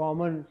most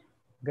common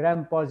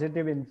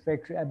gram-positive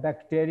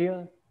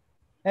bacteria,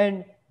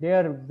 and they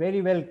are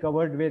very well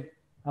covered with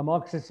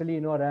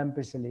amoxicillin or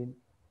ampicillin.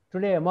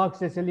 Today,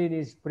 amoxicillin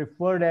is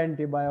preferred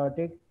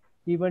antibiotic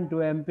even to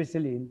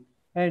ampicillin,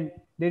 and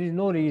there is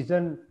no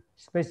reason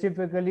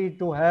specifically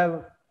to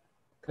have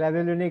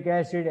clavulanic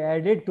acid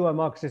added to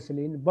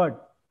amoxicillin,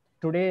 but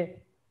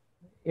today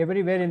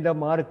everywhere in the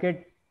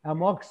market,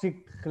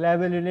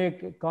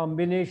 amoxiclavulanic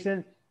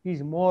combination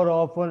is more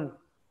often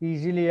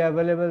easily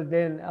available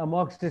than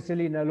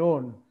amoxicillin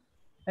alone.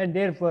 And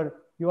therefore,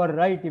 you are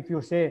right if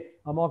you say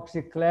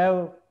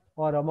amoxiclav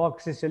or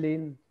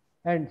amoxicillin,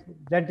 and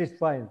that is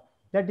fine.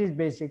 That is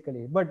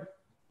basically. But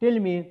tell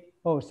me,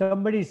 oh,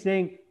 somebody is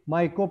saying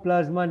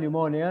mycoplasma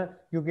pneumonia,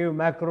 you give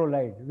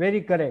macrolide.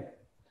 Very correct.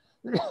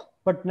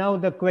 But now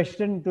the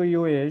question to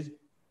you is,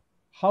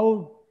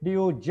 how do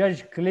you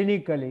judge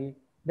clinically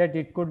that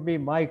it could be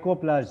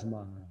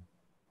mycoplasma?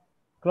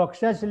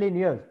 Cloxacillin,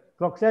 yes.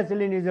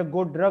 Cloxacillin is a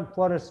good drug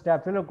for a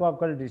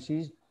staphylococcal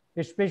disease,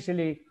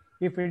 especially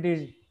if it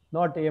is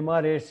not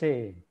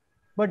MRSA.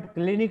 But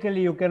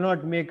clinically, you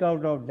cannot make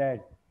out of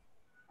that.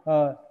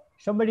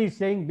 Somebody is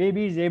saying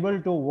baby is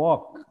able to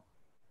walk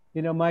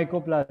in a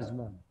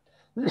mycoplasma.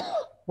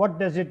 What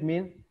does it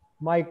mean?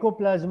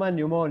 Mycoplasma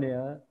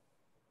pneumonia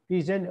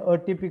is an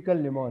atypical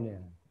pneumonia.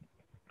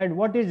 And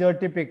what is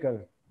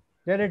atypical?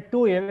 There are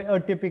two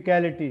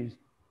atypicalities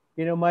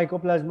in a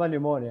mycoplasma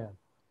pneumonia.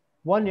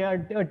 One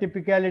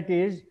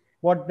atypicality is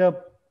what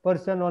the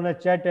person on a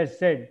chat has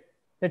said.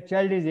 The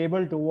child is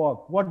able to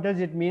walk. What does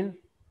it mean?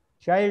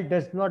 Child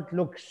does not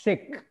look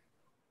sick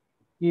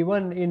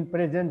even in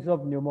presence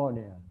of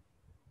pneumonia.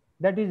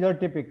 That is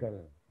atypical,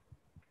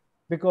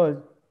 because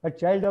a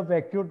child of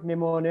acute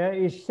pneumonia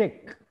is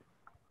sick,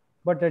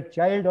 but a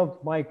child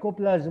of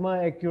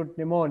mycoplasma acute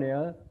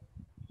pneumonia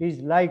is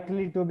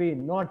likely to be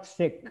not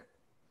sick.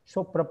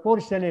 So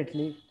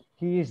proportionately,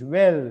 he is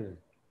well.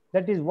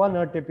 That is one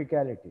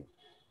atypicality.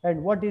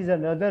 And what is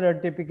another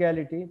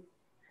atypicality?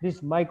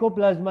 This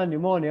mycoplasma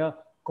pneumonia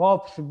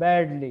coughs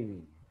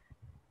badly.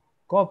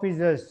 Cough is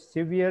a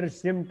severe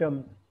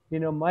symptom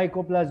in a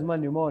mycoplasma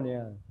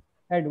pneumonia.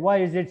 And why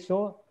is it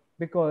so?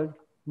 Because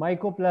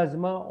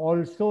mycoplasma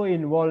also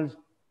involves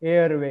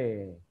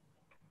airway.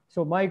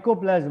 So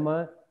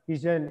mycoplasma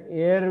is an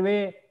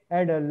airway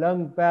and a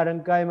lung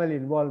parenchymal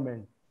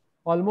involvement,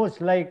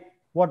 almost like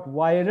what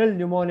viral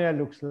pneumonia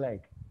looks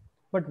like.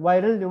 But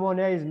viral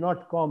pneumonia is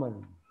not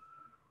common.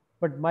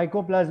 But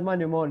mycoplasma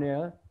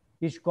pneumonia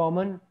is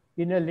common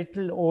in a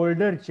little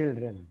older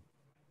children,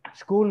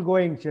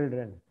 school-going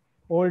children,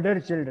 older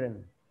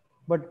children.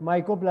 But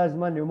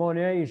mycoplasma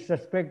pneumonia is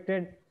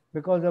suspected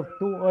because of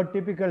two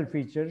atypical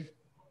features: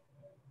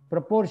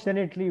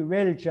 proportionately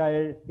well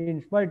child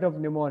in spite of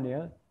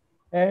pneumonia,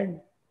 and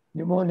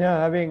pneumonia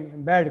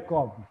having bad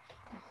cough.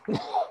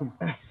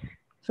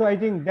 So I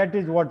think that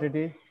is what it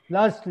is.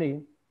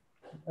 Lastly,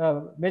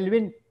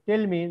 Melwin,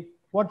 tell me,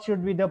 what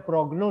should be the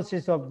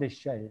prognosis of this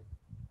child?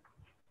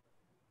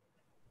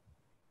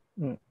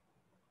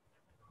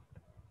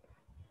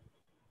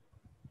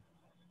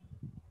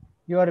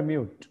 You are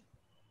mute.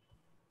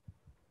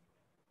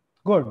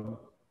 Good.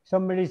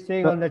 Somebody is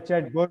saying on the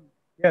chat, good.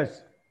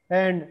 Yes.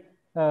 And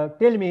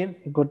tell me,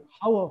 good.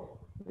 How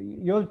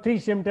you have three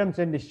symptoms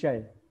in this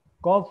child: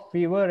 cough,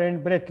 fever,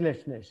 and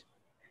breathlessness.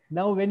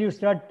 Now, when you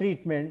start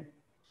treatment,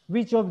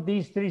 which of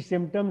these three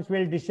symptoms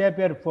will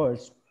disappear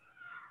first,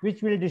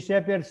 which will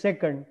disappear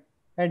second,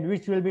 and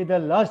which will be the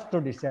last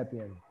to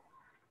disappear?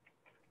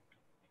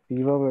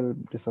 Fever will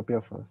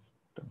disappear first.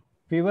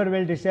 Fever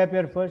will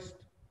disappear first.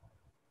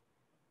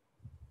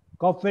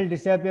 Cough will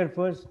disappear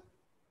first.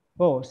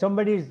 Oh,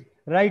 somebody is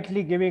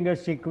rightly giving a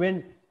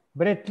sequence.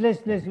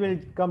 Breathlessness will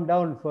come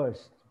down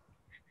first.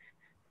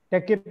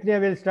 Tachypnea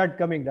will start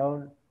coming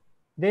down.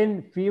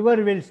 Then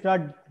fever will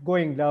start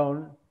going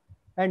down.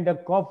 And the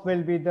cough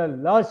will be the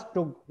last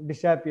to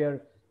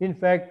disappear. In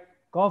fact,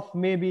 cough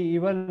may be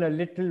even a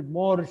little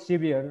more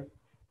severe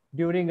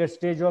during a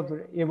stage of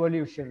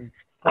evolution,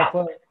 of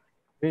a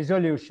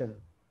resolution.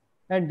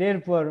 And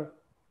therefore,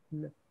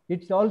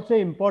 it's also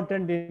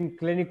important in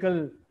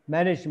clinical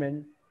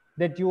management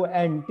that you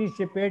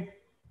anticipate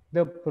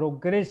the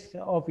progress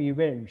of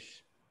events.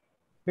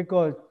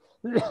 Because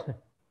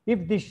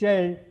if the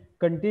child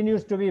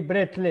continues to be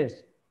breathless,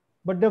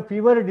 but the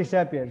fever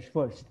disappears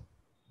first,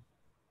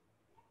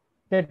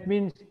 that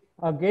means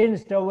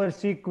against our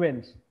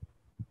sequence.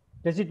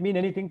 Does it mean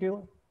anything to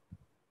you?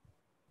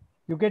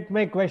 You get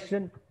my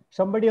question?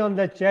 Somebody on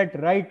the chat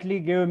rightly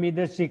gave me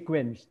the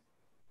sequence.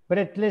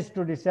 Breathless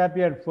to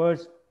disappear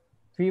first,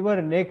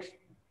 fever next,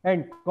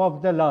 and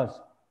cough the last.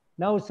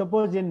 Now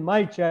suppose in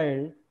my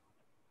child,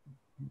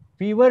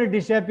 fever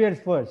disappears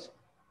first,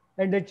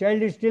 and the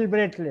child is still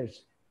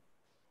breathless.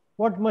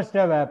 What must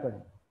have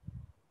happened?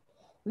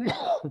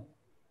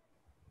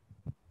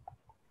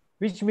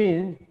 Which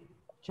means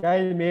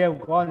child may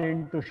have gone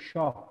into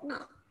shock.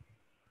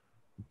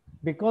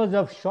 Because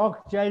of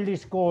shock, child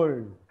is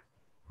cold.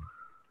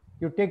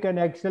 You take an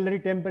axillary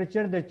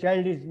temperature, the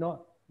child is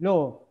not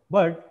low.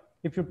 But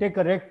if you take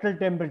a rectal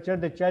temperature,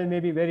 the child may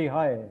be very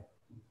high.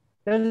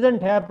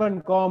 Doesn't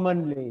happen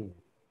commonly.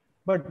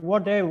 But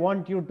what I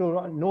want you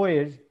to know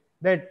is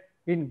that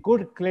in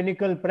good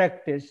clinical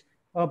practice,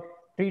 a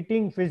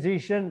treating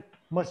physician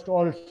must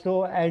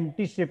also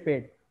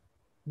anticipate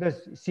the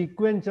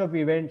sequence of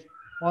events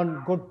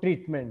on good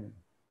treatment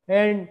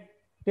and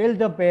tell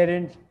the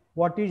parents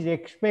what is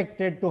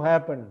expected to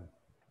happen.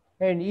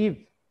 And if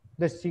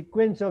the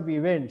sequence of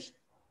events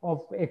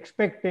of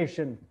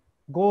expectation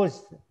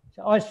goes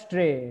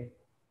astray,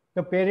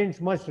 the parents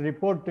must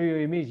report to you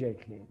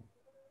immediately.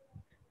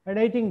 And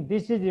I think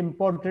this is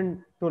important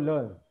to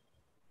learn.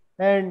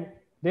 And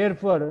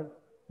therefore,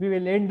 we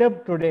will end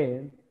up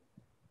today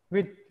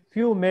with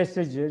few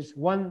messages.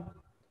 One,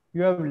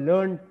 you have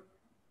learned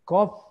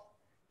cough,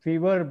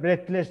 fever,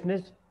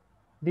 breathlessness.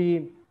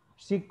 The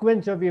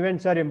sequence of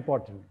events are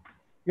important.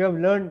 You have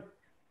learned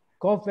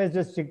cough as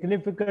a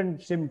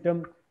significant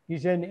symptom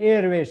is an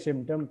airway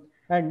symptom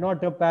and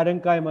not a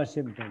parenchyma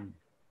symptom.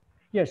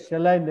 Yes,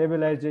 saline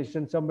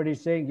nebulization, somebody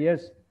is saying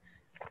yes.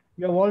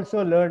 You have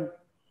also learned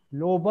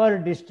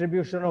lobar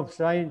distribution of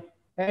signs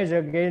as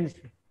against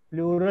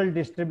pleural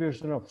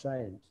distribution of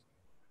signs.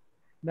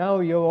 Now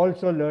you have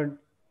also learned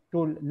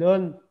to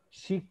learn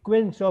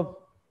sequence of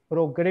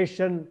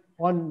progression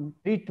on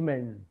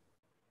treatment.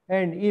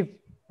 And if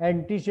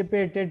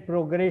anticipated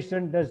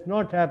progression does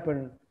not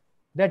happen,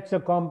 that's a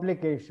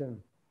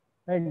complication.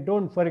 And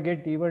don't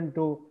forget even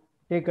to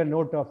take a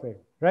note of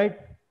it, right?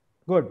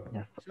 Good.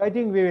 Yes. So I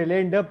think we will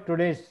end up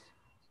today's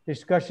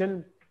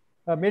discussion.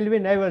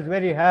 Melwin, I was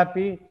very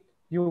happy.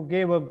 You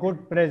gave a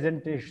good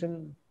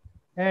presentation.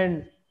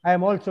 And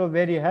I'm also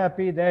very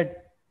happy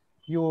that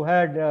you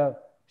had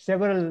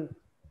several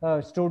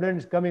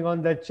students coming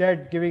on the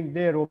chat giving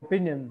their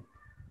opinion.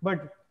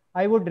 But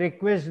I would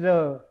request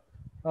the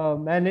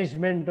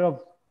management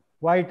of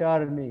White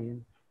Army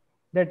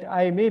that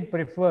I may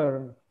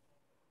prefer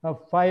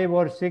 5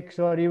 or 6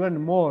 or even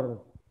more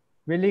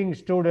willing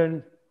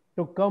students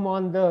to come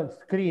on the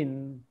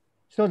screen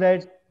so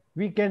that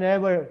we can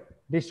have a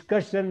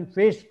discussion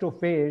face to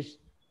face,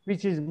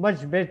 which is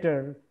much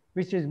better,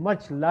 which is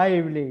much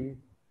lively,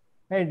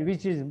 and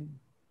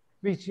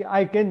which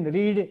I can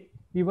read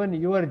even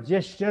your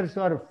gestures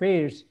or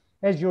face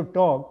as you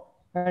talk,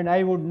 and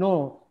I would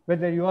know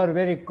whether you are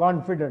very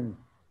confident.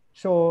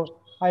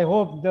 So I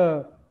hope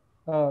the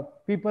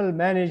people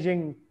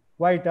managing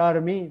White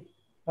Army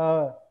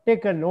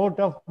take a note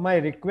of my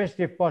request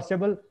if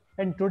possible.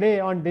 And today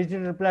on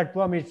digital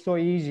platform, it's so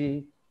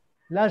easy.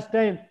 Last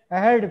time I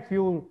had a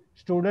few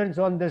students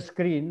on the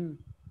screen,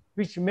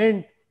 which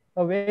meant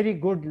a very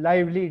good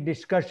lively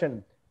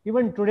discussion.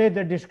 Even today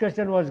the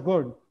discussion was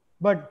good,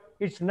 but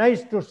it's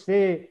nice to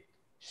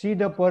see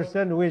the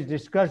person who is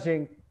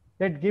discussing.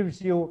 That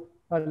gives you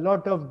a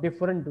lot of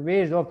different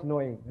ways of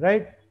knowing,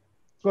 right?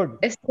 Good.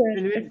 Yes,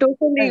 sir.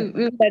 Totally,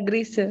 we will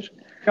agree, sir.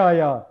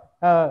 Yeah.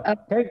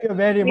 Thank you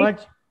very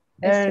much.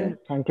 Yes, and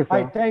thank you, sir.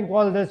 I thank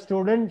all the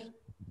students.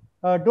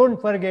 Don't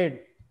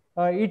forget,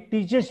 it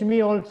teaches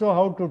me also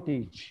how to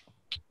teach.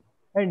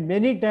 And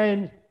many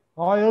times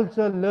I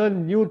also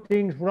learn new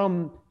things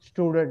from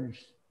students.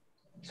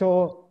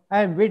 So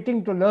I am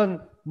waiting to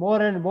learn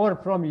more and more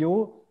from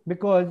you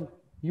because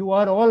you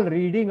are all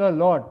reading a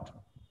lot.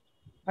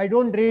 I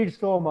don't read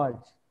so much.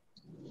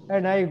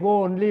 And I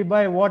go only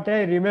by what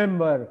I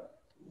remember.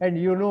 And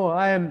you know,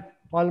 I am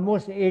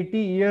almost 80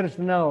 years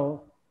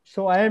now,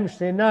 so I am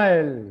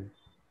senile.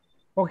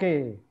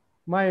 Okay,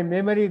 my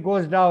memory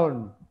goes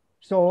down.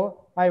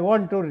 So I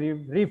want to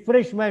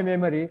refresh my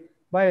memory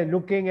by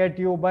looking at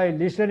you, by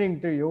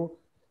listening to you.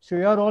 So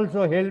you are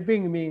also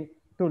helping me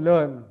to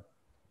learn.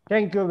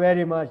 Thank you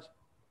very much.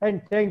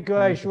 And thank you,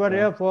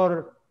 Aishwarya,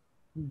 for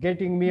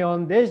getting me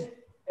on this.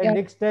 And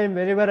next time,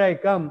 wherever I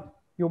come,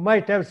 you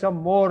might have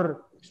some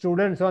more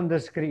students on the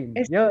screen.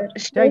 Yes, yeah.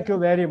 Sure. Thank you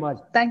very much.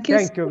 Thank you.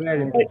 Thank you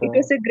very much. It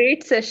was a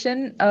great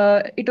session.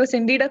 It was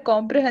indeed a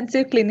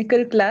comprehensive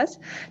clinical class.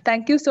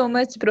 Thank you so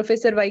much,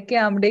 Professor Y.K.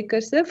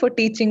 Ambedkar, sir, for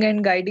teaching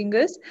and guiding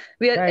us.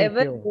 We are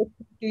ever grateful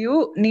to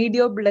you. Need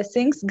your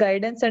blessings,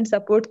 guidance, and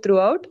support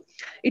throughout.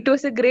 It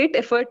was a great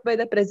effort by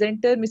the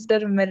presenter,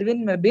 Mr.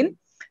 Melwin Maben.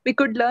 We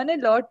could learn a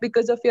lot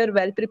because of your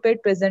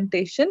well-prepared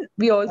presentation.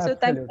 We also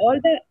thank all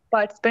the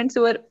participants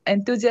who were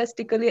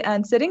enthusiastically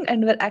answering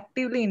and were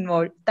actively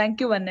involved.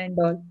 Thank you, one and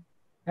all.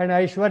 And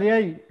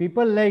Aishwarya,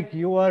 people like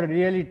you are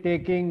really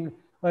taking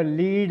a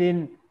lead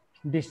in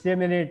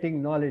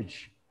disseminating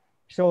knowledge.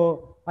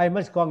 So I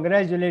must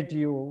congratulate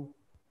you,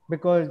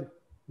 because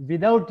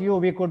without you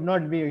we could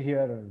not be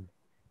here.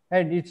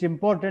 And it's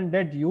important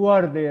that you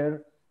are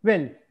there.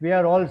 Well, we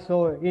are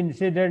also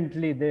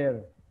incidentally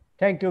there.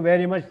 Thank you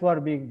very much for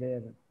being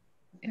there.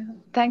 Yeah.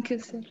 Thank you,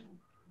 sir.